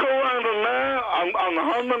Chico and the man, I'm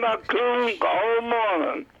humming that tune all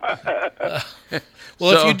morning.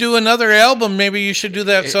 Well, if you do another album, maybe you should do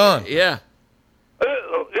that song. Yeah.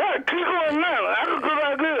 Yeah, Chico and the man, that's a good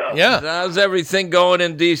idea. Yeah. How's everything going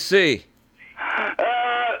in D.C.?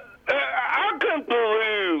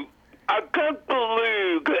 I can't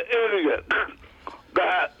believe the idiot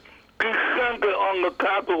that descended on the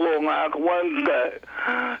Capitol last Wednesday.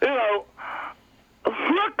 You know,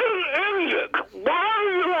 frickin' idiot. Why do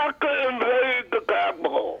you have to invade the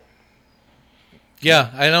Capitol? Yeah,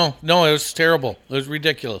 I know. No, it was terrible. It was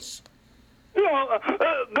ridiculous. You know,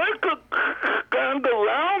 they could stand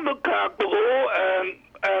around the Capitol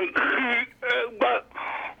and see, but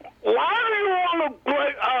why do you want to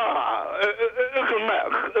break? It's a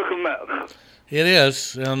mess. It's a mess. It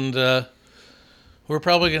is, and we're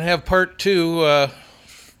probably going to have part 2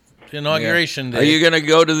 inauguration Yeah. day. Are you going to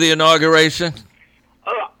go to the inauguration?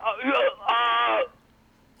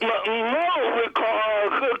 No,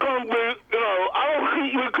 because it's going to be, you know,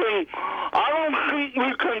 I don't think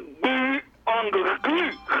we can be on the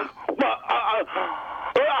streets. But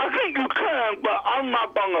I think you can, but I'm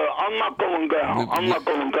not going down. I'm not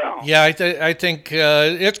going down. Yeah, I think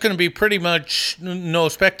it's going to be pretty much no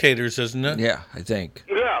spectators, isn't it? Yeah, I think.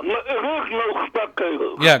 Yeah, it is no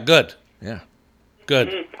spectators. Yeah, good. Yeah. Good.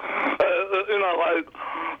 You know, like,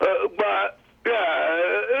 but yeah,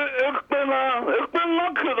 it's been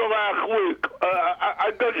lucky the last week.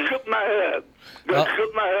 I just shook my head.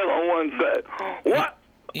 Shook my head on Wednesday. What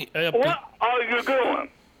are you doing?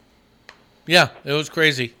 Yeah, it was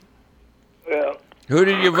crazy. Yeah. Who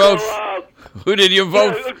did you vote for? Who did you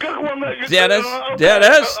vote for? Dennis?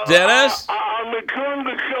 Dennis? I'm enjoying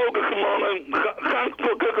the show this morning. Thanks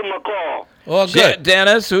for taking my call. Well, good.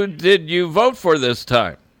 Dennis, who did you vote for this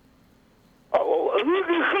time? Oh, who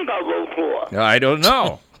do you think I vote for? I don't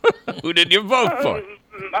know. Who did you vote for?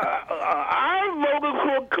 I voted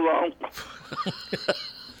for Trump.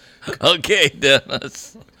 Okay,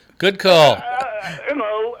 Dennis. Good call. You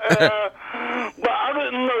know, but I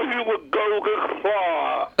didn't know he would go this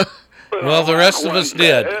far. Well, the rest of us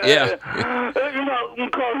did. Yeah. You know,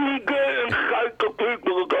 because he did incite the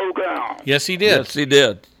people to go down. Yes, he did. Yes, he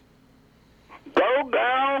did. Go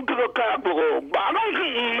down to the Capitol. But I don't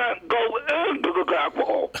think he meant go into the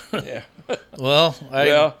Capitol. Yeah. Well,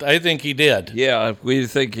 I think he did. Yeah, we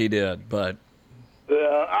think he did, but Yeah,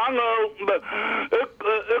 I know, but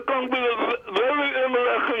it's going to be a very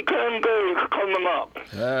interesting 10 days coming up.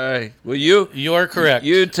 all right. Well, you are correct.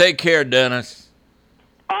 You take care, Dennis.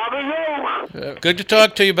 Adios. Good to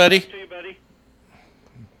talk to you, buddy.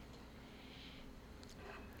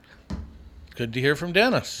 Good to hear from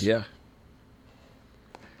Dennis. Yeah.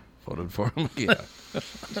 Voted for him again.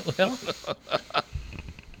 Well,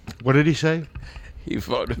 What did he say? He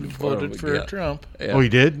voted for again. Trump. Yeah. Oh, he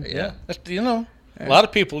did? Yeah. You know, a lot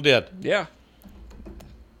of people did. Yeah.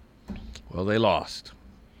 Well, they lost.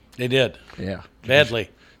 They did. Yeah. Badly.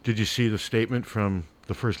 Did you see the statement from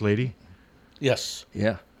the First Lady? Yes.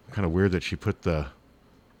 Yeah. Kind of weird that she put the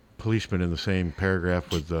policeman in the same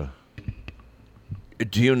paragraph with the...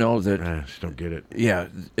 Do you know that... I just don't get it. Yeah.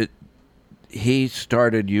 He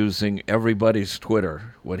started using everybody's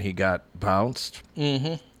Twitter when he got bounced.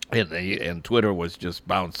 Mm-hmm. And Twitter was just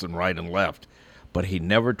bouncing right and left. But he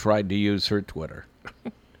never tried to use her Twitter.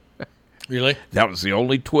 Really? That was the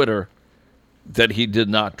only Twitter that he did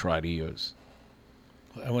not try to use.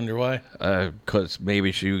 I wonder why. Because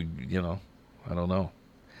maybe she, I don't know.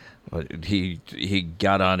 But he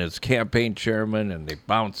got on his campaign chairman and they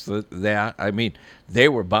bounced that. I mean, they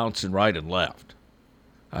were bouncing right and left.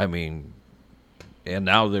 I mean, and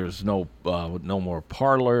now there's no more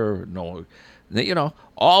Parler, no,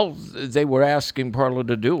 all they were asking Parler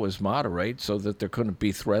to do was moderate so that there couldn't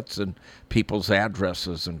be threats in people's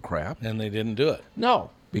addresses and crap. And they didn't do it.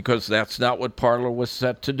 No, because that's not what Parler was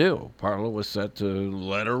set to do. Parler was set to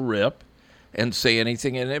let her rip and say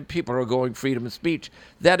anything, and then people are going freedom of speech.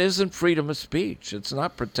 That isn't freedom of speech. It's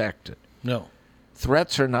not protected. No.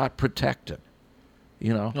 Threats are not protected.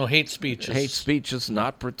 No, hate speech is... Hate speech is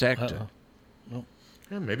not protected. No.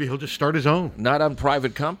 Yeah, maybe he'll just start his own. Not on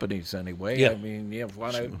private companies, anyway. Yeah. I mean,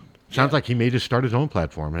 Sounds like he may just start his own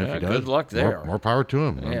platform. And Yeah, if he does, good luck there. More power to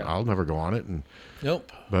him. Yeah. I'll never go on it.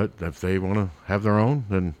 Nope. But if they want to have their own,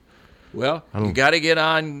 then... Well, you got to get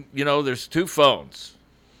on, there's two phones.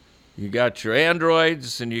 You got your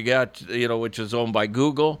Androids, and you got, which is owned by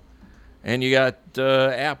Google, and you got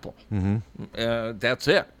Apple. Mm-hmm. That's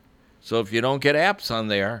it. So if you don't get apps on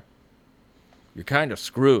there, you're kind of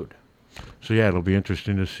screwed. So, yeah, it'll be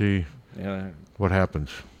interesting to see what happens.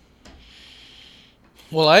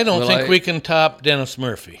 Well, I don't think we can top Dennis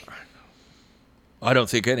Murphy. I don't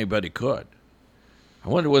think anybody could. I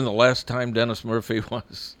wonder when the last time Dennis Murphy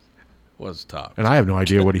was top. And I have no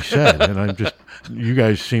idea what he said. And you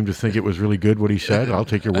guys seem to think it was really good what he said. I'll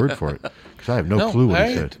take your word for it. Because I have no clue what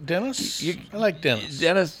he said. Dennis, I like Dennis.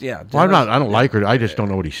 Dennis, yeah. Dennis, Well, I don't like her. I just don't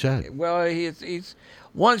know what he said. Well, he's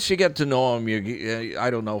once you get to know him, I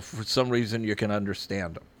don't know, for some reason you can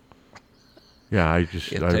understand him. Yeah,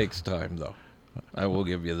 it takes time, though. I will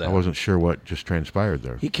give you that. I wasn't sure what just transpired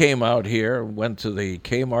there. He came out here, went to the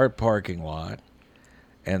Kmart parking lot,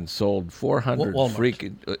 and sold 400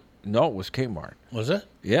 freaking... no, it was Kmart. Was it?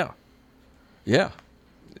 Yeah. Yeah.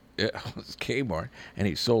 It was Kmart. And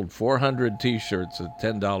he sold 400 T-shirts at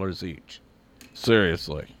 $10 each.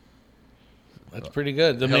 Seriously. That's pretty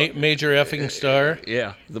good. The major effing star.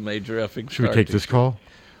 Yeah, the major effing star. Should we take this call?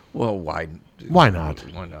 Well, why? Why not?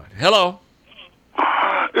 Why not? Hello.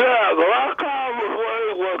 Yeah, the last time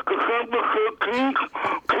was December 13th,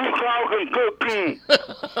 2013.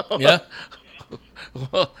 Yeah.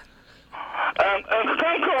 Well, and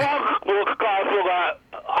thank a lot, those guys, for that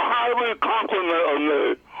highly compliment of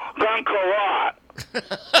me. Thanks a lot.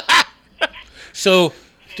 So,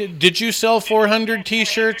 did you sell 400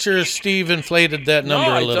 T-shirts, or Steve inflated that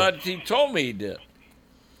number a little? No, I thought he told me he did.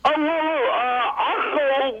 Oh, no, I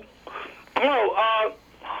sold,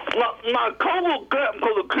 my total debt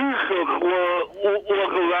for the T-shirts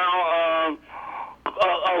was around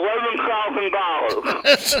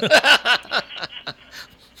 $11,000.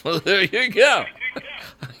 Well, there you go. I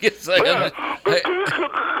guess the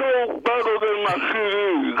T-shirts sold better than my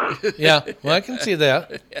CDs. Yeah, well, I can see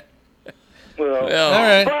that. Well, all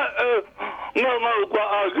right. But, you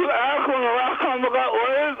asked when the last time I got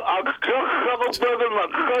laid, I just celebrated my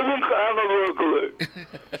 7th anniversary.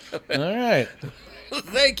 All right.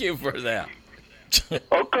 Thank you for that. Okay,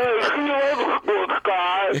 see you later, sports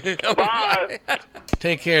guys. Bye.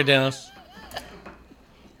 Take care, Dennis.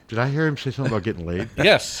 Did I hear him say something about getting laid?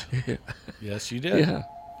 Yes. Yes, you did. Yeah.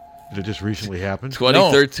 Did it just recently happen?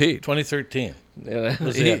 2013. 2013.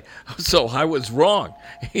 Yeah, so I was wrong.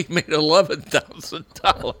 He made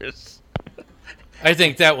 $11,000. I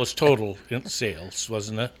think that was total in sales,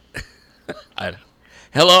 wasn't it?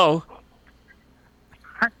 Hello.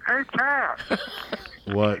 Hey, Cat.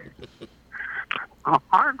 What?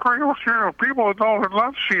 I agree with you. People who don't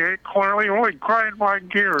enunciate clearly only grind my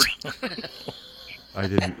gears. I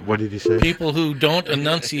didn't. What did he say? People who don't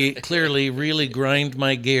enunciate clearly really grind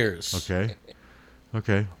my gears.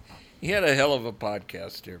 Okay. He had a hell of a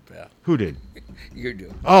podcast here, Pat. Who did? You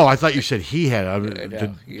do. Oh, I thought you said he had. I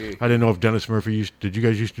didn't No, know if Dennis Murphy did you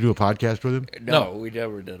guys used to do a podcast with him? No, we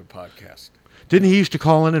never did a podcast. Didn't he used to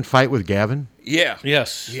call in and fight with Gavin? Yeah.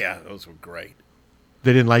 Yes. Yeah, those were great.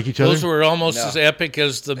 They didn't like each other? Those were almost as epic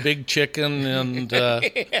as the Big Chicken and...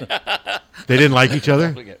 They didn't like each other?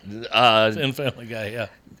 In Family Guy, yeah.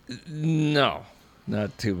 No,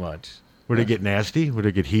 not too much. Would it get nasty? Would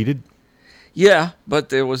it get heated? Yeah,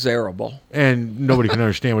 but it was arable. And nobody can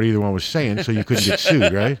understand what either one was saying, so you couldn't get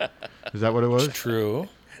sued, right? Is that what it was? True.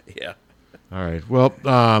 Yeah. All right. Well,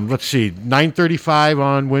 let's see. 9:35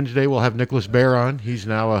 on Wednesday, we'll have Nicholas Bear on. He's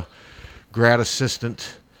now a grad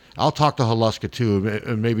assistant. I'll talk to Haluska, too,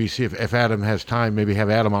 and maybe see if Adam has time, maybe have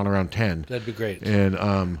Adam on around 10. That'd be great.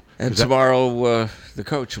 And tomorrow, the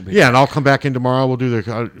coach will be and I'll come back in tomorrow. We'll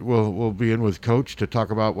do we'll be in with Coach to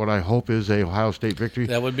talk about what I hope is a Ohio State victory.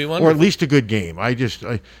 That would be wonderful. Or at least a good game. I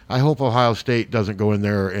hope Ohio State doesn't go in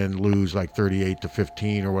there and lose like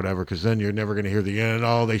 38-15 or whatever, because then you're never going to hear the end.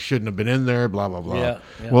 Oh, they shouldn't have been in there, blah, blah, blah. Yeah.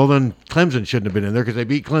 Well, then Clemson shouldn't have been in there because they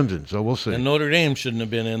beat Clemson, so we'll see. And Notre Dame shouldn't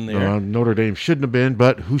have been in there. Notre Dame shouldn't have been,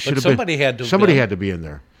 but who should have been? Somebody had to. Somebody had to be in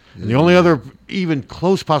there. And the only other even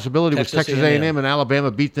close possibility was Texas A&M, and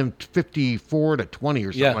Alabama beat them 54-20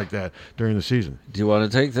 or something like that during the season. Do you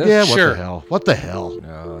want to take this? Yeah, what the hell? What the hell?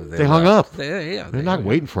 No, they hung up. They're not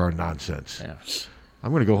waiting for our nonsense. Yeah.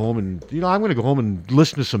 I'm going to go home and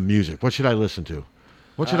listen to some music. What should I listen to?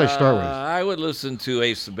 What should I start with? I would listen to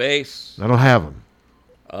Ace of Base. I don't have them.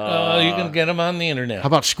 You can get them on the internet. How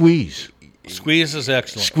about Squeeze? Squeeze is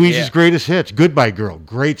excellent. Squeeze's greatest hits. Goodbye Girl.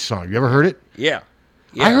 Great song. You ever heard it? Yeah.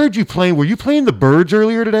 I heard you playing. Were you playing the Birds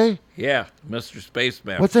earlier today? Yeah, Mr.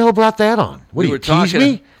 Spaceman. What the hell brought that on? What, you tease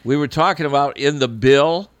me? We were talking about in the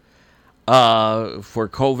bill for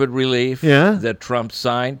COVID relief that Trump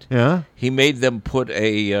signed. Yeah. He made them put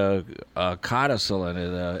a codicil in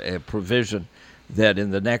it, a provision that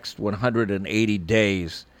in the next 180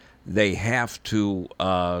 days they have to,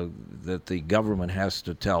 that the government has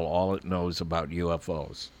to tell all it knows about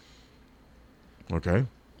UFOs. Okay.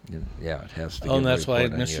 Yeah, it has to. Oh, and that's why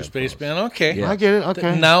Mr. Spaceman. Okay, yes. I get it.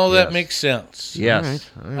 Okay, now that makes sense. Yes,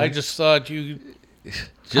 all right. I just thought you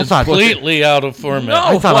just completely out of format. No,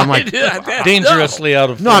 I thought I'm like dangerously out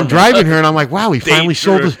of format. No, I'm driving here and I'm like, wow, he finally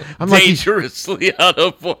sold this. I'm like, dangerously out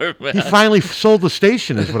of format. He finally sold the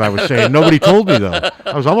station, is what I was saying. Nobody told me though.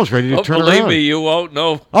 I was almost ready to turn around. Believe me, you won't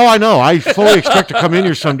know. Oh, I know. I fully expect to come in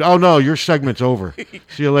here some. Oh no, your segment's over.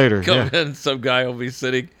 See you later. Come in, some guy will be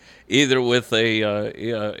sitting either with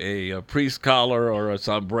a priest collar or a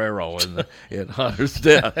sombrero in Hunter's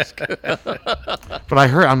desk. But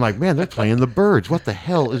I'm like, man, they're playing the Birds. What the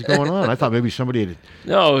hell is going on? I thought maybe somebody had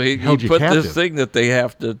held you put captive. this thing that they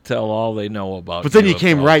have to tell all they know about. But then you UFOs.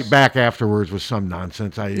 came right back afterwards with some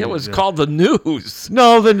nonsense. It was called the news.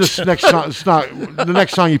 No, then the next song, the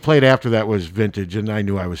next song you played after that was Vintage, and I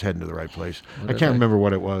knew I was heading to the right place. I can't remember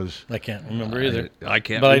what it was. I can't remember either. I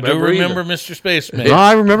can't. But remember I do remember Mr. Spaceman. No,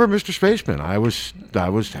 I remember Mr. Spaceman. I was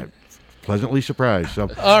pleasantly surprised. So.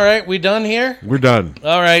 All right, we done here? We're done.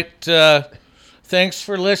 All right. Thanks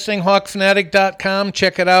for listening. HawkFanatic.com.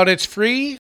 Check it out. It's free.